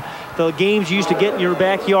dads and the games you used to get in your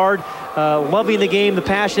backyard. Loving the game, the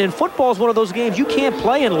passion. And football is one of those games you can't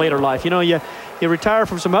play in later life. You know, you retire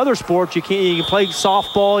from some other sports. You can play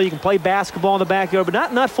softball, you can play basketball in the backyard,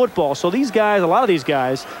 but not football. So these guys, a lot of these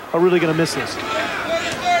guys, are really going to miss this.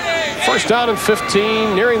 First down and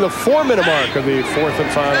 15, nearing the 4-minute mark of the 4th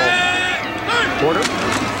and final quarter.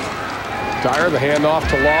 Dyer, the handoff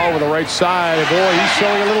to Law with the right side. Boy, he's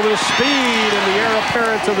showing a little bit of speed, and the heir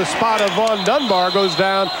apparent to the spot of Vaughn Dunbar goes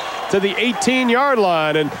down to the 18-yard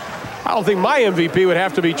line. And I don't think my MVP would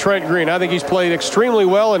have to be Trent Green. I think he's played extremely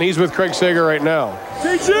well, and he's with Craig Sager right now.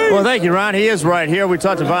 Well, thank you, Ron. He is right here. We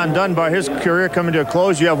talked to Vaughn Dunbar. His career coming to a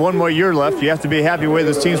close. You have 1 more year left. You have to be happy with the way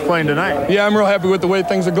this team's playing tonight. Yeah, I'm real happy with the way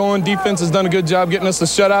things are going. Defense has done a good job getting us the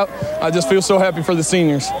shutout. I just feel so happy for the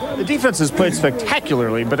seniors. The defense has played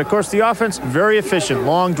spectacularly, but, of course, the offense, very efficient.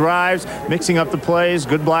 Long drives, mixing up the plays,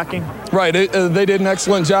 good blocking. Right. They did an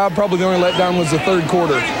excellent job. Probably the only letdown was the third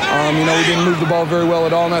quarter. You know, we didn't move the ball very well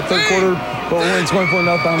at all in that third quarter, but we're winning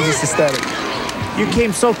 24-0. I'm just ecstatic. You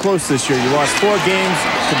came so close this year. You lost 4 games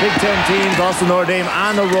to Big Ten teams, also Notre Dame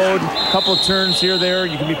on the road, a couple of turns here, there.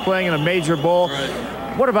 You can be playing in a major bowl.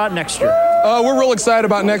 What about next year? We're real excited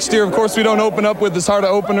about next year. Of course, we don't open up with as hard an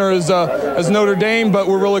opener as Notre Dame, but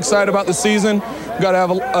we're real excited about the season. We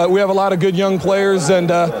have a lot of good young players, and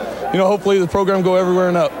hopefully the program go everywhere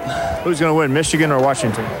and up. Who's going to win, Michigan or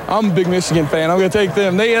Washington? I'm a big Michigan fan. I'm going to take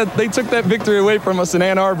them. They took that victory away from us in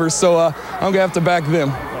Ann Arbor, so I'm going to have to back them.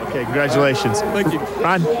 Okay, congratulations. Thank you.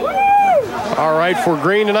 Ron? All right, for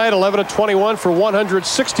Green tonight, 11 of 21 for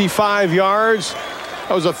 165 yards.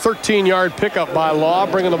 That was a 13-yard pickup by Law,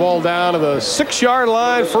 bringing the ball down to the 6-yard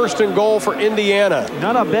line. First and goal for Indiana.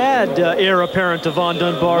 Not a bad heir apparent to Vaughn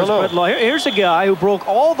Dunbar's Brett Law. Here's a guy who broke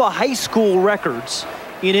all the high school records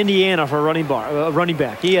in Indiana for running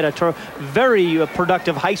back. He had a very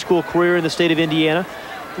productive high school career in the state of Indiana.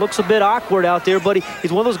 Looks a bit awkward out there, but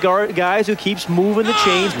he's one of those guys who keeps moving the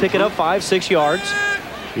chains, picking up 5-6 yards.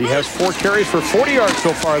 He has 4 carries for 40 yards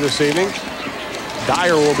so far this evening.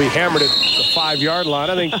 Dyer will be hammered at the 5-yard line.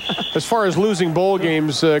 I think as far as losing bowl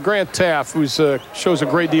games, Grant Taff, who shows a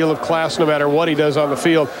great deal of class no matter what he does on the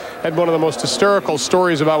field, had one of the most hysterical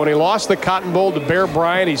stories about when he lost the Cotton Bowl to Bear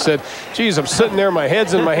Bryant. He said, geez, I'm sitting there, my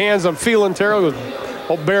head's in my hands, I'm feeling terrible.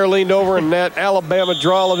 Old Bear leaned over, and that Alabama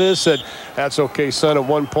drawl of his said, that's okay, son. At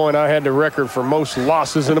one point, I had the record for most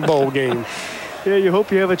losses in a bowl game. Yeah, you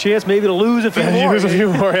hope you have a chance maybe to lose a few more. Lose a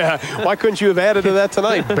few more, yeah. Why couldn't you have added to that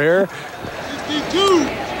tonight, Bear?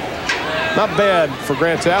 Not bad for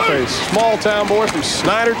Grant Taff, a small-town boy from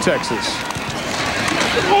Snyder, Texas.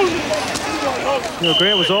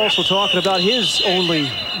 Grant was also talking about his only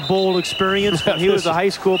bowl experience when he was a high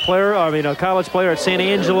school player, a college player at San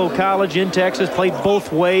Angelo College in Texas, played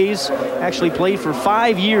both ways, actually played for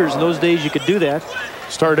 5 years. In those days, you could do that.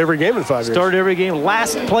 Started every game in 5 years. Started every game.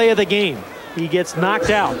 Last play of the game, he gets knocked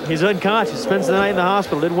out. He's unconscious, spends the night in the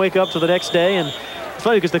hospital, didn't wake up till the next day, and it's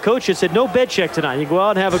funny because the coach had said no bed check tonight. You go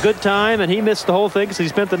out and have a good time, and he missed the whole thing because he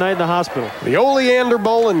spent the night in the hospital. The Oleander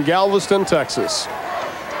Bowl in Galveston, Texas,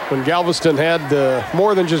 when Galveston had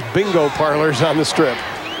more than just bingo parlors on the strip.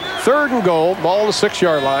 3rd and goal, ball on the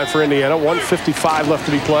 6-yard line for Indiana. 1:55 left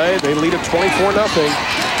to be played. They lead at 24-0.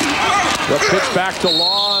 The pitch back to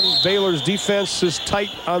Law, and Baylor's defense is tight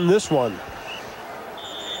on this one.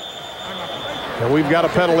 And we've got a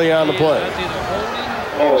penalty on the play.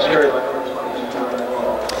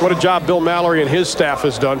 What a job Bill Mallory and his staff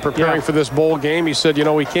has done preparing for this bowl game. He said,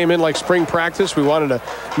 we came in like spring practice. We wanted to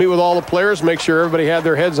meet with all the players, make sure everybody had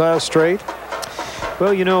their heads on straight.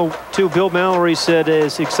 Well, too, Bill Mallory said,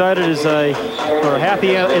 as excited as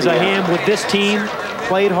happy as I am with this team,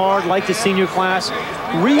 played hard, liked the senior class,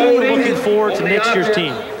 really looking forward to next year's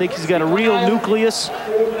team. I think he's got a real nucleus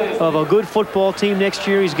of a good football team next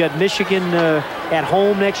year. He's got Michigan at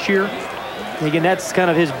home next year. And again, that's kind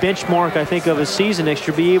of his benchmark, I think, of his season next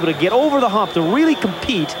year. Be able to get over the hump, to really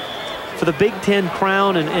compete for the Big Ten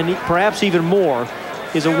crown and perhaps even more,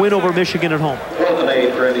 is a win over Michigan at home.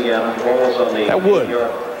 That would,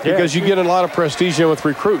 because you get a lot of prestige in with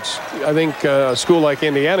recruits. I think a school like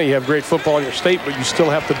Indiana, you have great football in your state, but you still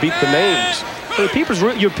have to beat the names. Well,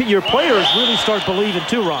 your players really start believing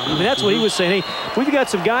too, Ron. That's what he was saying. Hey, we've got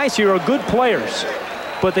some guys here who are good players,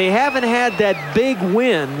 but they haven't had that big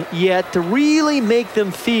win yet to really make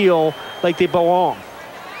them feel like they belong.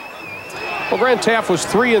 Well, Grant Taff was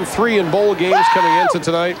 3-3 in bowl games coming into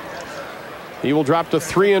tonight. He will drop to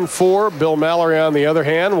 3-4. Bill Mallory, on the other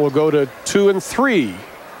hand, will go to 2-3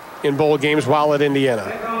 in bowl games while at Indiana.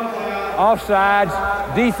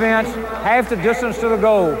 Offsides, defense, half the distance to the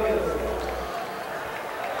goal.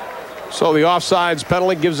 So the offsides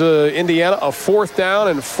penalty gives Indiana a 4th down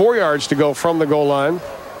and 4 yards to go from the goal line.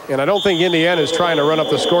 And I don't think Indiana is trying to run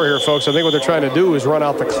up the score here, folks. I think what they're trying to do is run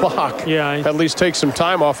out the clock. Yeah. At least take some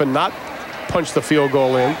time off and not punch the field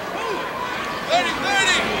goal in.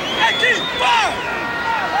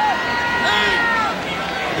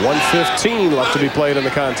 1:15 left to be played in the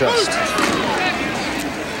contest.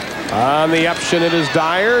 On the option, it is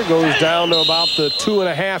Dyer. Goes down to about the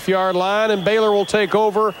 2.5-yard line, and Baylor will take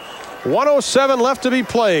over. 1:07 left to be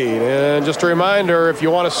played. And just a reminder, if you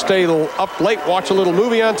want to stay up late, watch a little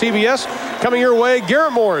movie on TBS. Coming your way,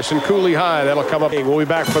 Garrett Morris and Cooley High. That'll come up. We'll be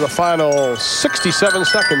back for the final 67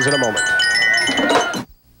 seconds in a moment.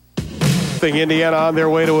 Indiana on their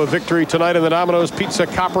way to a victory tonight in the Domino's Pizza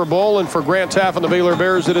Copper Bowl. And for Grant Taff and the Baylor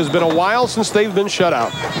Bears, it has been a while since they've been shut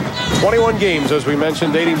out. 21 games, as we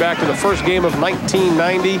mentioned, dating back to the first game of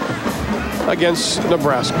 1990 against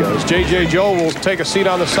Nebraska. As J.J. Joe will take a seat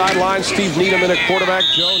on the sideline. Steve Needham in at quarterback.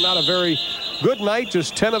 Joe, not a very good night,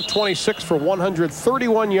 just 10 of 26 for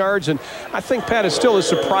 131 yards. And I think, Pat, it still is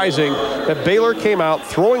surprising that Baylor came out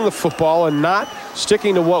throwing the football and not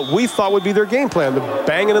sticking to what we thought would be their game plan, the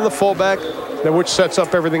banging in the fullback, which sets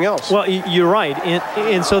up everything else. Well, you're right.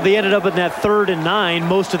 And so they ended up in that 3rd and 9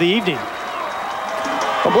 most of the evening.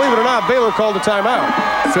 Well, believe it or not, Baylor called a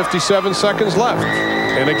timeout. 57 seconds left.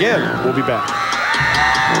 And again, we'll be back.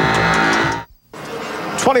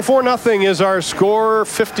 24-0 is our score.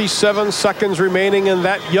 57 seconds remaining in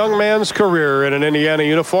that young man's career in an Indiana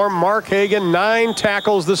uniform. Mark Hagan, 9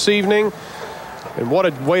 tackles this evening. And what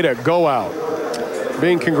a way to go out.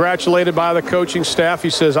 Being congratulated by the coaching staff. He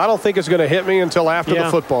says, I don't think it's going to hit me until after the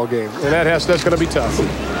football game. And that's going to be tough.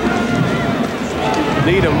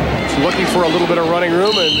 Needham looking for a little bit of running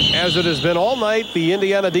room. And as it has been all night, the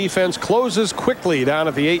Indiana defense closes quickly down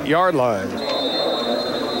at the 8-yard line.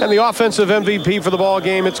 And the offensive MVP for the ball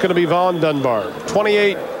game, it's going to be Vaughn Dunbar.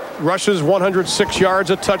 28 rushes, 106 yards,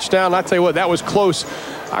 a touchdown. I tell you what, that was close.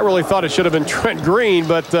 I really thought it should have been Trent Green,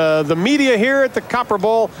 but the media here at the Copper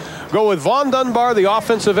Bowl go with Vaughn Dunbar, the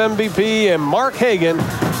offensive MVP, and Mark Hagan,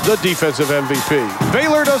 the defensive MVP.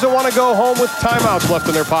 Baylor doesn't want to go home with timeouts left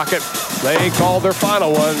in their pocket. They called their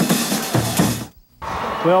final one.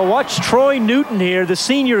 Well, watch Troy Newton here, the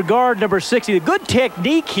senior guard, number 60. Good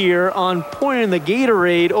technique here on pointing the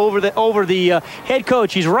Gatorade over the head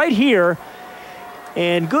coach. He's right here.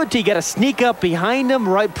 And good, you got to sneak up behind him,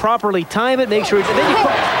 right, properly time it, make sure. Then you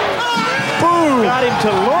boom, got him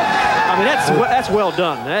to look. I mean, that's well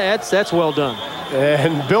done. That's well done.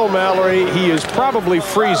 And Bill Mallory, he is probably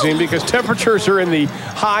freezing because temperatures are in the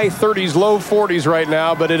high 30s, low 40s right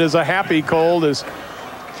now. But it is a happy cold.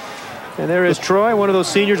 And there is Troy, one of those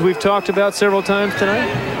seniors we've talked about several times tonight.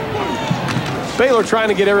 Baylor trying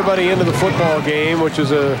to get everybody into the football game, which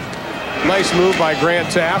is a nice move by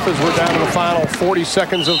Grant Taff as we're down to the final 40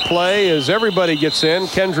 seconds of play as everybody gets in.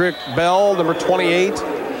 Kendrick Bell, number 28.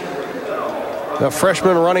 The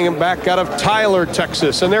freshman running back out of Tyler,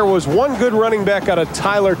 Texas. And there was one good running back out of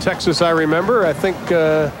Tyler, Texas, I remember. I think,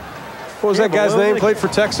 what was that guy's name? Played for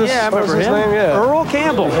Texas? Yeah, I remember his name. Yeah. Earl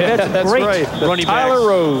Campbell. Yeah, that's great right. Running Tyler backs.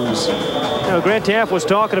 Rose. You know, Grant Taff was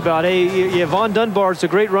talking about, hey, yeah, Vaughn Dunbar's a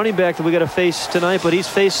great running back that we got to face tonight, but he's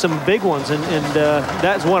faced some big ones, and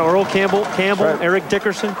that's one. Earl Campbell, right. Eric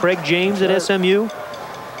Dickerson, Craig James at SMU.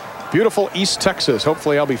 Beautiful East Texas.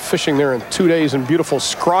 Hopefully I'll be fishing there in 2 days in beautiful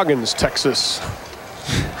Scroggins, Texas.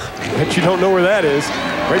 Bet you don't know where that is.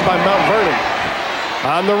 Right by Mount Vernon.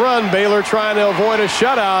 On the run, Baylor trying to avoid a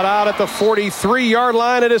shutout out at the 43-yard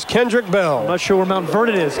line. It is Kendrick Bell. I'm not sure where Mount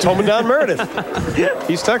Vernon is. Tomandown Meredith,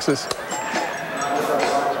 East Texas.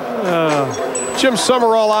 Jim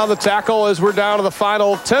Summerall on the tackle as we're down to the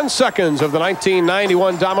final 10 seconds of the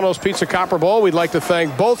 1991 Domino's Pizza Copper Bowl. We'd like to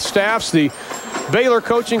thank both staffs, the Baylor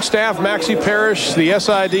coaching staff, Maxie Parrish, the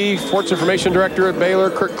SID, Sports Information Director at Baylor,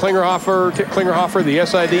 Kit Klingerhofer, the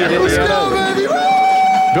SID in Indiana.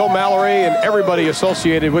 Bill Mallory and everybody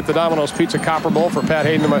associated with the Domino's Pizza Copper Bowl for Pat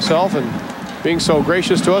Hayden and myself and being so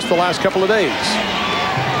gracious to us the last couple of days.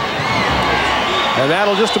 And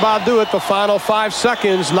that'll just about do it. The final 5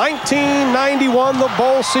 seconds. 1991, the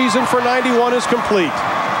bowl season for 91 is complete.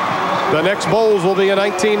 The next bowls will be in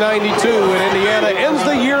 1992, and Indiana ends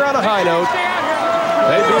the year on a high note.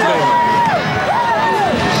 They beat Baylor.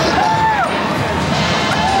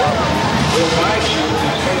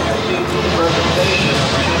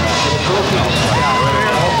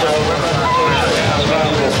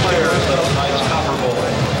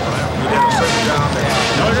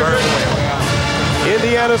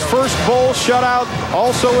 Indiana's first bowl shutout,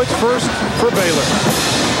 also its first for Baylor.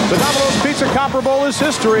 The Domino's Pizza Copper Bowl is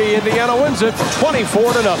history. Indiana wins it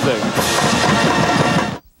 24-0.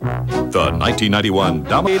 The 1991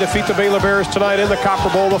 They defeat the Baylor Bears tonight in the Copper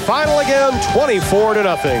Bowl. The final again,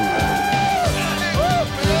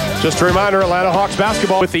 24-0. Just a reminder, Atlanta Hawks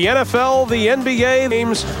basketball with the NFL, the NBA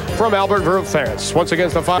games from Albertville, France. Once again,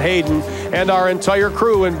 the Hayden and our entire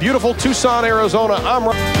crew in beautiful Tucson, Arizona. I'm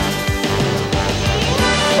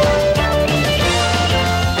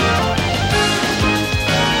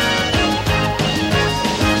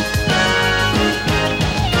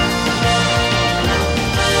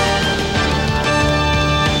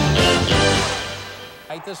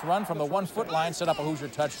This run from the 1-foot line set up a Hoosier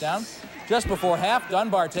touchdown. Just before half,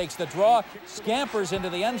 Dunbar takes the draw, scampers into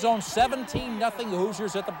the end zone, 17-0 the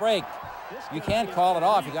Hoosiers at the break. You can't call it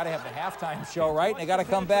off. You got to have the halftime show, right? And they got to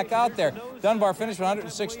come back out there. Dunbar finished with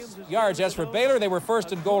 106 yards. As for Baylor, they were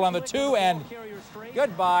first and goal on the 2, and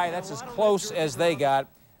goodbye. That's as close as they got.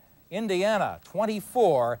 Indiana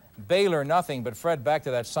 24, Baylor nothing. But Fred, back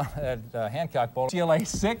to that Hancock Bowl. UCLA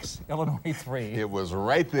 6, Illinois 3. It was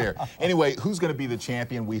right there. Anyway, who's going to be the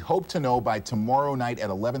champion? We hope to know by tomorrow night at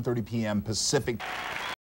 11:30 p.m. Pacific.